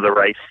surround the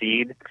rice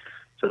seed.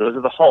 So those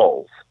are the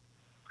hulls.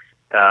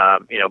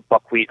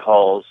 Buckwheat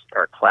hulls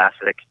are a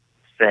classic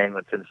thing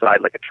that's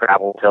inside like a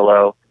travel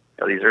pillow.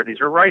 These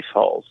are rice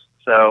hulls.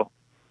 So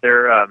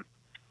they're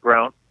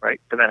grown right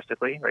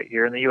domestically, right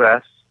here in the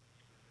U.S.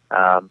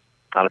 A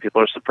lot of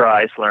people are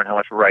surprised to learn how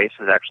much rice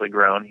is actually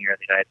grown here in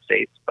the United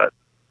States, but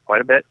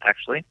quite a bit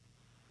actually.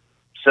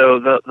 So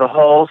the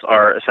hulls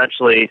are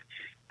essentially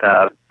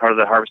part of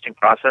the harvesting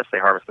process. They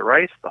harvest the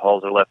rice. The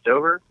hulls are left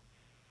over.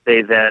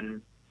 They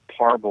then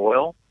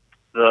parboil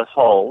the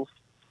hulls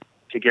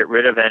to get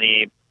rid of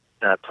any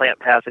plant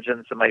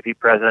pathogens that might be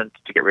present,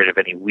 to get rid of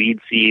any weed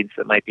seeds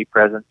that might be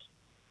present.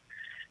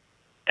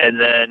 And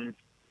then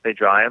they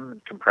dry them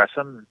and compress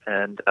them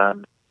and,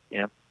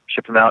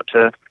 ship them out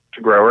to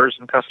growers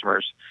and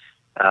customers.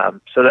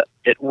 So that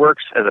it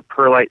works as a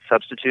perlite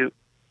substitute.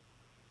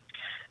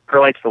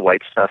 Perlite's the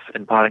white stuff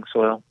in potting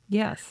soil.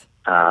 Yes.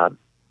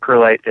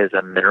 Perlite is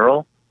a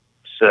mineral,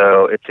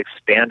 so it's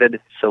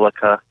expanded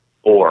silica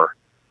ore.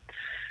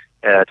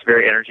 It's a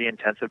very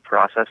energy-intensive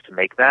process to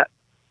make that.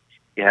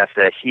 You have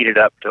to heat it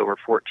up to over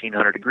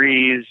 1,400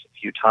 degrees a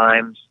few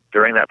times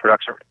during that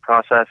production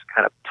process,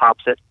 kind of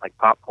pops it like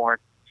popcorn,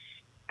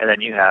 and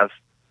then you have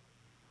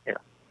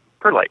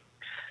perlite.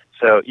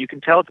 So you can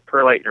tell it's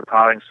perlite in your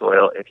potting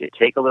soil if you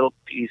take a little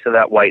piece of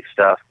that white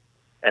stuff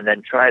and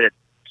then try to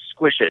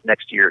squish it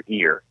next to your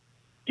ear.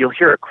 You'll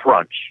hear a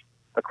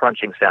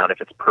crunching sound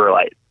if it's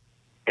perlite.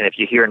 And if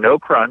you hear no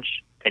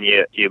crunch and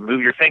you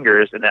move your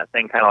fingers and that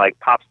thing kind of like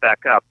pops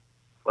back up,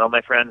 well,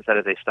 my friends, that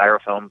is a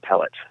styrofoam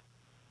pellet.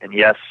 And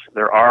yes,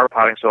 there are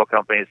potting soil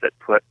companies that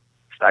put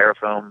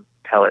styrofoam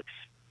pellets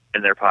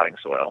in their potting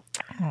soil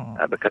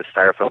because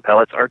styrofoam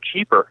pellets are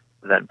cheaper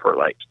than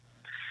perlite.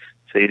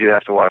 So you do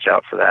have to watch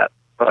out for that.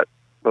 But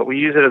we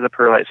use it as a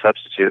perlite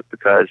substitute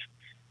because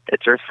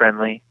it's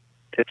earth-friendly.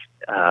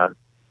 It'll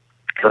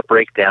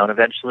break down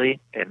eventually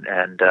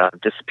and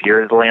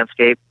disappear in the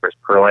landscape, whereas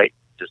perlite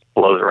just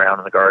blows around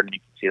in the garden. You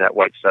can see that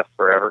white stuff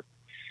forever.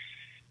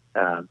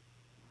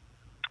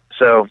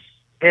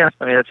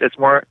 It's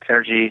more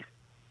energy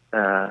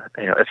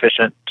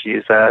efficient to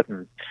use that,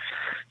 and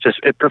just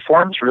it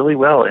performs really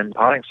well in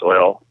potting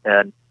soil,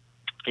 and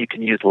you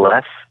can use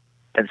less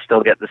and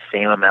still get the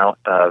same amount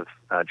of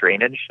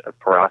drainage, of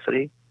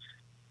porosity.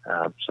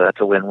 So that's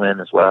a win-win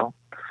as well.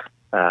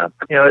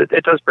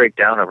 It does break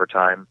down over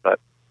time, but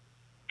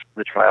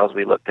the trials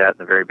we looked at in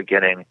the very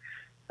beginning,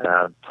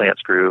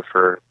 plants grew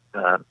for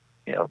a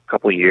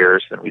couple of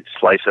years, and we'd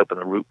slice open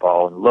the root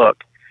ball and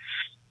look.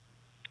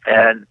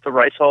 And the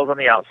rice hulls on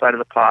the outside of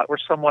the pot were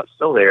somewhat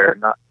still there,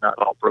 not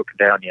all broken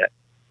down yet.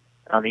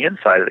 On the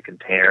inside of the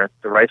container,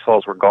 the rice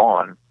hulls were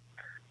gone,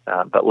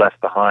 but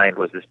left behind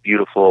was this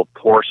beautiful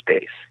pore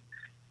space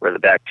where the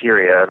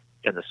bacteria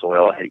in the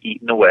soil had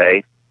eaten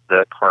away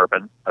the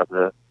carbon of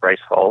the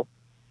rice hull.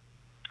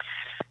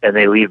 And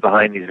they leave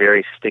behind these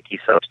very sticky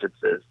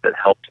substances that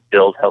help to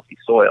build healthy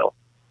soil.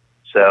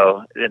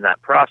 So in that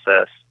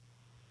process,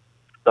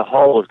 the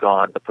hull was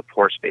gone, but the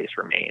pore space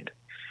remained.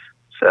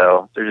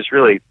 So they're just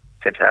really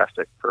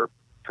fantastic for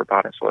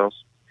potting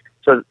soils.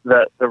 So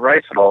the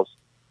rice hulls,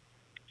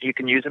 you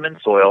can use them in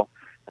soil,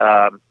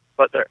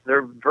 but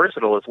they're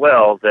versatile as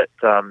well, that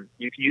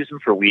you can use them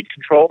for weed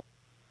control.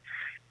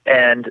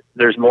 And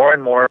there's more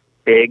and more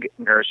big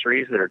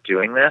nurseries that are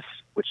doing this,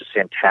 which is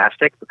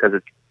fantastic because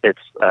it's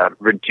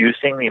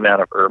reducing the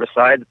amount of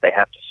herbicide that they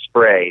have to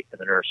spray in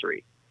the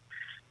nursery,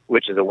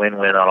 which is a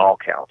win-win on all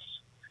counts.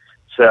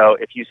 So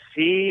if you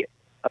see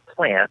a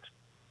plant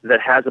that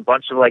has a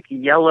bunch of like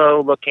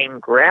yellow-looking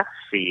grass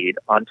seed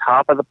on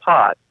top of the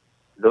pot,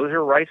 those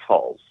are rice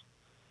hulls.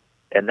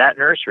 And that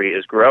nursery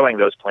is growing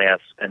those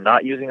plants and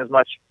not using as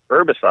much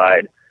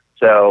herbicide.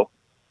 So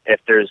if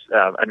there's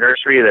a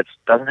nursery that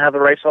doesn't have the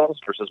rice hulls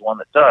versus one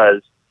that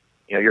does,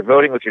 you're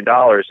voting with your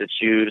dollars to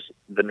choose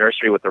the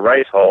nursery with the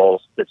rice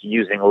hulls that's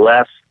using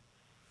less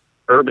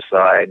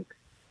herbicide,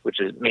 which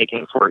is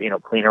making for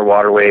cleaner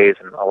waterways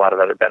and a lot of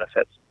other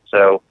benefits.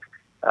 So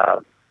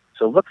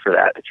look for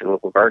that at your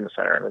local garden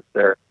center, and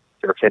they're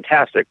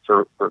fantastic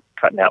for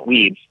cutting out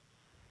weeds.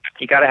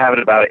 You got to have it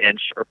about an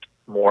inch or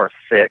more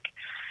thick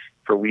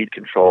for weed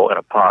control in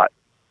a pot.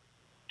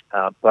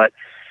 But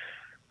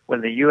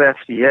when the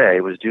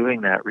USDA was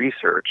doing that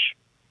research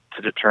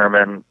to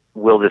determine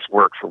will this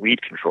work for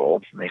weed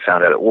control, and they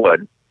found out it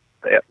would,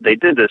 they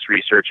did this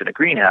research in a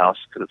greenhouse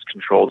because it's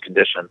controlled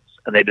conditions,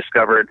 and they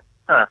discovered,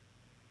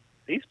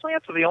 these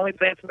plants are the only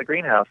plants in the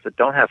greenhouse that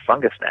don't have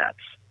fungus gnats.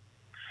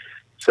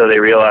 So they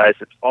realized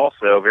it's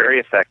also very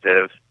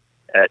effective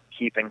at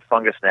keeping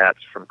fungus gnats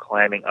from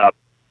climbing up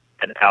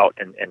and out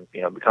and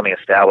becoming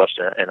established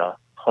in a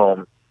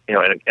home, in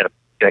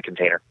a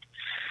container.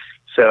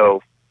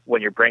 So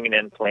when you're bringing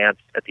in plants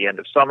at the end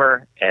of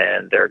summer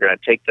and they're going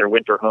to take their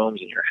winter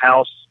homes in your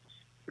house,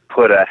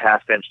 put a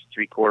 1/2 inch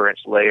to 3/4 inch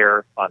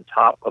layer on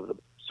top of the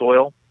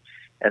soil,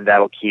 and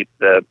that'll keep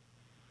the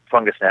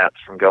fungus gnats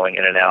from going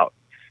in and out.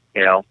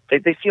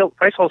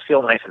 Rice hulls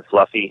feel nice and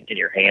fluffy in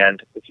your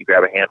hand if you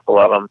grab a handful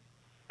of them.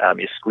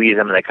 You squeeze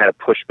them and they kind of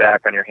push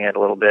back on your hand a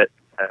little bit,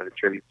 kind of a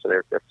tribute to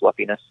their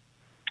fluffiness.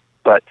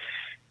 But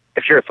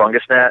if you're a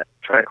fungus gnat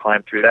trying to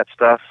climb through that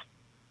stuff,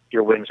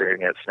 your wings are going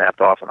to get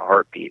snapped off in a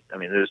heartbeat. I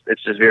mean,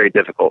 it's just very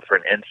difficult for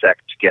an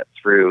insect to get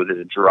through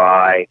this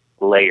dry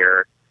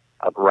layer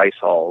of rice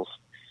hulls.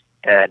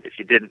 And if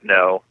you didn't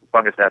know,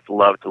 fungus gnats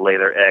love to lay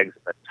their eggs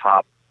at the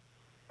top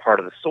part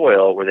of the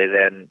soil, where they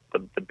then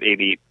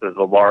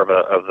the larva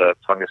of the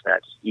fungus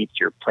gnat just eats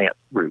your plant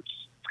roots.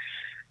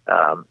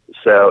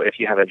 So if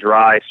you have a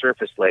dry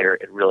surface layer,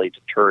 it really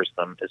deters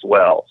them as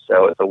well.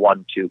 So it's a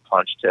 1-2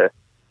 punch to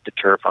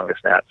deter fungus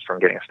gnats from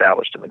getting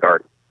established in the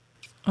garden.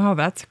 Oh,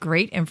 that's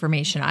great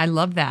information. I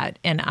love that.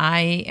 And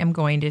I am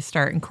going to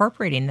start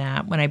incorporating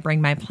that when I bring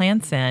my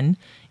plants in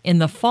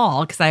the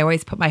fall, because I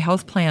always put my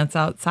house plants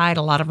outside.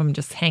 A lot of them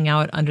just hang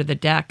out under the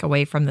deck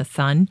away from the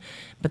sun,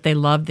 but they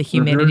love the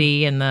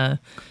humidity and the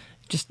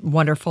just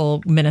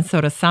wonderful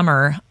Minnesota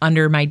summer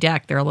under my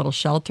deck. They're a little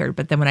sheltered,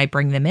 but then when I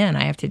bring them in,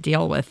 I have to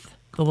deal with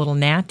the little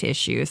gnat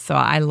issues. So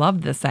I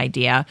love this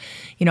idea.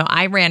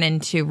 I ran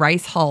into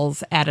rice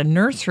hulls at a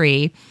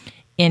nursery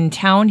in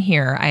town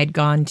here. I had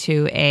gone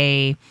to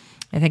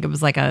I think it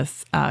was like a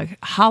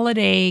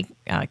holiday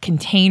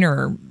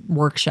container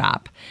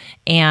workshop,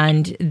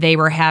 and they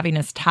were having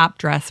us top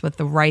dress with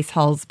the rice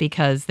hulls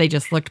because they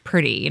just looked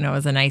pretty. It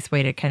was a nice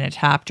way to kind of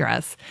top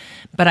dress.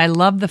 But I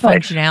love the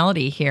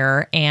functionality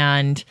here,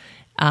 and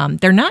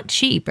they're not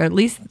cheap. At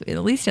least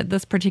at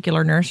this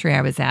particular nursery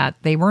I was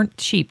at, they weren't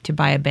cheap to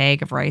buy a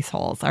bag of rice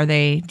hulls. Are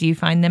they? Do you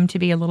find them to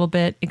be a little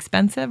bit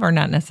expensive, or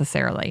not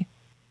necessarily?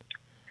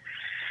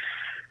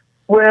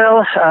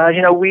 Well,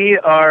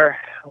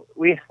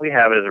 we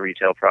have it as a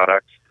retail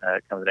product.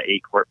 It comes in an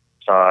 8-quart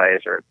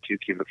size or 2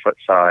 cubic foot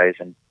size,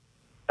 and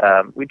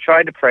we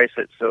tried to price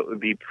it so it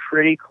would be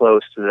pretty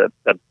close to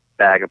the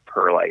bag of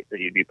perlite that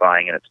you'd be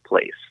buying in its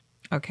place.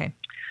 Okay.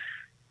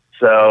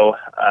 So,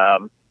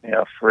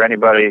 for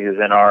anybody who's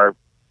in our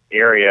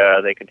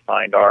area, they can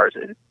find ours.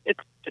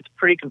 It's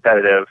pretty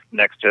competitive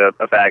next to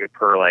a bag of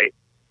perlite.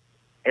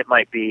 It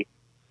might be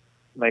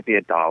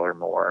 $1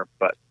 more,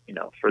 but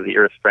for the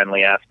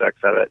earth-friendly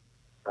aspects of it,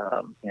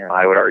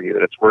 I would argue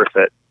that it's worth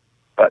it.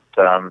 But,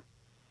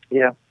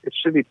 it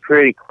should be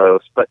pretty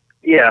close. But,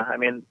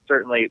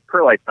 certainly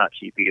perlite's not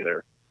cheap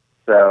either.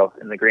 So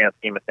in the grand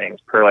scheme of things,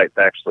 perlite's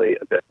actually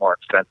a bit more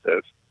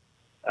expensive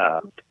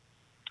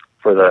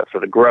for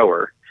the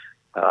grower.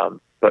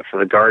 But for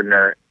the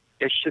gardener,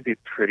 it should be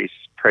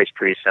priced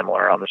pretty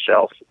similar on the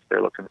shelf if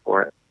they're looking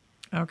for it.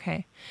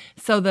 Okay.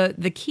 So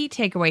the key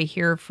takeaway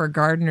here for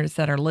gardeners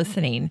that are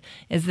listening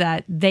is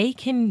that they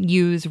can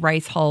use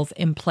rice hulls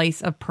in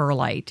place of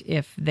perlite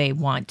if they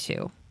want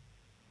to.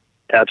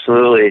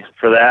 Absolutely.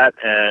 For that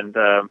and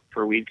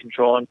for weed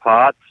control in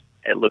pots,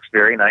 it looks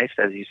very nice,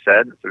 as you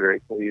said. It's a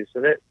very cool use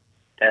of it.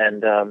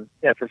 And,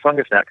 for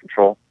fungus gnat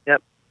control.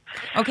 Yep.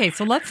 Okay,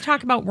 so let's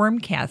talk about worm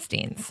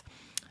castings.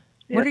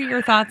 Yep. What are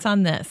your thoughts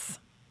on this?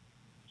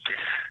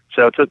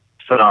 So it's a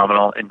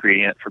phenomenal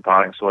ingredient for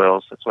potting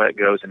soils. That's why it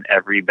goes in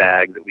every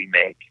bag that we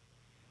make.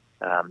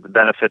 The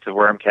benefits of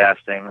worm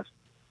castings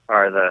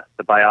are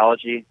the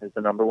biology is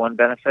the number one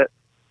benefit.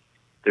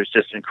 There's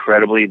just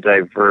incredibly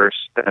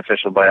diverse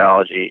beneficial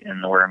biology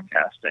in the worm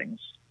castings.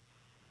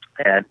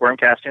 And worm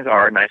castings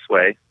are a nice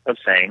way of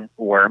saying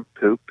worm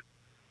poop.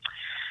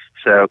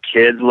 So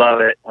kids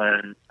love it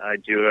when I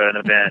do an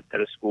event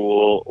at a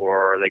school,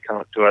 or they come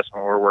up to us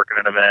when we're working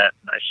an event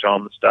and I show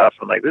them the stuff.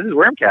 I'm like, this is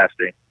worm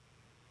casting.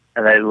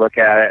 And they look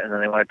at it and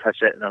then they want to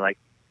touch it and they're like,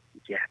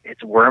 yeah,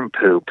 it's worm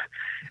poop.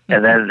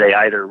 And then they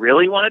either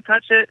really want to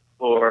touch it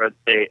or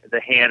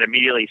the hand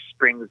immediately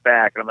springs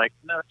back. And I'm like,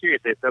 no,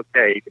 seriously, it's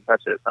okay. You can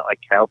touch it. It's not like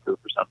cow poop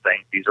or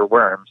something. These are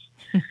worms.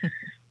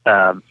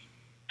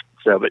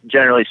 But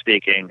generally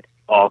speaking,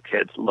 all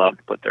kids love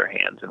to put their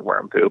hands in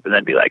worm poop and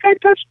then be like, I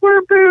touched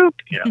worm poop.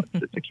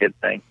 It's a kid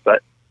thing.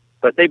 But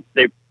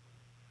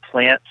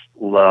plants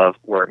love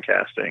worm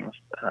castings.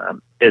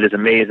 It is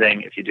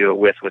amazing if you do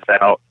it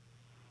without.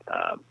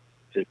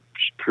 To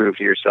prove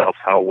to yourself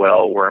how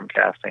well worm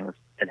castings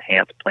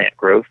enhance plant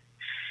growth.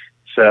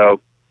 So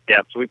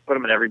we put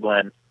them in every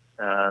blend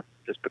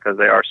just because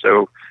they are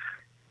so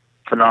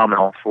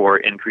phenomenal for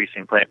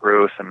increasing plant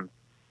growth, and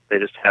they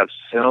just have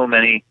so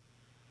many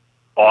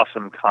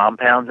awesome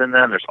compounds in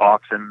them. There's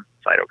auxin,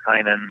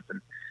 cytokinins,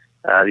 and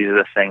these are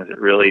the things that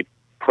really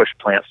push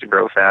plants to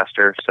grow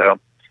faster. So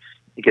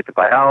you get the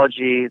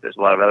biology. There's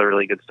a lot of other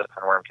really good stuff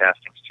in worm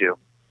castings too.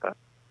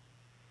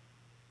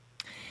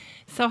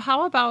 So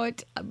how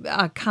about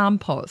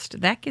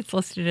compost? That gets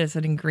listed as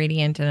an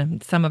ingredient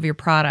in some of your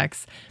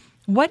products.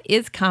 What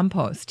is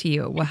compost to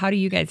you? Well, how do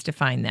you guys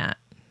define that?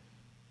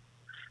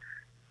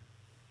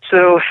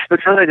 So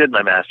because I did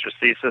my master's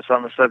thesis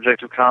on the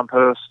subject of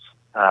compost,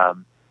 I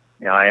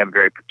am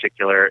very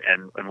particular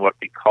in what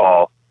we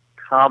call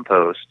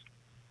compost.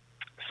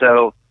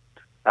 So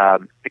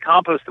the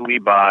compost that we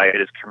buy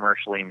is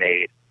commercially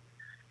made.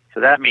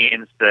 So that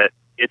means that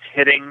it's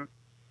hitting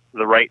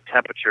the right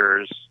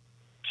temperatures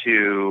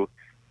to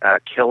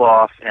kill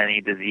off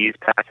any disease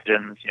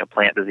pathogens,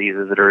 plant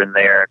diseases that are in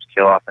there, to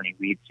kill off any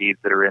weed seeds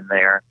that are in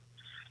there.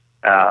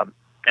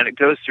 And it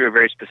goes through a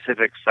very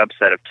specific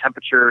subset of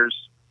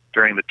temperatures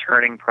during the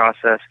turning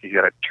process, because you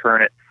got to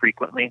turn it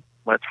frequently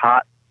when it's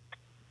hot.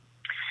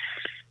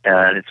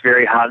 And it's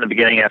very hot in the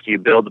beginning after you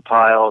build the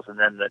piles, and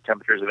then the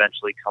temperatures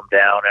eventually come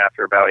down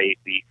after about 8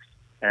 weeks.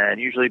 And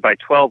usually by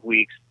 12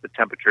 weeks, the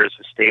temperatures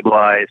have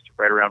stabilized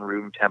right around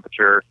room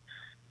temperature,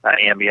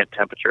 ambient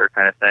temperature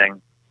kind of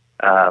thing.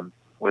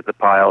 With the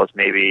piles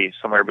maybe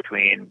somewhere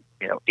between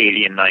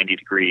 80 and 90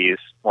 degrees,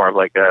 more of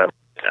like a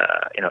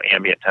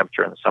ambient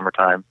temperature in the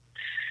summertime.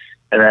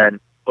 And then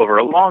over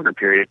a longer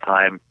period of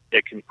time,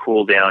 it can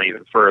cool down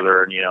even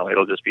further, and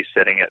it'll just be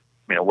sitting at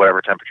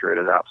whatever temperature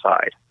it is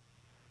outside.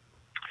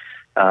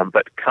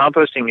 But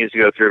composting needs to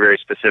go through a very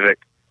specific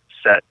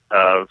set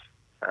of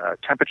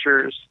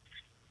temperatures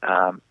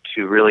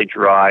to really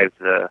drive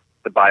the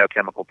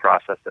biochemical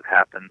process that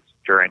happens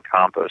during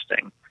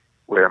composting,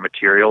 where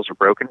materials are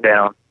broken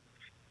down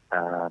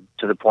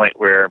to the point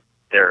where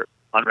they're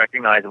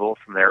unrecognizable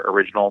from their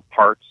original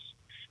parts.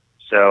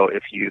 So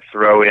if you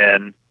throw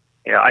in,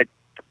 I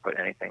put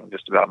anything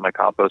just about in my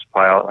compost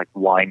pile, like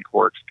wine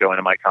corks go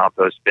into my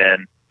compost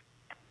bin.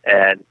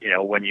 And,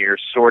 when you're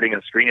sorting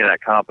and screening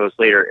that compost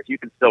later, if you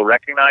can still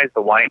recognize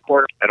the wine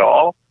cork at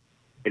all,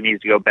 it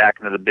needs to go back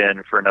into the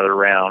bin for another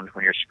round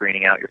when you're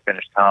screening out your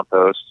finished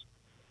compost.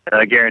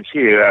 And I guarantee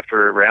you,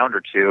 after a round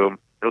or two,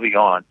 it'll be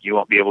gone. You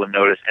won't be able to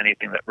notice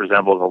anything that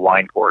resembles a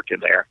wine cork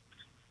in there.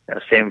 And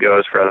the same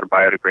goes for other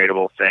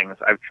biodegradable things.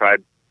 I've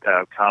tried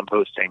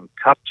composting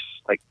cups,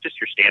 like just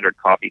your standard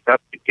coffee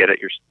cup you get at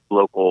your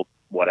local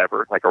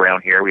whatever. Like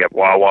around here, we have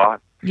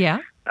Wawa. Yeah.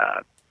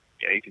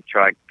 You can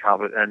try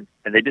compost, and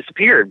they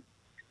disappeared.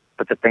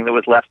 But the thing that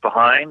was left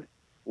behind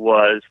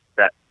was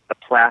that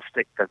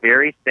the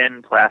very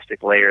thin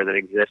plastic layer that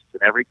exists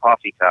in every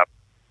coffee cup,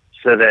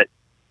 so that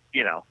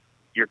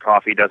your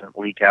coffee doesn't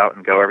leak out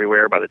and go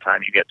everywhere by the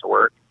time you get to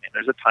work. And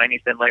there's a tiny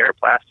thin layer of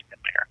plastic in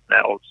there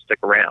that'll stick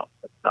around.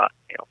 It's not,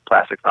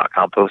 plastic's not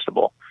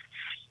compostable.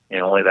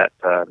 Only that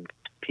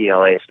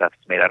PLA stuff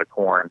that's made out of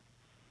corn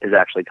is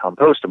actually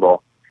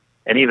compostable.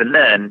 And even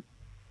then,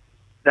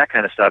 that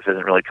kind of stuff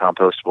isn't really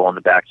compostable in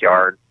the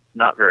backyard.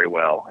 Not very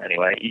well,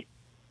 anyway.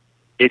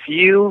 If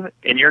you,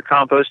 in your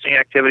composting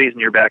activities in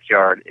your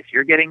backyard, if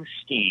you're getting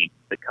steam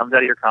that comes out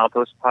of your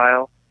compost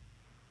pile,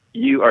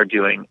 you are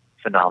doing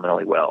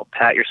phenomenally well.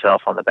 Pat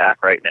yourself on the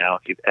back right now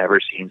if you've ever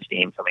seen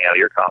steam coming out of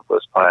your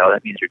compost pile.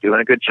 That means you're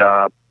doing a good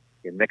job,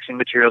 you're mixing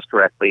materials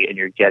correctly, and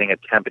you're getting a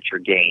temperature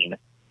gain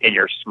in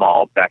your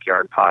small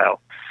backyard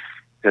pile.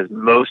 Because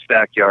most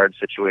backyard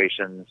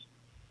situations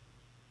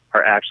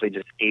are actually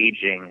just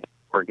aging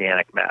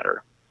organic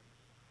matter,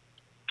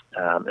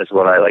 is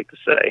what I like to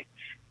say.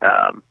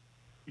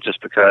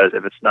 Just because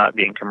if it's not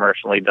being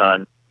commercially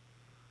done,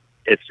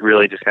 it's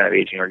really just kind of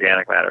aging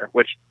organic matter,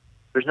 which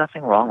there's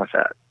nothing wrong with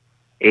that.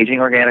 Aging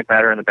organic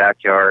matter in the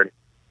backyard,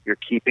 you're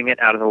keeping it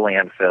out of the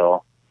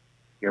landfill,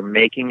 you're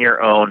making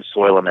your own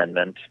soil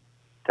amendment.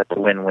 That's a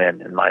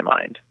win-win in my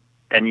mind.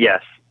 And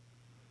yes,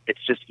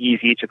 it's just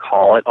easy to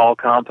call it all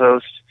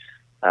compost,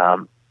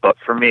 but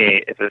for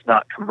me, if it's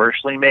not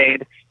commercially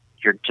made,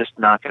 you're just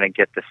not going to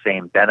get the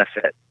same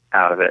benefit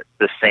out of it,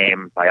 the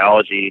same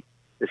biology,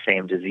 the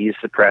same disease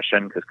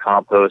suppression, because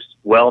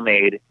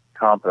well-made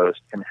compost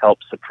can help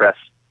suppress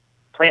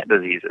plant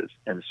diseases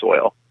in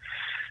soil.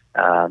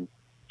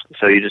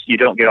 So you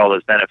don't get all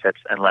those benefits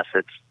unless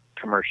it's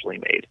commercially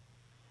made.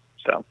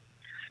 So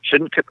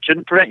shouldn't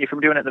prevent you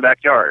from doing it in the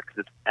backyard,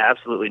 because it's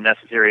absolutely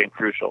necessary and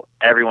crucial.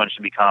 Everyone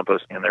should be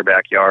composting in their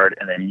backyard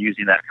and then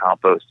using that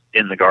compost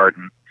in the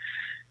garden,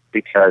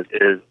 because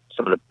it is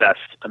some of the best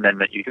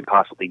amendment you could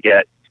possibly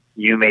get.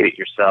 You made it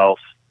yourself.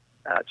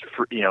 It's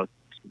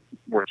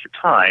worth your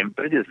time,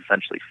 but it is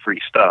essentially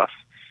free stuff.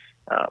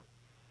 But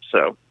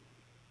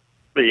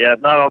yeah,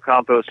 not all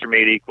composts are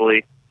made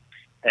equally.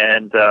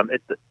 And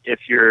if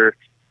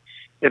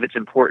it's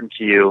important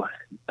to you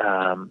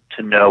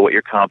to know what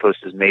your compost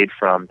is made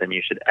from, then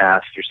you should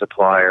ask your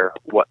supplier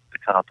what the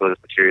compost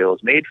material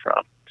is made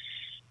from.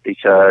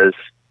 Because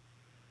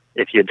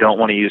if you don't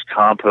want to use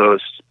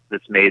compost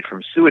that's made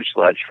from sewage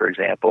sludge, for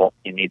example,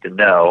 you need to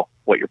know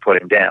what you're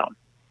putting down.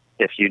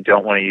 If you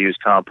don't want to use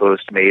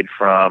compost made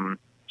from,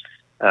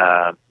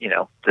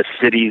 the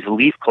city's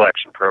leaf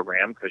collection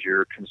program, because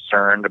you're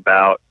concerned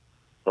about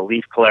the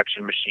leaf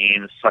collection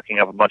machine sucking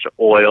up a bunch of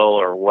oil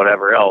or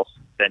whatever else,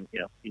 then,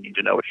 you need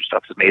to know what your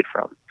stuff is made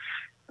from.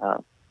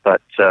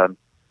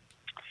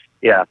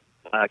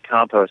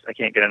 Compost, I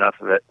can't get enough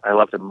of it. I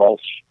love to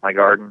mulch my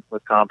garden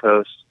with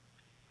compost.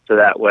 So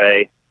that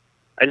way,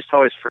 I just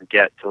always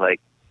forget to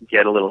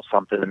get a little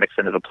something to mix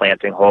into the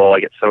planting hole. I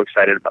get so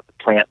excited about the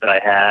plant that I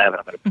have, and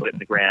I'm going to put it in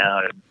the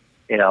ground, and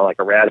like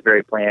a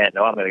raspberry plant.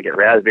 No, I'm going to get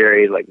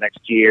raspberries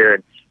next year,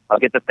 and I'll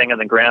get the thing in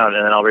the ground,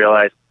 and then I'll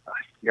realize I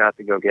forgot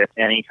to go get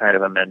any kind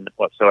of amendment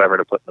whatsoever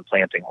to put in the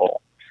planting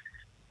hole.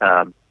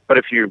 But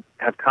if you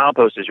have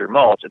compost as your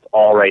mulch, it's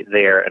all right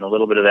there, and a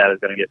little bit of that is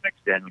going to get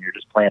mixed in when you're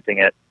just planting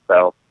it.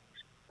 So,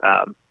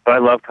 but I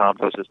love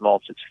compost as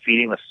mulch. It's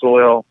feeding the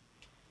soil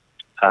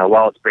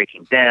while it's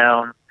breaking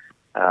down.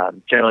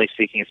 Generally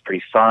speaking, it's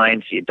pretty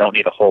fine, so you don't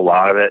need a whole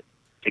lot of it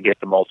to get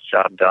the mulch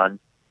job done.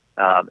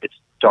 It's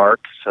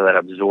dark, so that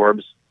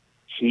absorbs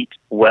heat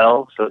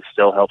well, so it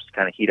still helps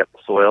kind of heat up the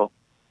soil.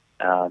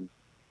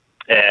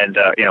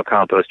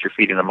 Compost, you're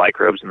feeding the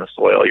microbes in the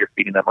soil, you're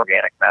feeding them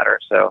organic matter,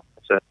 so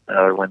it's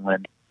another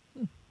win-win.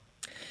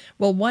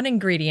 Well, one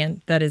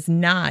ingredient that is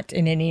not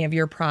in any of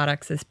your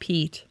products is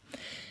peat.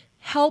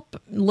 Help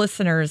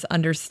listeners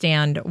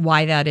understand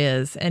why that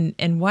is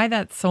and why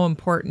that's so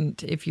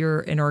important if you're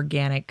an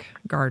organic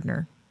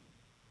gardener.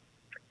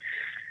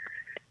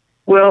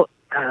 Well,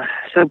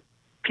 so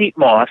peat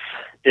moss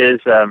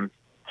is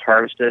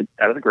harvested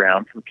out of the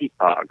ground from peat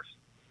bogs.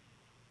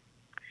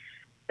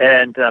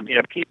 And,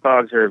 peat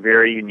bogs are a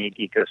very unique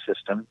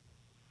ecosystem.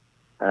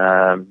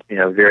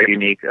 Very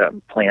unique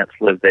plants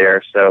live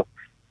there. So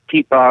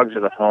peat bogs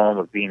are the home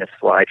of Venus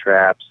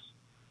flytraps,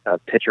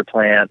 pitcher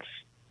plants,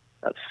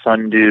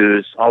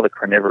 sundews, all the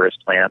carnivorous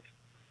plants,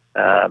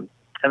 and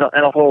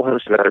a whole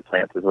host of other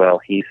plants as well,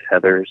 heath,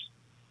 heathers,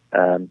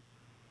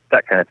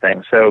 that kind of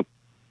thing. So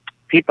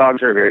peat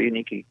bogs are a very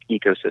unique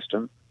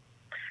ecosystem.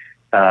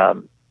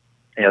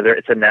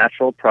 It's a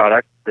natural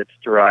product that's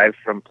derived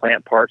from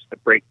plant parts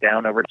that break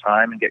down over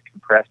time and get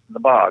compressed in the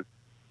bog.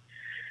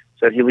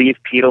 So if you leave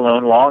peat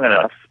alone long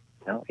enough,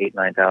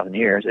 8,000-9,000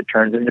 years, it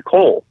turns into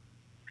coal.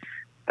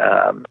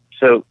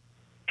 So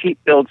peat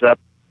builds up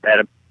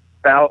at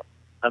about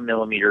a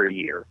millimeter a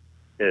year.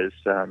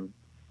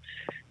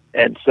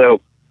 And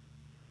so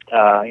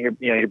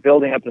you're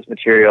building up this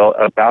material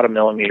about a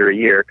millimeter a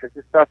year because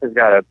this stuff has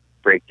got to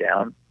break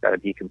down, got to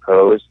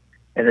decompose,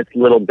 and it's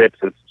little bits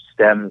of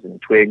stems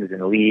and twigs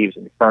and leaves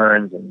and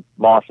ferns and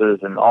mosses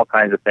and all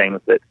kinds of things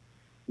that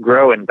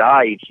grow and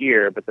die each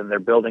year, but then they're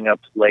building up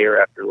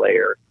layer after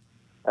layer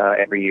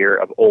every year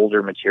of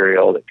older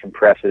material that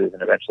compresses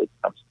and eventually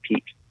becomes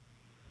peat.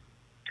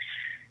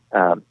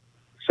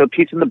 So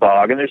peat's in the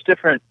bog, and there's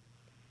different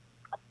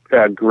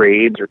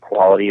grades or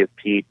quality of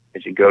peat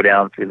as you go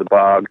down through the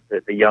bog.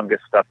 The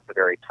youngest stuff at the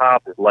very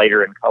top is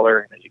lighter in color,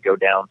 and as you go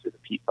down through the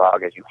peat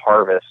bog, as you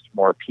harvest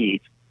more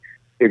peat,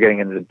 you're getting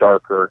into the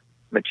darker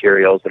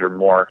materials that are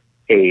more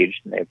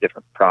aged, and they have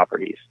different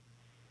properties.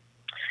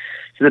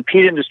 So the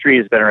peat industry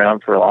has been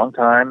around for a long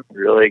time. It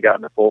really got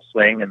into full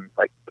swing in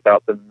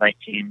about the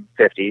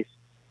 1950s,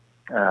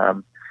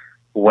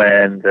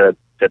 when the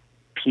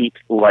peat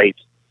light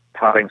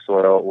potting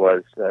soil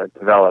was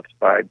developed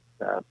by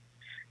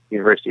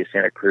University of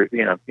Santa Cruz,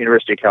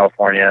 University of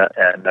California,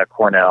 and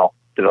Cornell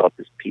developed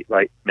this peat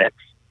light mix.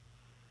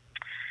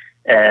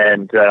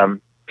 And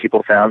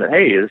people found that,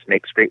 hey, this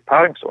makes great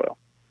potting soil.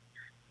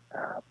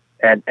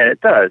 And it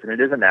does, and it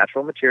is a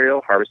natural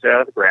material harvested out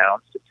of the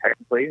ground. So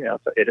technically, so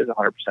it is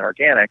 100%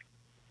 organic.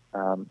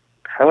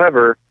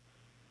 However,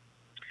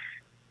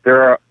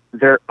 there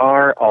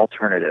are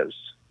alternatives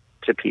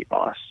to peat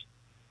moss,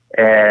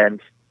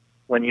 and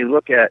when you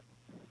look at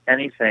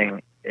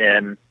anything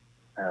in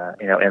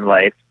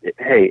life,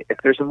 if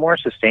there's a more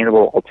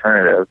sustainable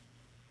alternative,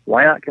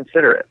 why not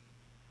consider it?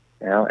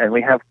 And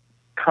we have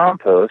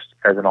compost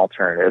as an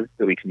alternative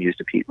that we can use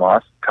to peat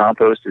moss.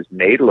 Compost is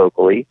made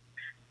locally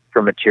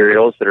from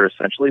materials that are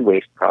essentially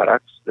waste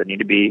products that need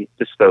to be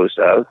disposed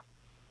of.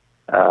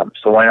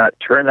 So why not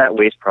turn that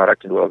waste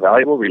product into a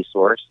valuable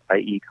resource,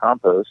 i.e.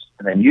 compost,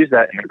 and then use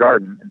that in your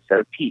garden instead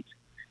of peat?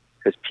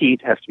 Because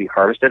peat has to be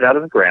harvested out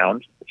of the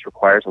ground, which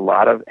requires a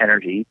lot of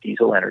energy,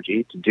 diesel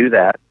energy, to do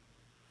that.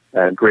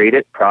 Grade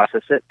it,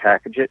 process it,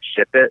 package it,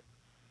 ship it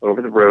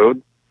over the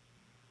road,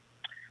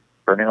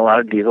 burning a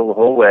lot of diesel the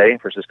whole way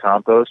versus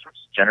compost, which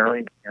is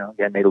generally,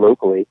 again, made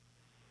locally.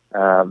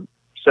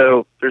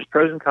 So there's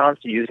pros and cons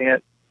to using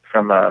it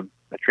from a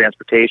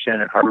transportation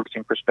and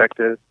harvesting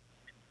perspective.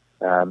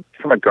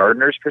 From a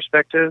gardener's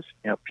perspective,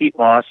 peat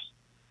moss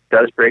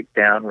does break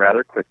down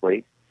rather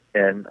quickly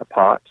in a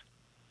pot.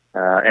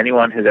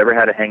 Anyone who's ever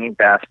had a hanging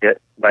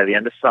basket, by the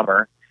end of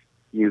summer,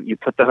 you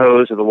put the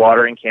hose or the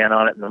watering can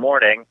on it in the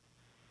morning,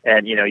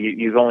 and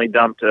you've only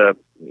dumped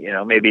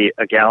maybe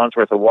a gallon's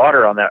worth of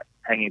water on that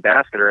hanging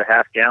basket, or a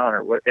half gallon,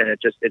 or what, and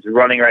it's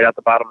running right out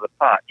the bottom of the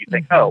pot. You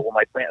think, oh, well,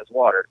 my plant is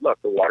watered.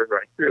 Look, the water's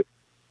running through.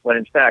 When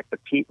in fact the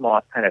peat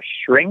moss kind of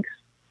shrinks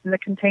in the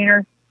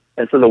container,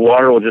 and so the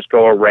water will just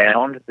go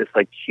around this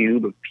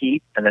cube of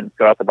peat and then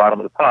go out the bottom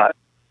of the pot.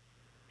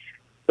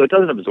 So it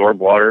doesn't absorb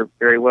water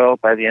very well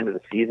by the end of the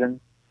season.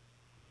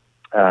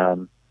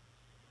 The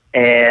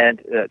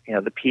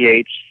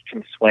pH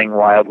can swing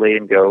wildly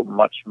and go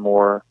much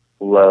more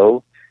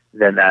low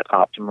than that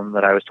optimum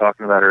that I was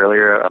talking about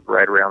earlier, up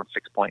right around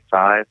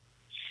 6.5.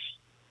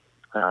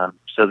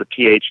 So the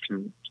pH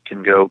can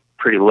go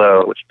pretty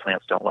low, which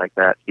plants don't like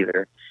that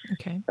either.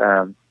 Okay.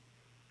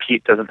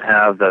 Peat doesn't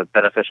have the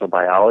beneficial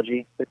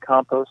biology that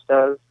compost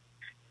does.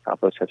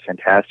 Compost has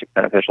fantastic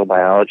beneficial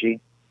biology.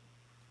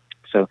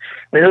 So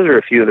those are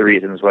a few of the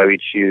reasons why we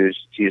choose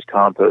to use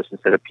compost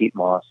instead of peat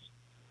moss.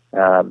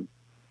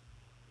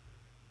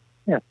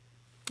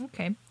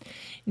 Okay.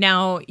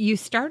 Now, you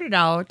started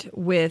out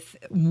with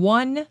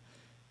one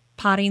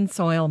potting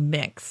soil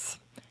mix,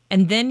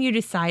 and then you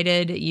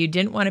decided you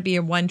didn't want to be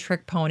a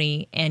one-trick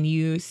pony, and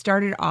you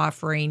started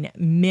offering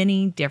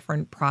many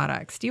different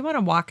products. Do you want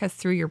to walk us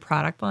through your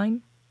product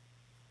line?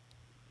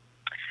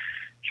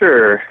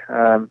 Sure.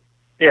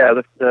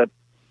 The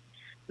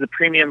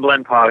premium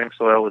blend potting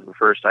soil was the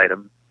first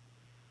item.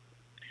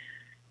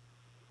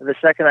 The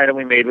second item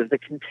we made was the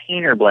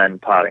container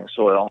blend potting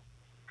soil,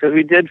 because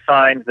we did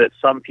find that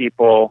some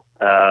people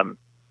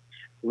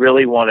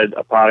really wanted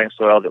a potting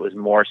soil that was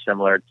more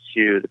similar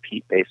to the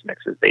peat-based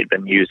mixes they'd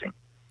been using.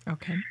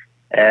 Okay.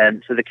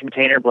 And so the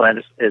container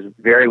blend is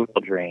very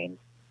well drained.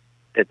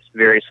 It's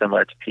very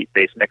similar to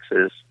peat-based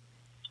mixes.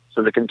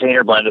 So the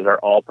container blend is our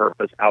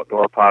all-purpose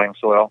outdoor potting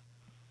soil.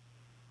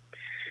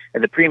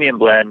 And the premium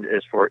blend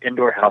is for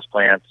indoor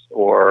houseplants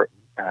or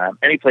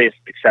any place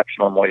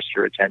exceptional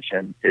moisture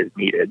retention is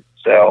needed.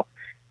 So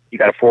you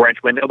got a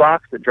 4-inch window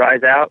box that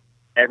dries out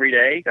every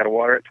day. You got to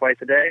water it twice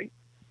a day.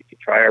 You can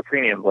try our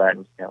premium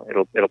blend.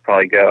 It'll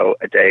probably go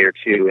a day or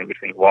two in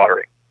between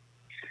watering.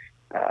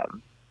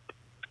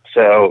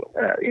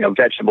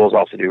 Vegetables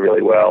also do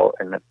really well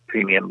in the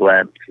premium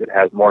blend because it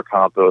has more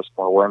compost,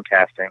 more worm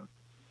casting.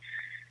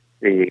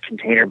 The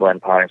container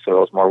blend potting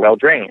soil is more well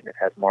drained. It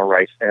has more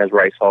rice. It has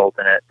rice hulls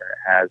in it, and it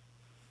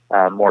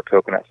has more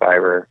coconut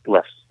fiber,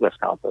 less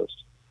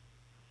compost.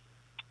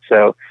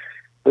 So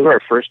those are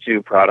our first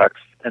two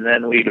products, and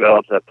then we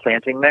developed a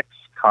planting mix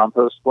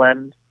compost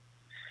blend.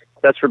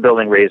 That's for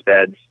building raised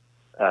beds,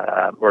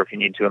 or if you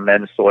need to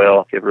amend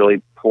soil, if you have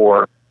really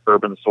poor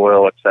urban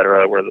soil,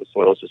 etc., where the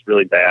soil is just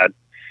really bad.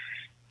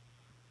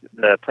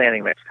 The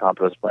planting mix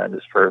compost blend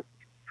is for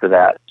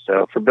that.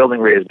 So for building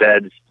raised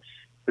beds,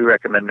 we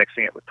recommend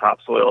mixing it with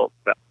topsoil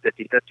about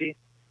 50-50.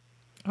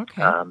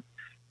 Okay.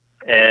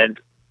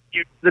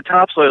 The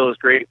topsoil is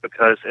great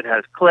because it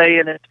has clay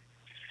in it,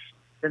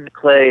 and the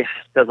clay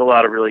does a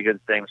lot of really good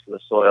things for the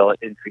soil. It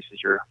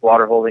increases your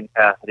water holding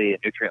capacity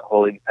and nutrient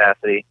holding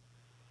capacity.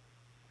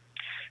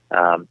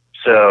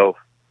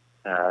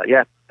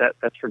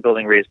 That's for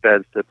building raised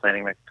beds, the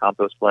planting mix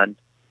compost blend.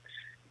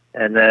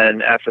 And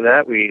then after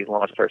that, we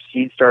launched our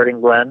seed starting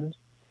blend.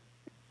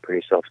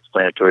 Pretty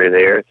self-explanatory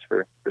there. It's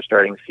for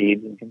starting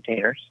seeds in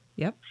containers.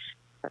 Yep.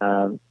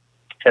 And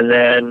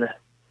then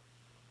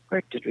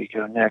where did we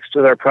go next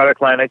with our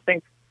product line? I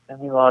think then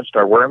we launched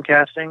our worm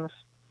castings.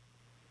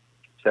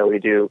 So we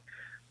do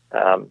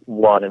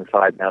 1 and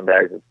 5 pound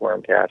bags of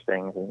worm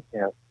castings,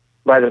 and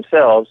by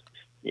themselves,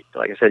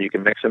 like I said, you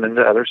can mix them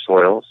into other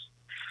soils.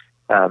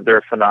 They're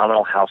a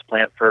phenomenal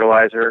houseplant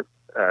fertilizer,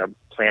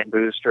 plant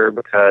booster,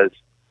 because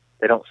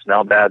they don't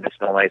smell bad. They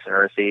smell nice and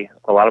earthy.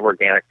 A lot of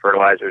organic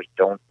fertilizers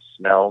don't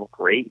smell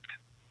great.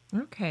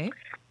 Okay.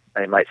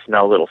 They might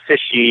smell a little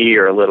fishy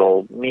or a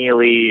little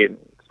mealy. And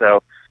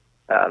so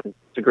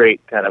it's a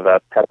great kind of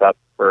a pep up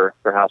for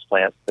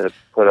houseplants to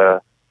put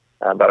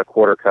about a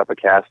quarter cup of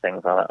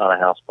castings on a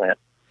houseplant.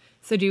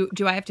 So do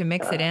I have to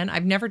mix it in?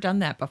 I've never done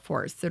that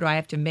before. So do I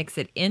have to mix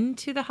it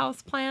into the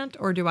houseplant,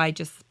 or do I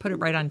just put it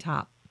right on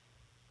top?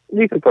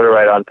 You can put it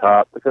right on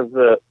top because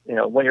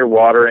when you're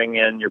watering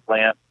in your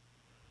plant,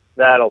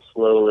 that'll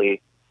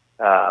slowly,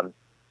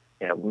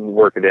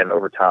 work it in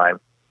over time.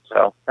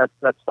 So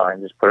that's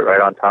fine. Just put it right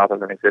on top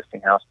of an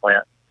existing house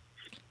plant.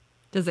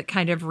 Does it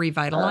kind of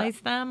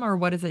revitalize them, or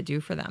what does it do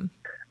for them?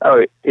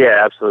 Oh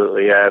yeah,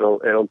 absolutely. Yeah,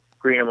 it'll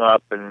green them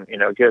up and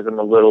gives them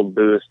a little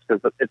boost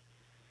because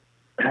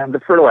the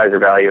fertilizer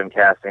value in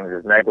castings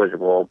is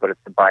negligible, but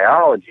it's the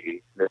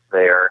biology that's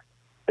there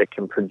that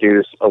can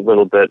produce a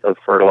little bit of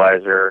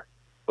fertilizer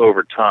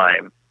over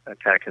time,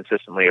 kind of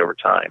consistently over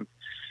time.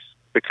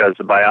 Because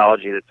the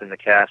biology that's in the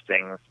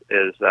castings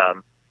is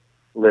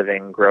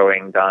living,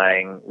 growing,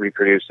 dying,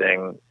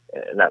 reproducing,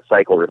 and that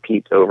cycle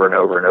repeats over and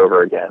over and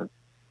over again.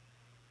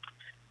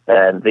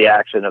 And the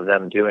action of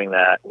them doing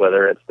that,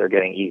 whether it's they're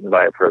getting eaten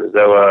by a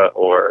protozoa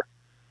or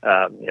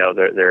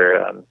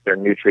their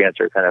nutrients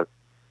are kind of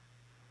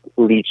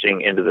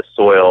leaching into the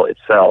soil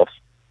itself,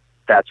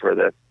 that's where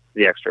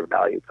the extra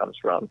value comes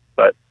from.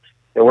 But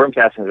the worm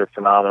castings are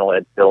phenomenal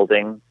at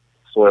building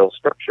soil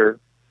structure,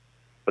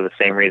 for the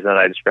same reason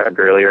I described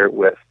earlier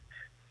with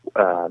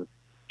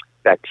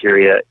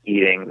bacteria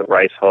eating the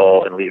rice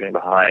hull and leaving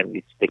behind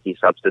these sticky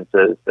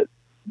substances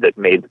that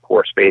made the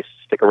pore space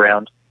stick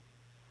around.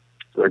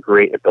 So they're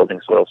great at building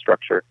soil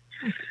structure.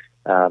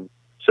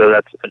 So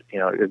that's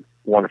a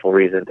wonderful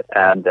reason to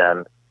add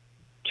them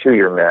to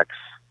your mix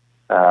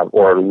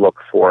or look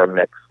for a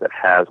mix that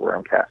has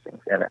worm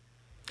castings in it.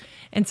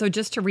 And so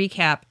just to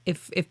recap,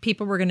 if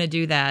people were going to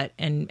do that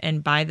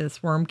and buy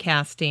this worm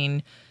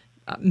casting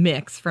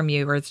mix from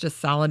you, or it's just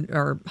solid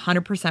or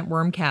 100%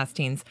 worm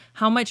castings,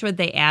 how much would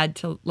they add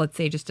to, let's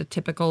say, just a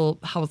typical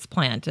house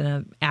plant in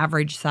an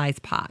average size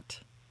pot?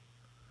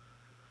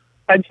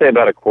 I'd say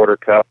about a quarter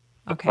cup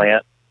a Okay.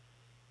 plant.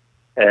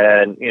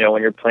 And,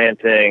 when you're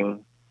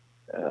planting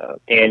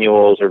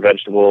annuals or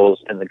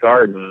vegetables in the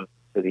garden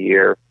for the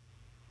year,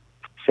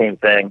 same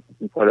thing.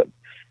 You put it,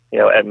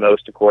 at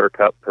most a quarter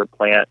cup per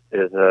plant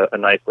is a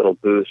nice little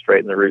boost right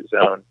in the root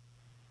zone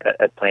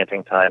at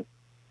planting time.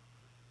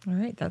 All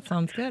right, that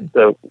sounds good.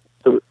 So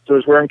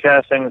there's worm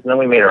castings, and then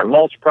we made our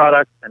mulch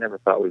product. I never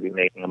thought we'd be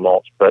making a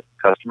mulch, but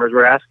customers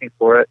were asking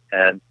for it,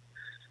 and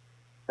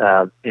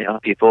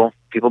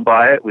people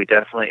buy it.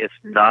 It's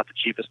not the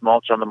cheapest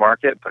mulch on the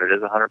market, but it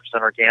is 100%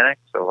 organic,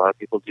 so a lot of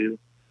people do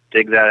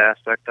dig that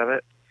aspect of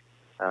it.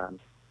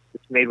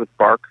 It's made with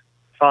bark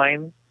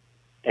fines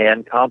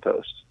and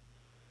compost.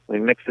 We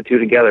mix the two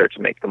together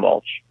to make the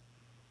mulch.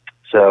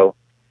 So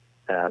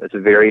it's a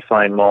very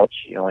fine mulch.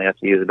 You only have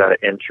to use about 1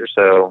 inch or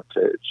so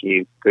to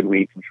achieve good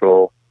weed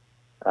control.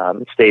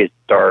 It stays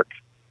dark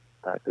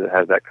because it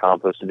has that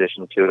compost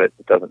addition to it.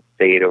 It doesn't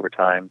fade over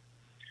time.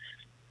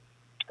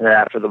 And then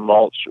after the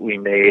mulch, we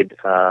made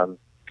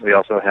We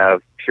also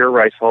have pure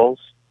rice hulls.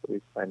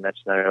 I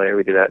mentioned that earlier.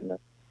 We do that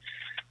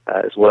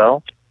as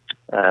well.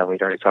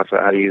 We'd already talked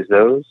about how to use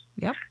those.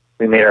 Yep.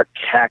 We made our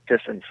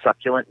cactus and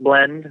succulent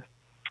blend,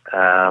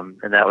 and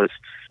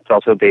it's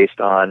also based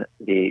on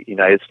the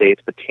United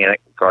States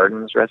Botanic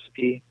Gardens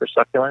recipe for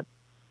succulent.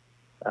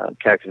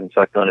 Cactus and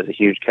succulent is a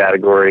huge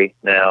category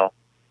now,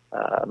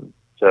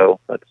 so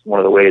that's one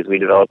of the ways we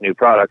develop new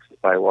products is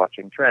by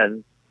watching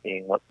trends,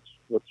 seeing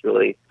what's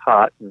really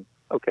hot, and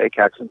okay,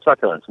 cactus and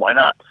succulents, why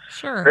not?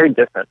 Sure. Very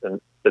different than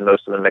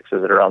most of the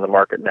mixes that are on the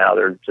market now.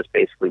 They're just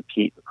basically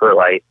peat and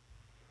perlite.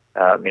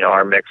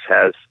 Our mix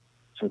has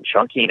some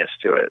chunkiness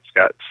to it. It's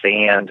got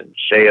sand and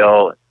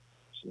shale and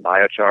some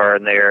biochar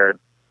in there.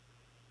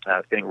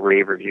 It's getting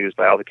rave reviews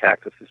by all the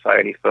Cactus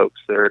Society folks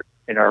that are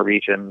in our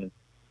region.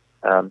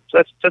 So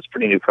that's a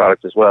pretty new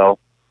product as well.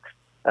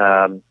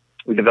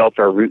 We developed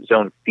our Root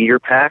Zone feeder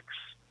packs.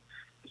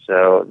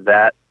 So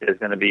that is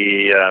going to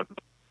be,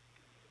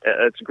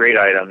 it's a great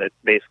item. It's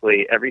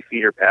basically every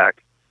feeder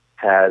pack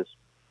has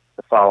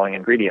the following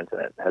ingredients in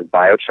it. It has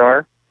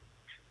biochar.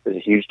 There's a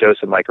huge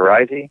dose of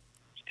mycorrhizae,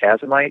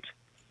 tassamite,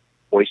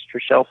 oyster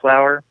shell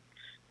flour,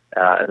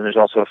 and there's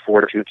also a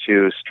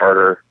 4-2-2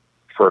 starter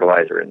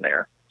fertilizer in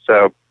there.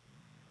 So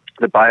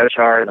the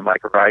biochar and the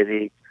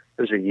mycorrhizae,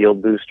 those are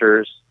yield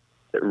boosters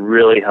that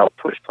really help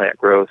push plant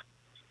growth.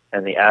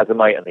 And the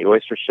azomite and the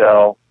oyster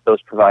shell,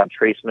 those provide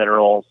trace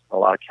minerals, a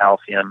lot of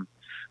calcium.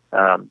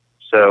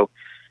 So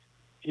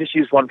you just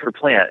use one per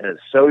plant, and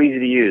it's so easy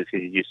to use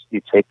because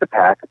you take the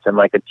pack, it's in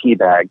like a tea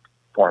bag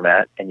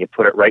format, and you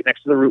put it right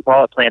next to the root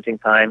ball at planting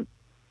time,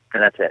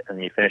 and that's it. And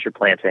then you finish your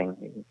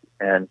planting,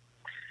 and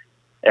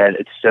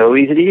it's so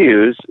easy to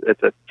use.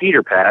 It's a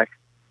feeder pack.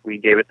 We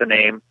gave it the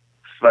name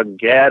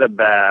Forget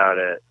About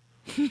It.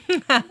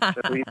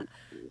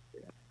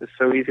 It's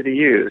so easy to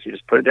use. You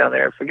just put it down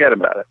there and forget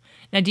about it.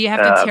 Now, do you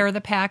have to tear the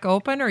pack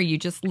open, or you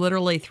just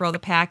literally throw the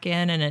pack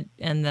in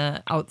and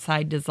the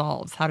outside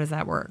dissolves? How does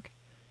that work?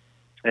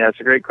 Yeah, it's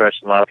a great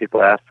question. A lot of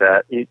people ask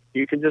that.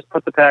 You can just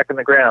put the pack in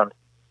the ground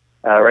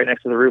right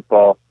next to the root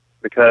ball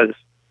because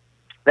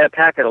that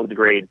packet will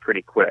degrade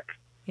pretty quick.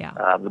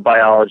 Yeah. The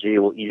biology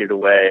will eat it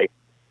away.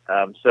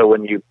 So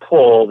when you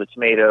pull the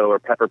tomato or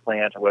pepper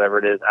plant or whatever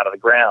it is out of the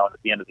ground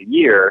at the end of the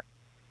year,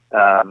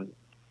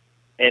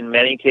 in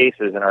many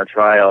cases in our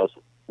trials,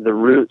 the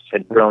roots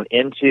had grown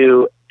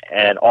into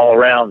and all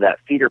around that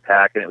feeder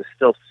pack, and it was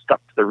still stuck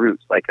to the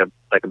roots like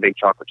a big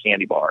chocolate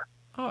candy bar.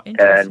 Oh,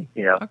 interesting.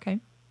 And, okay.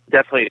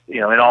 Definitely,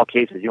 in all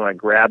cases, you want to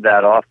grab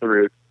that off the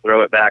roots,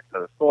 throw it back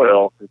into the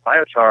soil, because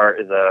biochar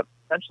is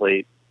essentially,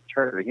 in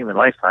terms of a human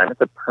lifetime,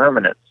 it's a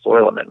permanent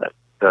soil amendment,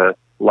 the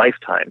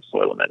lifetime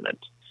soil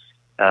amendment.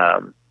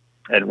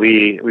 And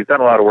we've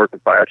done a lot of work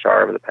with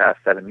biochar over the past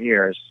 7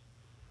 years,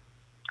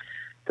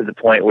 to the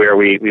point where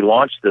we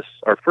launched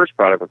our first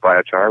product with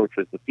biochar, which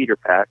was the feeder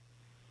pack.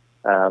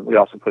 We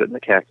also put it in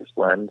the cactus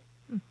blend.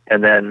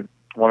 And then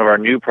one of our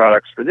new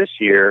products for this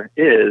year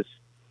is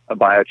a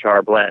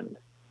biochar blend.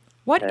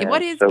 What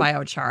is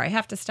biochar? I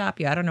have to stop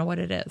you. I don't know what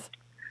it is.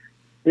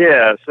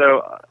 Yeah,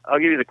 so I'll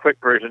give you the quick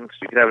version because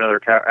we could have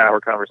another hour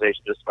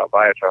conversation just about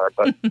biochar.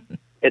 But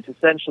it's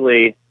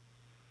essentially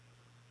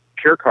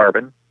pure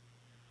carbon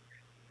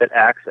that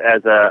acts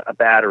as a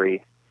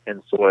battery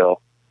in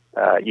soil.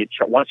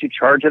 Once you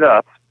charge it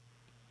up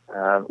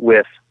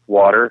with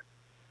water,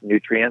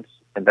 nutrients,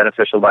 and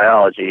beneficial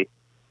biology,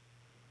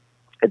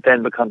 it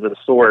then becomes a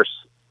source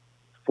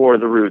for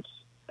the roots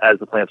as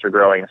the plants are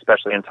growing,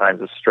 especially in times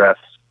of stress.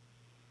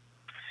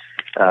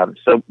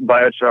 So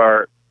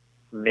biochar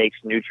makes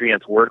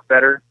nutrients work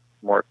better,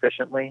 more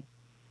efficiently,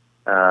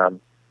 and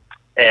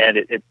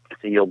it's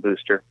a yield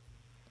booster.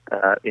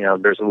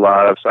 There's a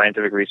lot of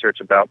scientific research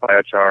about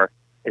biochar.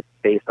 It's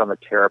based on the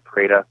terra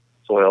preta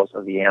soils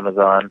of the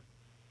Amazon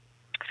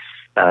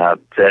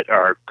that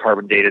are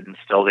carbon dated and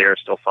still there,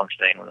 still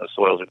functioning. When those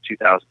soils are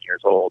 2,000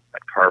 years old,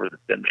 that carbon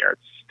that's been there,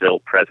 it's still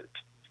present.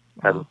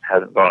 Wow.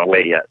 Hasn't gone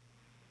away yet.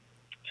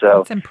 So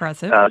that's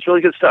impressive. It's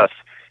really good stuff.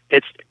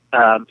 It's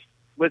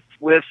with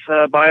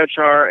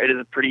biochar, it is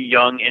a pretty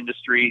young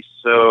industry.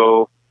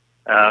 So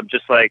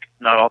just like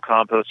not all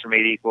composts are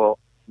made equal,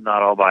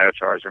 not all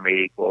biochars are made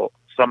equal.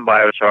 Some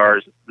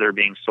biochars that are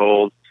being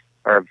sold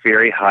are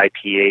very high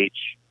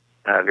pH,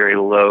 very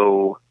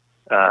low,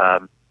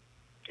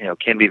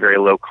 can be very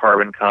low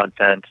carbon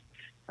content.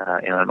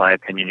 In my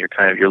opinion,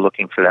 you're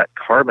looking for that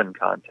carbon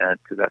content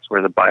because that's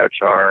where the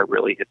biochar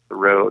really hits the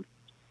road.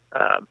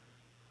 But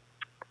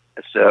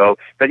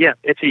yeah,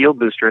 it's a yield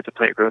booster. It's a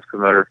plant growth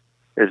promoter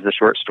is the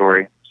short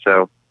story.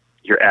 So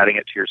you're adding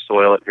it to your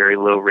soil at very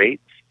low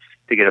rates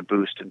to get a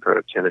boost in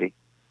productivity.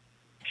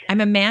 I'm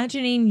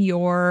imagining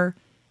your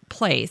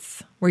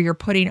place where you're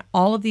putting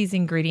all of these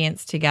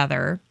ingredients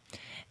together,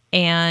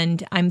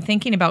 and I'm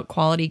thinking about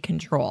quality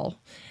control.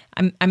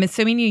 I'm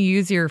assuming you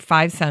use your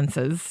 5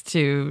 senses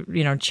to,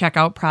 check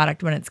out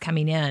product when it's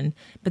coming in,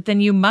 but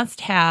then you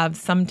must have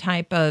some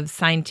type of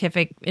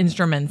scientific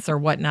instruments or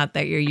whatnot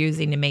that you're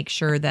using to make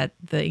sure that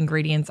the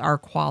ingredients are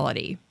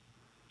quality.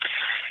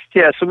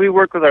 Yeah, so we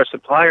work with our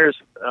suppliers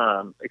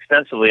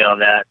extensively on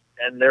that,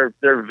 and they're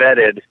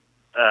vetted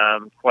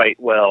quite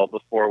well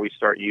before we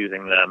start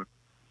using them.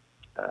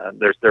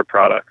 Their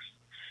products.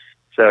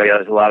 So yeah,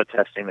 there's a lot of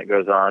testing that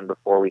goes on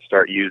before we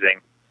start using.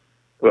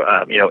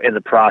 In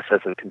the process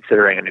of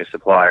considering a new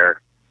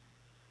supplier,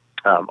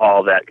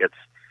 all of that gets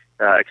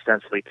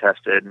extensively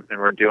tested, and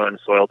we're doing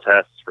soil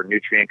tests for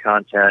nutrient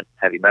content,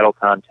 heavy metal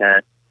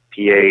content,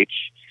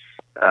 pH,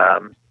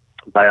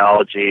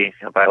 biology,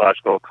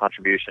 biological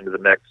contribution to the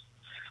mix.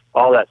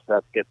 All that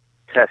stuff gets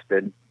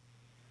tested,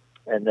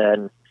 and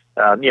then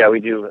we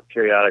do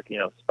periodic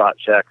spot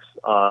checks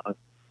on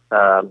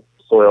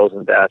soils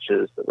and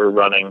batches that we're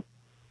running,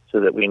 so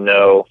that we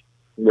know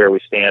where we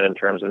stand in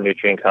terms of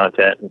nutrient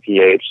content and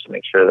pH, to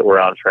make sure that we're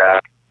on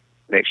track,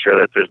 make sure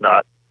that there's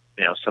not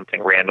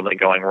something randomly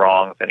going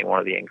wrong with any one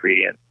of the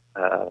ingredient,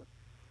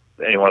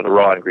 any one of the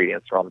raw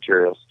ingredients, raw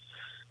materials.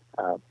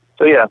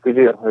 So yeah, we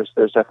do.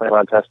 There's definitely a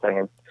lot of testing,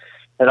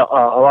 and a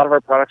lot of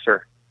our products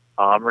are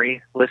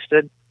OMRI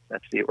listed.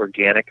 That's the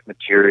Organic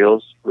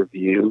Materials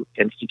Review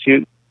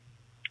Institute,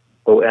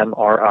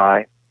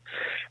 OMRI,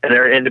 and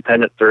they're an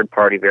independent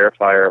third-party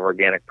verifier of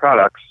organic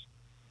products.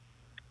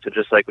 So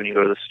just like when you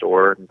go to the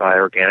store and buy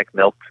organic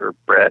milk or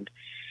bread,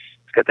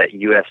 it's got that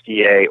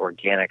USDA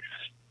organic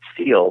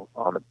seal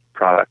on the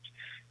product.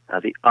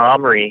 The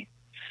OMRI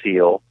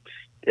seal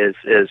is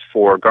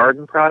for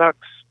garden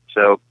products.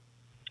 So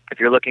if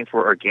you're looking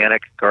for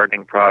organic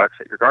gardening products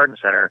at your garden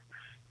center,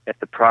 if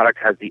the product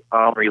has the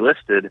OMRI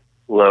listed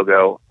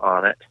logo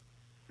on it,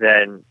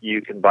 then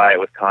you can buy it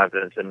with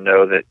confidence and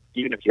know that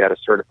even if you had a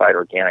certified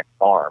organic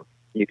farm,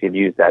 you could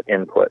use that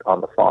input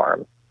on the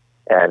farm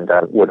and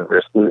wouldn't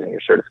risk losing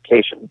your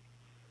certification.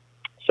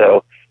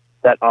 So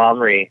that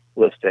OMRI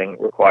listing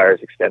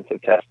requires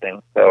extensive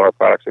testing. So our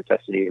products are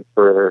tested even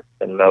further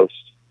than most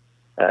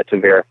to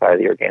verify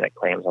the organic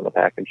claims on the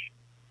package.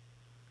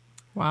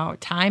 Wow,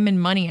 time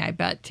and money, I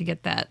bet, to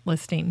get that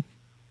listing.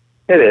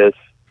 It is,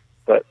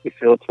 but we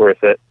feel it's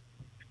worth it.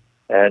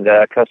 And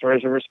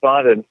customers have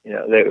responded.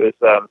 It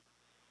was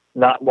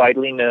not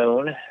widely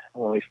known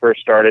when we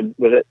first started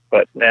with it,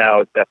 but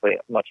now it's definitely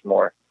much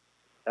more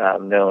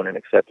known and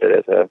accepted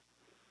as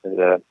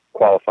a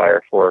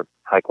qualifier for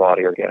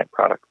high-quality organic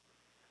products.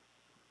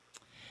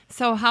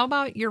 So how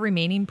about your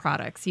remaining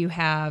products? You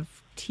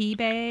have tea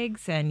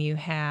bags and you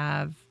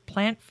have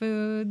plant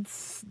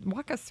foods.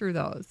 Walk us through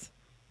those.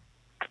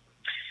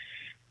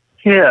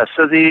 Yeah,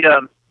 so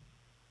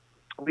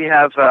we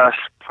have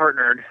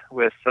partnered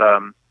with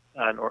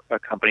a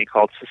company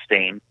called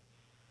Sustain,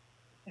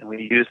 and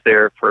we use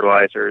their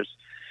fertilizers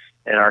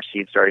in our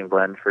seed starting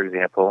blend, for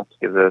example, to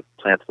give the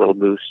plants a little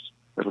boost,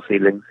 little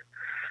seedlings.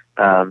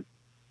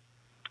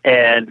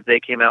 And they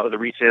came out with a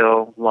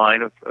retail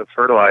line of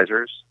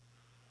fertilizers,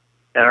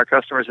 and our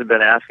customers have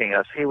been asking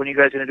us, hey, when are you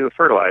guys going to do a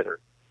fertilizer?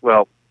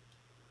 Well,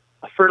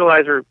 a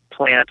fertilizer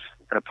plant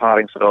and a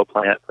potting soil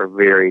plant are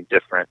very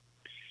different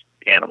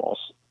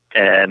animals,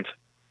 and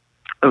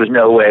there was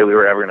no way we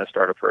were ever going to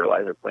start a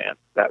fertilizer plant.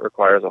 That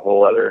requires a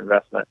whole other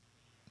investment.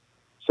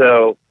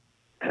 So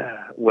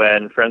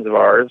when friends of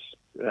ours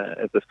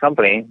at this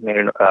company made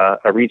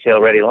a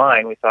retail-ready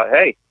line, we thought,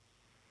 hey,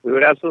 we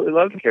would absolutely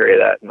love to carry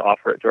that and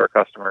offer it to our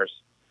customers.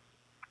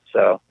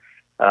 So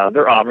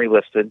they're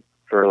OMRI-listed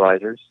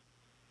fertilizers.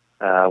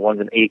 One's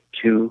an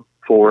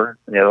 824,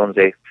 and the other one's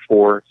a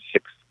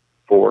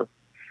 464.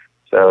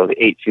 So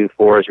the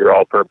 824 is your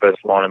all-purpose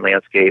lawn and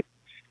landscape.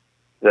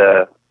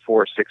 The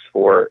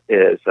 464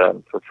 is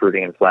for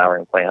fruiting and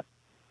flowering plants.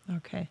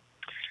 Okay.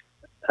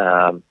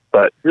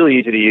 But really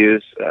easy to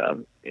use.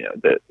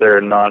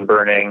 They're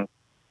non-burning,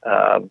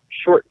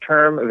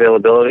 short-term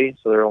availability,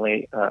 so they're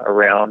only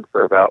around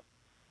for about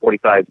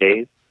 45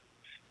 days.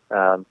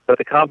 But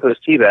the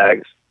compost tea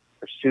bags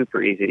are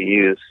super easy to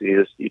use.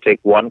 You take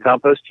one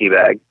compost tea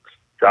bag,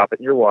 drop it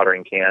in your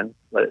watering can,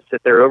 let it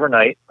sit there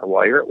overnight or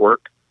while you're at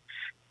work.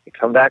 You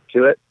come back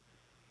to it,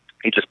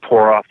 you just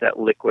pour off that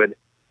liquid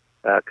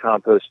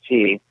compost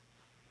tea,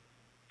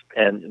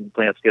 and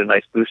plants get a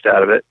nice boost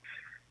out of it.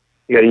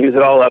 You got to use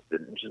it all up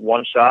in just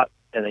one shot,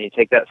 and then you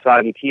take that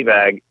soggy tea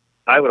bag.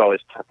 I would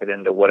always tuck it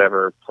into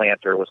whatever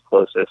planter was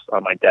closest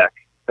on my deck,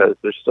 because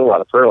there's still a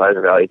lot of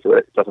fertilizer value to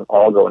it. It doesn't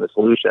all go into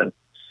solution.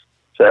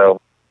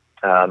 So,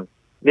 it's kind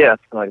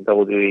of like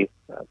double duty,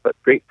 but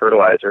great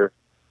fertilizer.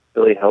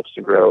 Really helps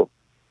to grow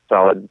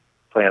solid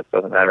plants.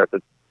 Doesn't matter if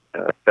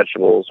it's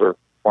vegetables or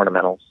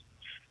ornamentals.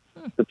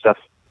 Good stuff.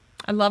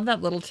 I love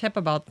that little tip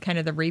about kind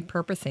of the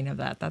repurposing of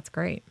that. That's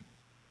great.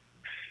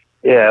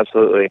 Yeah,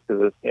 absolutely.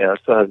 Because it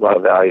still has a lot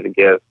of value to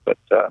give. But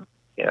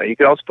you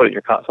can also put it in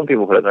your some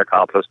people put it in their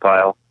compost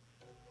pile,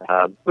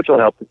 which will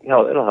help.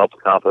 It'll help the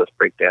compost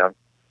break down.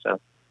 So.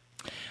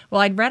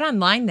 Well, I'd read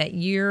online that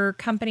your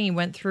company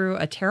went through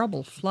a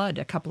terrible flood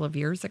a couple of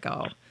years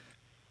ago.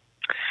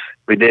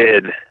 We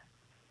did.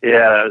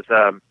 Yeah, it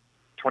was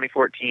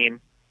 2014.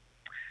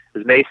 It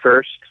was May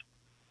 1st.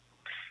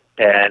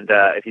 And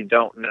if you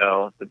don't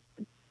know,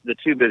 the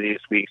two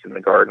busiest weeks in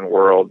the garden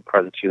world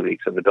are the 2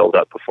 weeks of the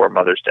build-up before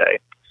Mother's Day,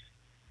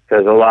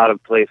 because a lot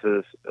of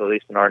places, at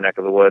least in our neck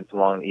of the woods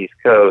along the East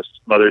Coast,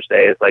 Mother's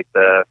Day is like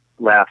the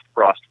last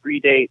frost-free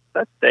date.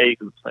 That day you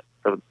can plant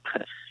for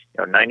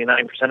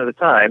 99% of the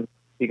time.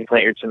 You can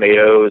plant your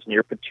tomatoes and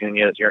your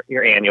petunias,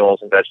 your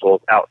annuals and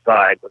vegetables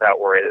outside without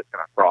worrying that it's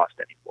going to frost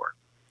anymore.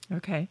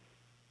 Okay.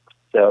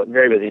 So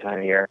very busy time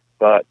of year,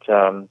 but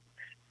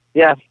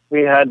yeah,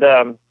 we had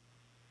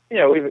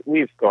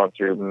we've gone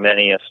through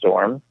many a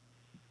storm,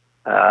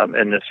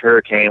 and this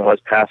hurricane was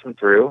passing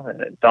through, and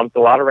it dumped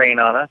a lot of rain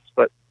on us,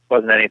 but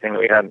wasn't anything that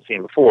we hadn't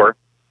seen before.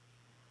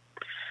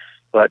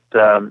 But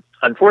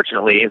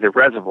unfortunately, the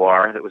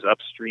reservoir that was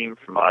upstream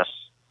from us,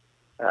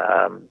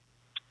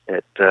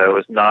 it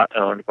was not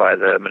owned by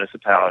the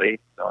municipality,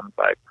 it was owned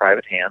by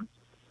private hands,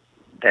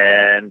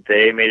 and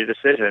they made a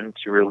decision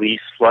to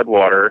release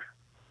floodwater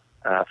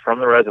from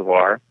the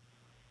reservoir,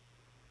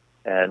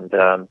 and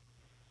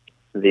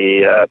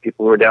the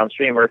people who were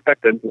downstream were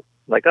affected,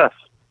 like us.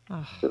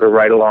 Oh. So we're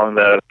right along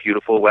the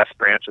beautiful west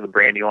branch of the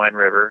Brandywine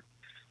River.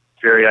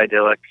 It's very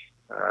idyllic,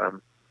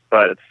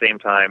 but at the same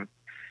time,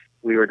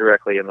 we were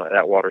directly in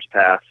that water's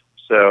path.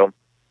 So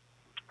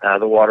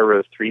the water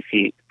rose 3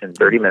 feet in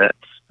 30 minutes.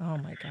 Oh,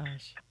 my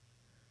gosh.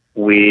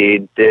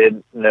 We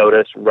did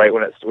notice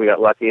we got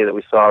lucky that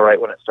we saw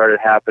right when it started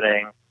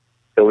happening,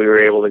 so we were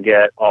able to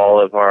get all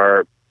of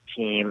our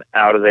team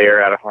out of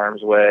there, out of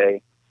harm's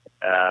way.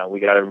 We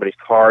got everybody's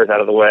cars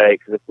out of the way,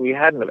 because if we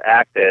hadn't have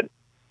acted,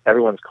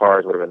 everyone's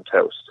cars would have been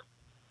toast.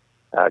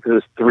 Because it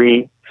was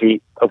 3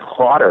 feet of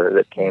water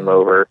that came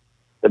over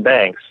the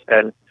banks.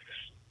 And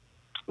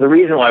the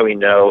reason why we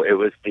know it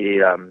was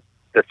the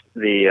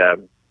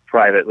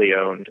privately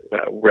owned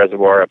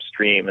reservoir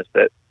upstream is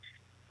that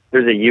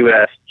there's a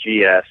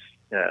USGS,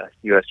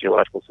 U.S.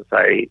 Geological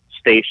Society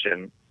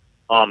station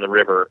on the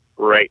river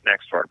right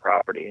next to our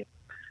property.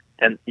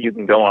 And you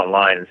can go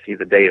online and see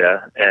the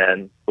data,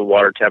 and the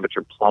water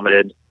temperature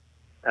plummeted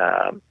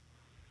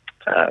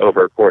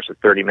over a course of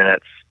 30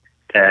 minutes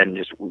and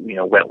just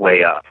went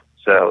way up.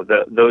 So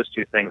those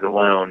two things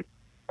alone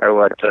are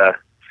what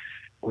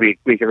we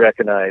can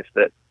recognize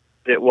that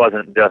it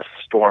wasn't just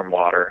storm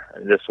water.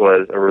 This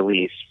was a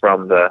release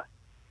from the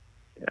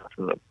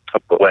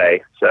up the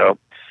way. So,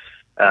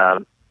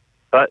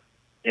 but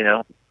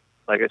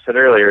like I said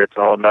earlier, it's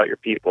all about your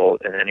people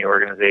in any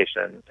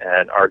organization.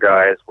 And our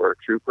guys were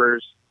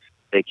troopers.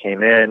 They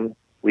came in.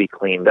 We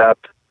cleaned up.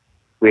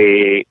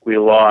 We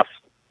lost,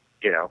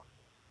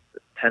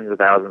 tens of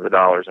thousands of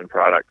dollars in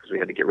product because we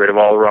had to get rid of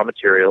all the raw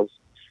materials.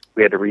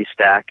 We had to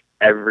restack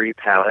every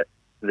pallet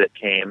that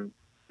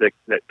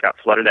got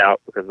flooded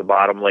out because the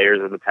bottom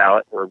layers of the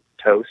pallet were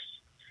toast.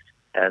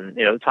 And,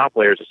 the top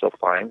layers are still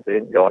fine. They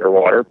didn't go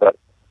underwater. But,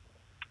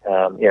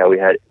 we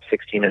had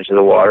 16 inches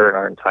of water in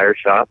our entire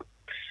shop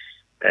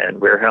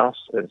and warehouse,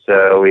 and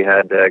so we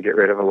had to get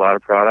rid of a lot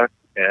of product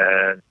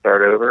and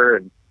start over.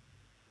 And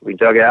we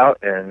dug out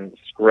and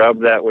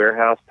scrubbed that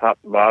warehouse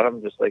top to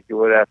bottom, just like you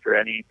would after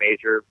any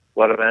major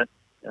flood event.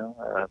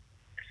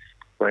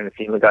 According to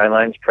FEMA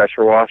guidelines,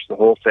 pressure washed the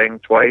whole thing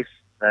twice,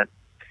 and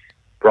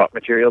brought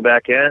material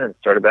back in and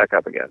started back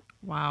up again.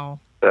 Wow!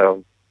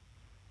 So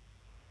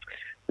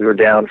we were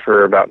down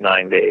for about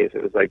 9 days.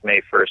 It was like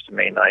May 1st to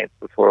May 9th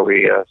before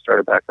we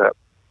started back up.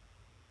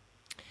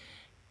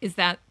 Is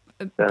that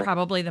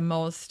probably the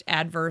most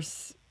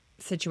adverse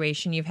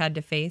situation you've had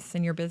to face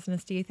in your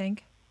business, do you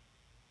think?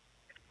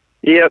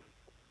 Yep.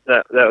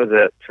 That was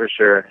it for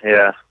sure.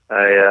 Yeah.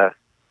 I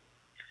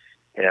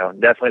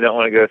definitely don't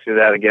want to go through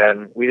that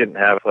again. We didn't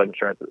have flood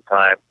insurance at the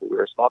time. We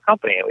were a small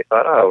company and we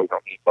thought, we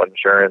don't need flood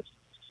insurance.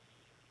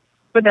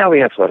 But now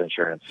we have flood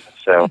insurance.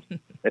 So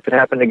if it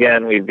happened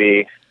again, we'd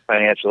be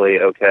financially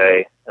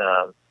okay.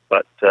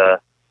 But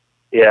that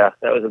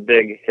was a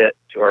big hit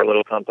to our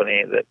little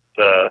company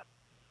that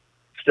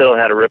still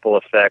had a ripple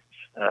effect,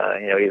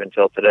 even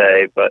till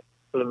today. But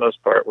for the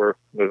most part, we're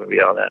moving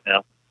beyond that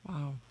now.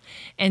 Wow.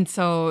 And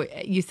so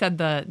you said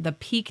the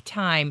peak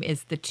time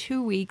is the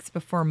 2 weeks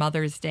before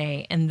Mother's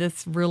Day, and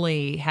this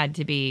really had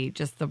to be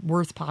just the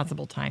worst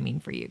possible timing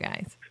for you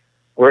guys.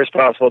 Worst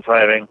possible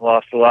timing.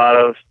 Lost a lot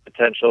of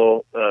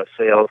potential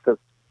sales because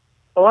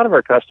a lot of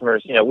our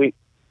customers,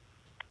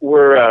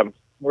 we're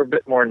a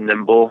bit more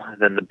nimble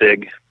than the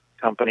big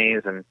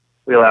companies, and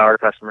we allow our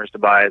customers to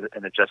buy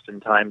on a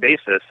just-in-time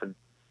basis. And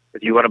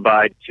if you want to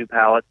buy 2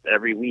 pallets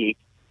every week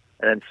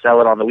and then sell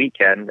it on the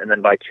weekend, and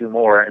then buy 2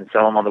 more and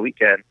sell them on the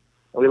weekend,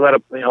 we let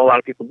a lot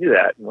of people do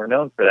that, and we're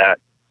known for that.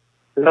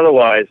 Because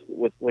otherwise,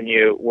 when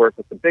you work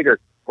with the bigger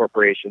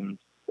corporations,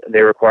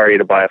 they require you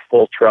to buy a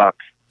full truck,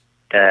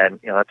 and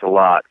that's a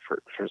lot for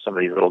some of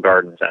these little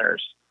garden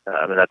centers,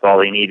 and that's all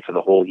they need for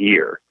the whole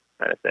year,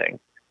 kind of thing.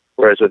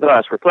 Whereas with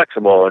us, we're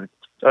flexible, and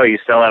you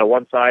sell out of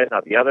one size,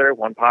 not the other.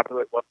 One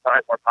popular at one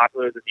side, more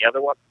popular than the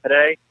other one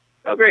today.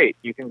 Oh, great!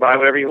 You can buy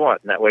whatever you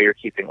want, and that way you're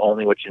keeping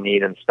only what you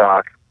need in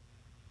stock.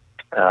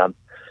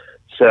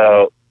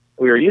 So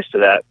we were used to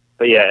that,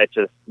 but yeah,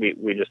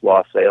 we just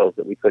lost sales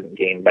that we couldn't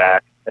gain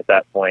back at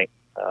that point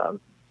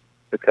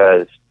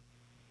because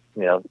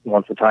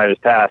once the time has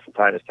passed,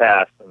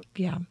 And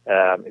Yeah.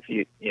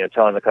 If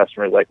telling the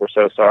customers like, we're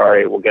so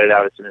sorry, we'll get it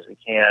out as soon as we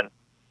can.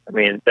 I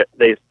mean,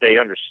 they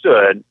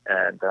understood,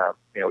 and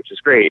which is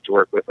great to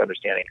work with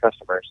understanding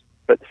customers.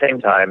 But at the same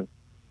time,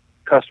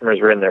 customers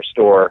are in their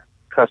store.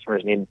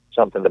 Customers need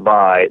something to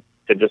buy.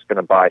 They're just going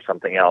to buy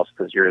something else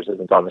because yours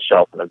isn't on the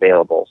shelf and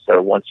available.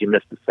 So once you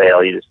miss the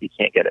sale, you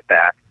can't get it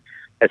back.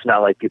 It's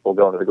not like people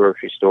go into the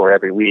grocery store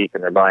every week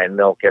and they're buying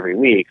milk every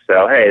week.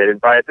 So, hey, they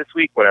didn't buy it this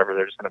week, whatever.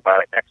 They're just going to buy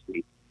it next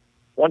week.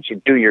 Once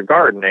you do your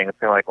gardening, it's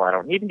kind of like, well, I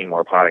don't need any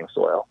more potting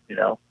soil,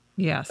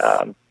 Yes.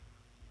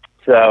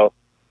 So,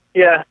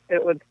 yeah,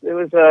 it was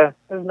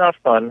not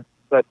fun,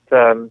 but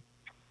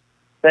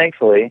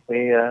thankfully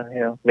we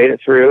made it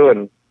through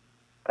and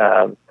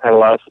had a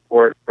lot of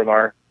support from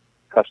our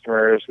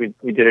customers.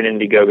 We did an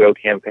Indiegogo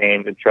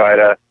campaign to try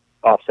to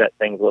offset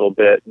things a little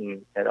bit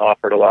and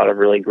offered a lot of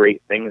really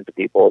great things to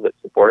people that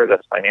supported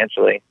us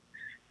financially.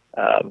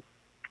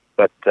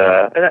 But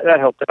that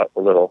helped out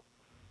a little.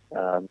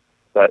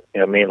 But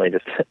mainly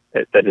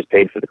that just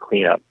paid for the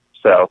cleanup.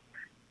 So,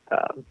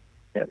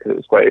 because it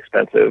was quite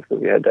expensive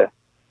because we had to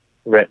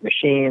rent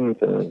machines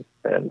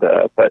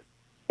but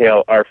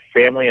our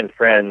family and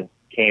friends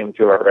came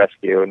to our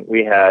rescue, and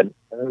there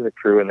was a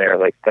crew in there,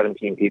 like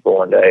 17 people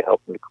one day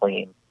helping to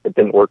clean. It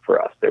didn't work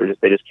for us.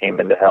 They just came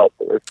in to help.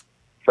 They were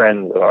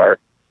friends of our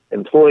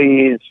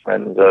employees,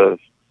 friends of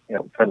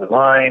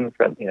mine,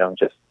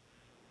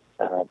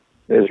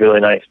 it was really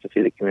nice to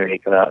see the community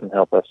come out and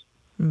help us.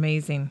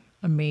 Amazing.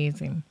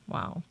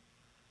 Wow.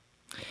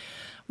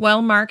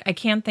 Well, Mark, I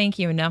can't thank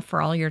you enough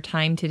for all your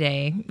time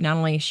today, not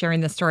only sharing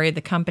the story of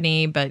the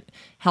company, but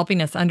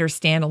helping us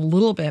understand a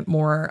little bit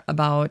more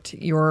about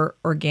your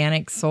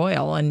organic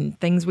soil and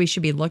things we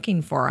should be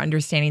looking for,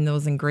 understanding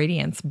those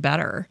ingredients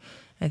better.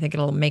 I think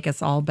it'll make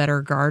us all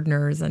better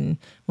gardeners. And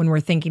when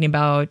we're thinking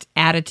about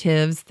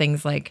additives,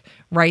 things like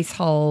rice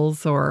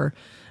hulls or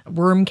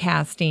worm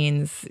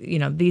castings,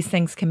 these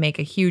things can make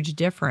a huge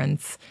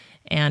difference.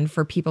 And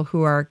for people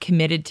who are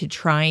committed to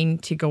trying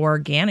to go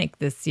organic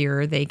this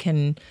year, they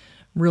can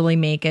really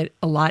make it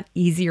a lot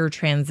easier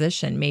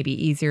transition, maybe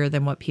easier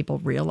than what people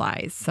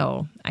realize.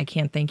 So I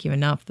can't thank you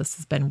enough. This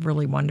has been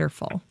really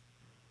wonderful.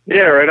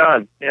 Yeah, right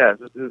on. Yeah,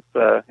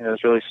 I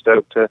was really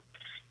stoked to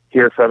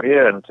hear from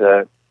you and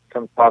to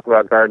come talk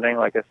about gardening.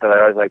 Like I said,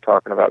 I always like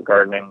talking about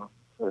gardening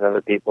with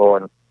other people.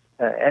 And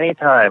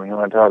anytime you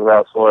want to talk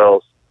about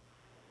soils,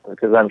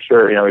 because I'm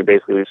sure,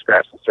 we've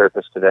scratched the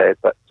surface today,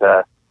 but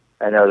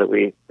I know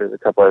that there's a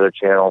couple other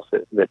channels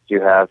that you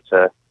have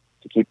to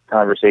keep the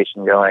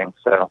conversation going.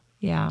 So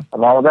yeah,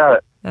 I'm all about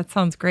it. That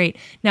sounds great.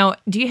 Now,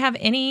 do you have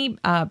any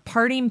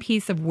parting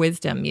piece of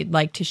wisdom you'd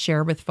like to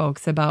share with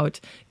folks about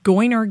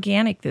going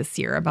organic this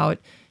year, about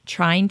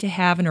trying to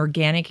have an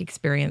organic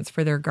experience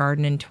for their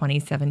garden in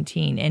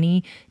 2017?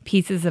 Any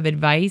pieces of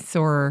advice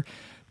or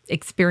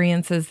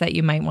experiences that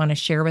you might want to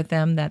share with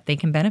them that they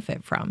can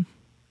benefit from?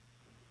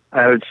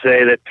 I would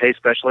say that pay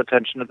special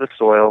attention to the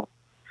soil,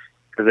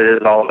 because it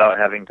is all about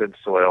having good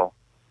soil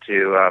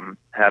to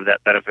have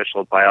that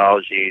beneficial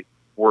biology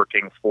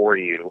working for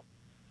you,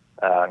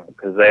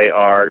 because they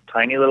are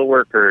tiny little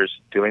workers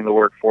doing the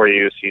work for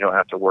you, so you don't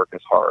have to work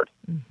as hard.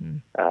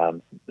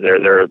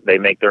 Mm-hmm. They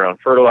make their own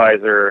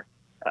fertilizer.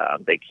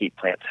 They keep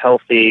plants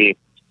healthy.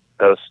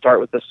 So start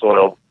with the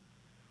soil.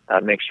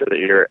 Make sure that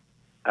you're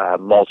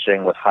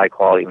mulching with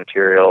high-quality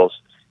materials,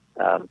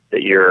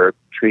 that you're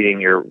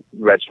treating your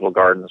vegetable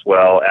gardens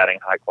well, adding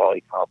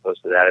high-quality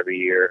compost to that every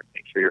year.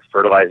 Make sure you're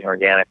fertilizing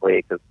organically,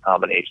 because the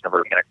combination of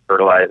organic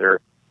fertilizer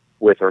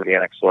with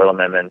organic soil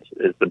amendments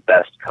is the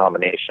best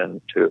combination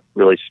to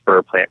really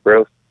spur plant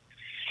growth.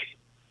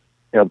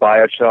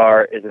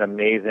 Biochar is an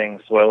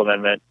amazing soil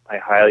amendment. I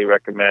highly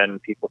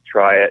recommend people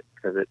try it,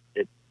 because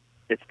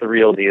it's the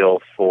real deal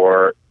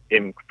for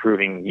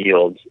improving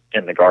yields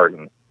in the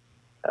garden.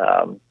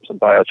 So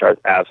biochar is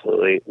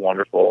absolutely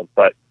wonderful.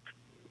 But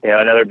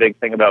another big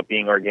thing about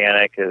being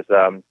organic is,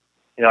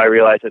 I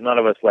realize that none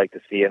of us like to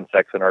see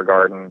insects in our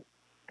garden.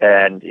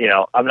 And,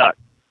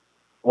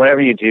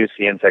 whenever you do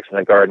see insects in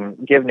the garden,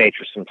 give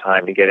nature some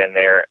time to get in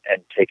there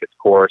and take its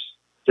course.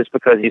 Just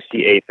because you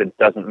see aphids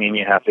doesn't mean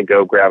you have to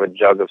go grab a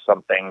jug of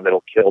something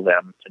that'll kill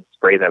them and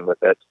spray them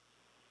with it.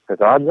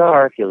 Because odds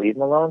are, if you leave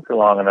them alone for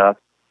long enough,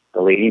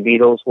 the lady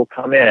beetles will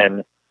come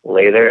in,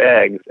 lay their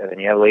eggs, and then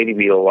you have lady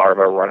beetle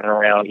larvae running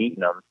around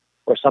eating them,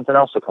 or something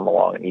else will come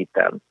along and eat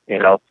them.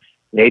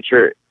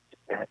 Nature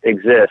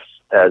exists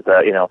as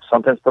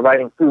something's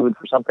providing food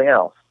for something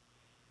else.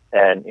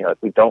 And, if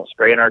we don't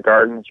spray in our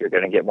gardens, you're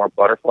going to get more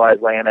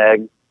butterflies laying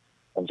eggs.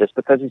 And just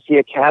because you see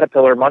a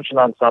caterpillar munching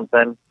on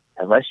something,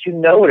 unless you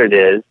know what it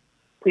is,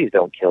 please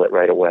don't kill it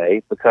right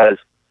away. Because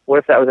what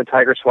if that was a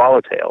tiger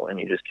swallowtail and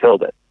you just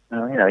killed it?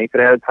 You could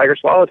have a tiger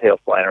swallowtail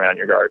flying around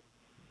your garden.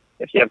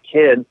 If you have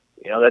kids,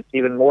 that's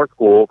even more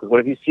cool. Because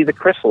what if you see the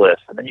chrysalis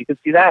and then you can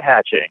see that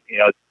hatching?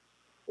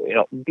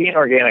 Being an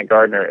organic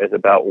gardener is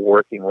about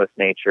working with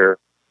nature,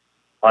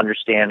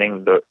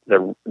 understanding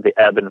the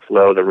ebb and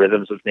flow, the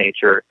rhythms of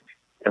nature.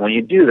 And when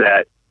you do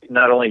that,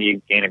 not only do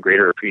you gain a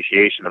greater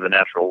appreciation of the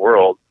natural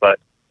world,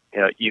 but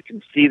you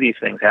can see these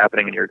things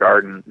happening in your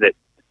garden that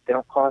they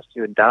don't cost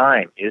you a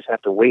dime. You just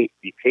have to wait,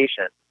 be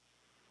patient,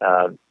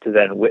 to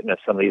then witness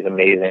some of these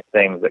amazing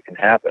things that can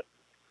happen.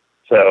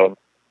 So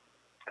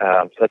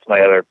that's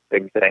my other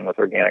big thing with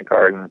organic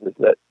gardens, is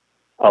that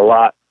a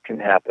lot can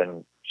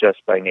happen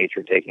just by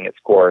nature taking its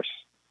course.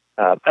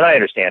 And I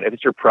understand if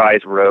it's your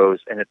prize rose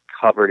and it's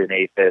covered in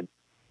aphids,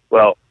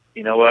 well,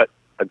 you know what?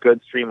 A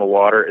good stream of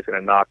water is going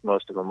to knock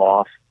most of them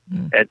off.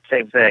 And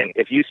same thing,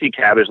 if you see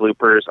cabbage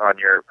loopers on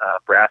your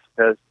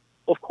brassicas,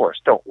 well, of course,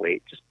 don't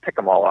wait. Just pick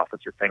them all off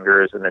with your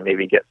fingers and then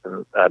maybe get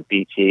some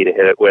BT to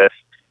hit it with,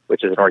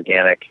 which is an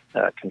organic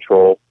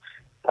control.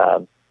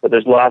 But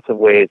there's lots of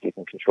ways you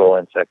can control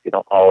insects. You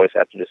don't always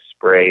have to just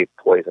spray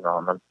poison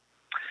on them.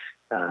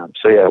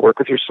 So yeah, work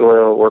with your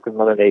soil, work with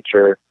Mother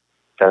Nature.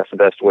 That's the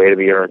best way to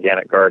be an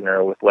organic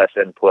gardener with less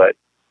input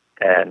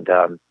and,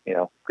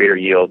 greater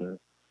yield and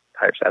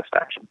higher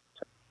satisfaction.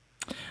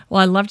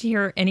 Well, I'd love to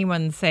hear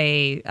anyone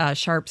say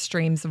sharp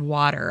streams of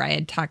water. I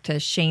had talked to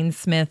Shane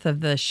Smith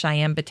of the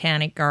Cheyenne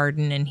Botanic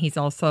Garden, and he's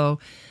also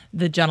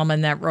the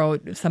gentleman that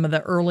wrote some of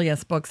the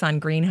earliest books on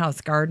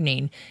greenhouse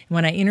gardening.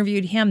 When I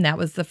interviewed him, that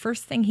was the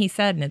first thing he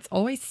said, and it's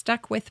always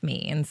stuck with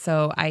me. And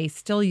so I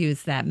still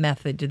use that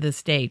method to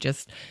this day,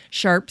 just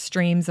sharp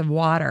streams of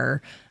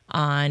water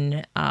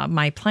on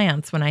my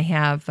plants when I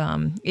have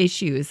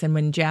issues. And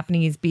when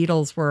Japanese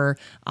beetles were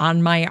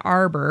on my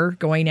arbor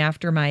going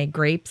after my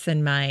grapes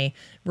and my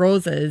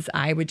roses,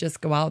 I would just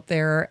go out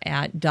there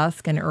at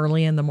dusk and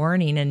early in the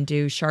morning and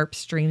do sharp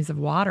streams of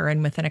water.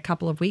 And within a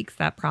couple of weeks,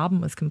 that problem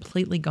was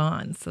completely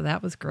gone. So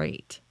that was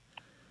great.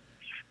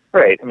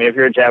 Right. I mean, if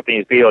you're a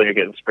Japanese beetle and you're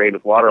getting sprayed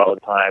with water all the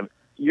time,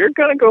 you're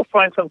going to go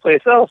find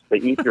someplace else to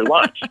eat your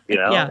lunch,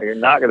 Yeah. You're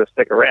not going to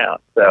stick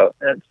around. So,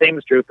 and same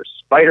is true for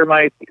spider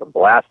mites. You can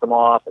blast them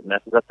off. It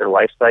messes up their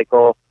life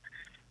cycle.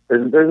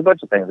 There's a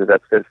bunch of things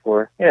that's good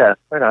for. Yeah,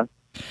 right on.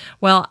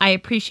 Well, I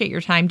appreciate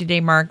your time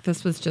today, Mark.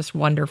 This was just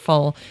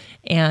wonderful.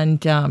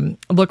 And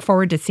look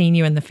forward to seeing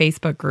you in the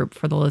Facebook group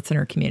for the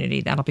listener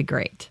community. That'll be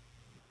great.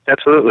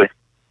 Absolutely.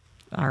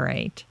 All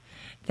right.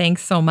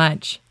 Thanks so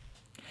much.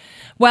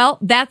 Well,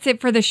 that's it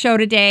for the show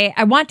today.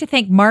 I want to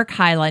thank Mark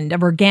Hyland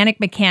of Organic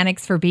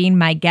Mechanics for being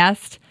my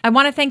guest. I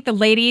want to thank the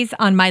ladies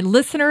on my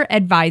listener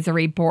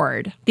advisory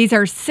board. These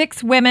are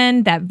 6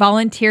 women that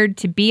volunteered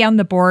to be on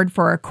the board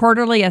for a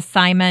quarterly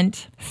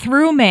assignment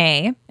through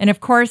May. And of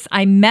course,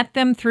 I met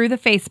them through the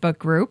Facebook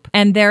group,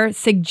 and their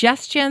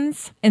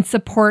suggestions and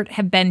support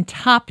have been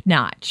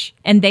top-notch.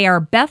 And they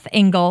are Beth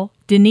Engel,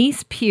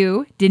 Denise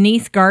Pugh.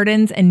 Denise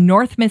gardens in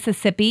North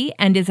Mississippi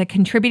and is a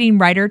contributing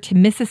writer to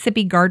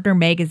Mississippi Gardener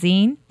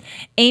magazine.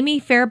 Amy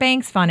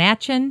Fairbanks Von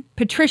Atchen,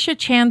 Patricia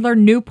Chandler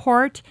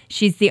Newport.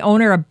 She's the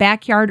owner of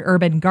Backyard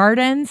Urban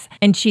Gardens,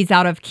 and she's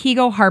out of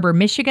Kego Harbor,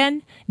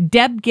 Michigan.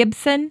 Deb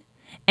Gibson,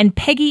 and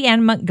Peggy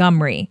Ann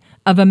Montgomery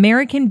of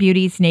American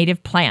Beauty's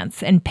Native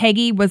Plants. And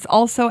Peggy was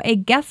also a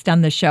guest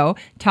on the show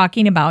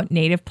talking about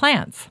native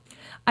plants.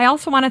 I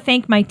also want to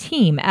thank my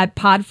team at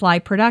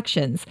Podfly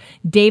Productions,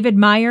 David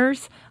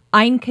Myers,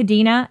 Ayn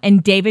Kadena,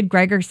 and David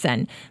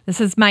Gregerson. This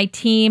is my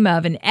team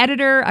of an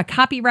editor, a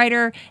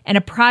copywriter, and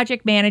a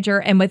project manager.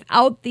 And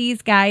without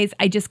these guys,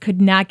 I just could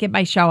not get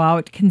my show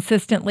out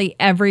consistently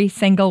every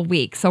single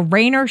week. So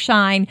rain or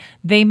shine,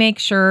 they make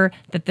sure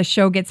that the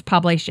show gets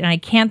published, and I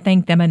can't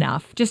thank them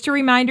enough. Just a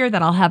reminder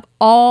that I'll have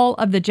all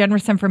of the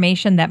generous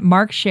information that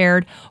Mark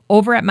shared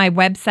over at my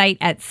website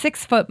at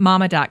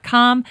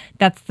 6footmama.com.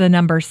 That's the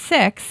number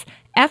 6.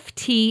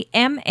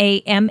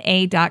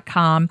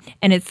 FTMAMA.com,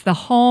 and it's the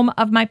home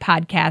of my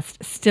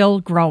podcast,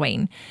 Still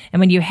Growing. And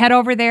when you head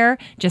over there,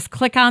 just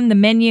click on the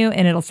menu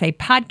and it'll say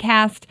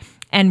podcast,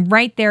 and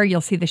right there you'll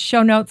see the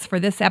show notes for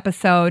this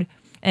episode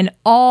and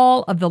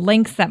all of the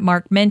links that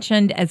Mark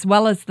mentioned, as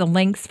well as the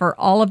links for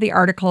all of the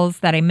articles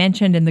that I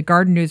mentioned in the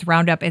Garden News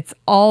Roundup. It's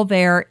all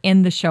there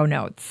in the show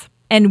notes.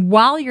 And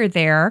while you're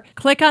there,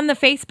 click on the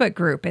Facebook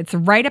group. It's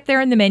right up there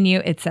in the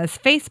menu. It says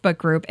Facebook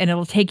group, and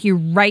it'll take you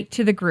right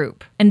to the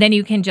group. And then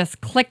you can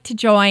just click to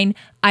join.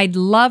 I'd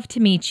love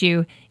to meet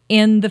you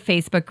in the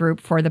Facebook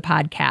group for the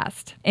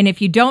podcast. And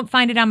if you don't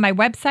find it on my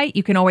website,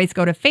 you can always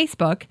go to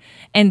Facebook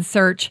and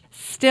search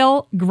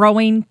Still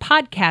Growing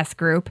Podcast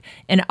Group,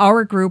 and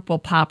our group will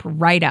pop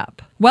right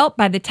up. Well,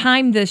 by the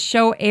time this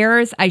show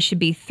airs, I should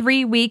be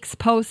 3 weeks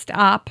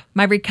post-op.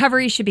 My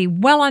recovery should be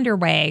well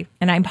underway,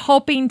 and I'm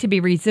hoping to be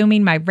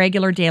resuming my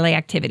regular daily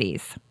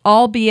activities,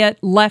 albeit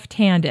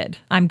left-handed.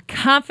 I'm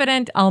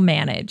confident I'll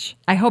manage.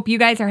 I hope you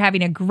guys are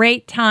having a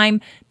great time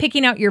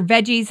picking out your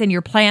veggies and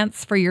your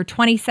plants for your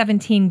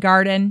 2017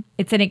 garden.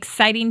 It's an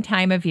exciting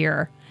time of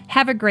year.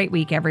 Have a great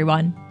week,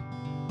 everyone.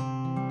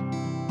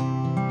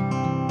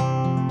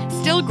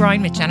 Still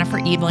Growing with Jennifer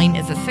Eveling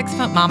is a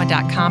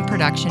 6footmama.com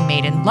production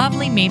made in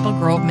lovely Maple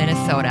Grove,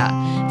 Minnesota.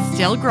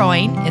 Still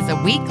Growing is a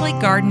weekly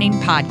gardening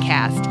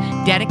podcast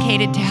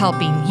dedicated to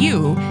helping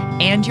you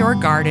and your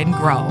garden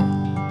grow.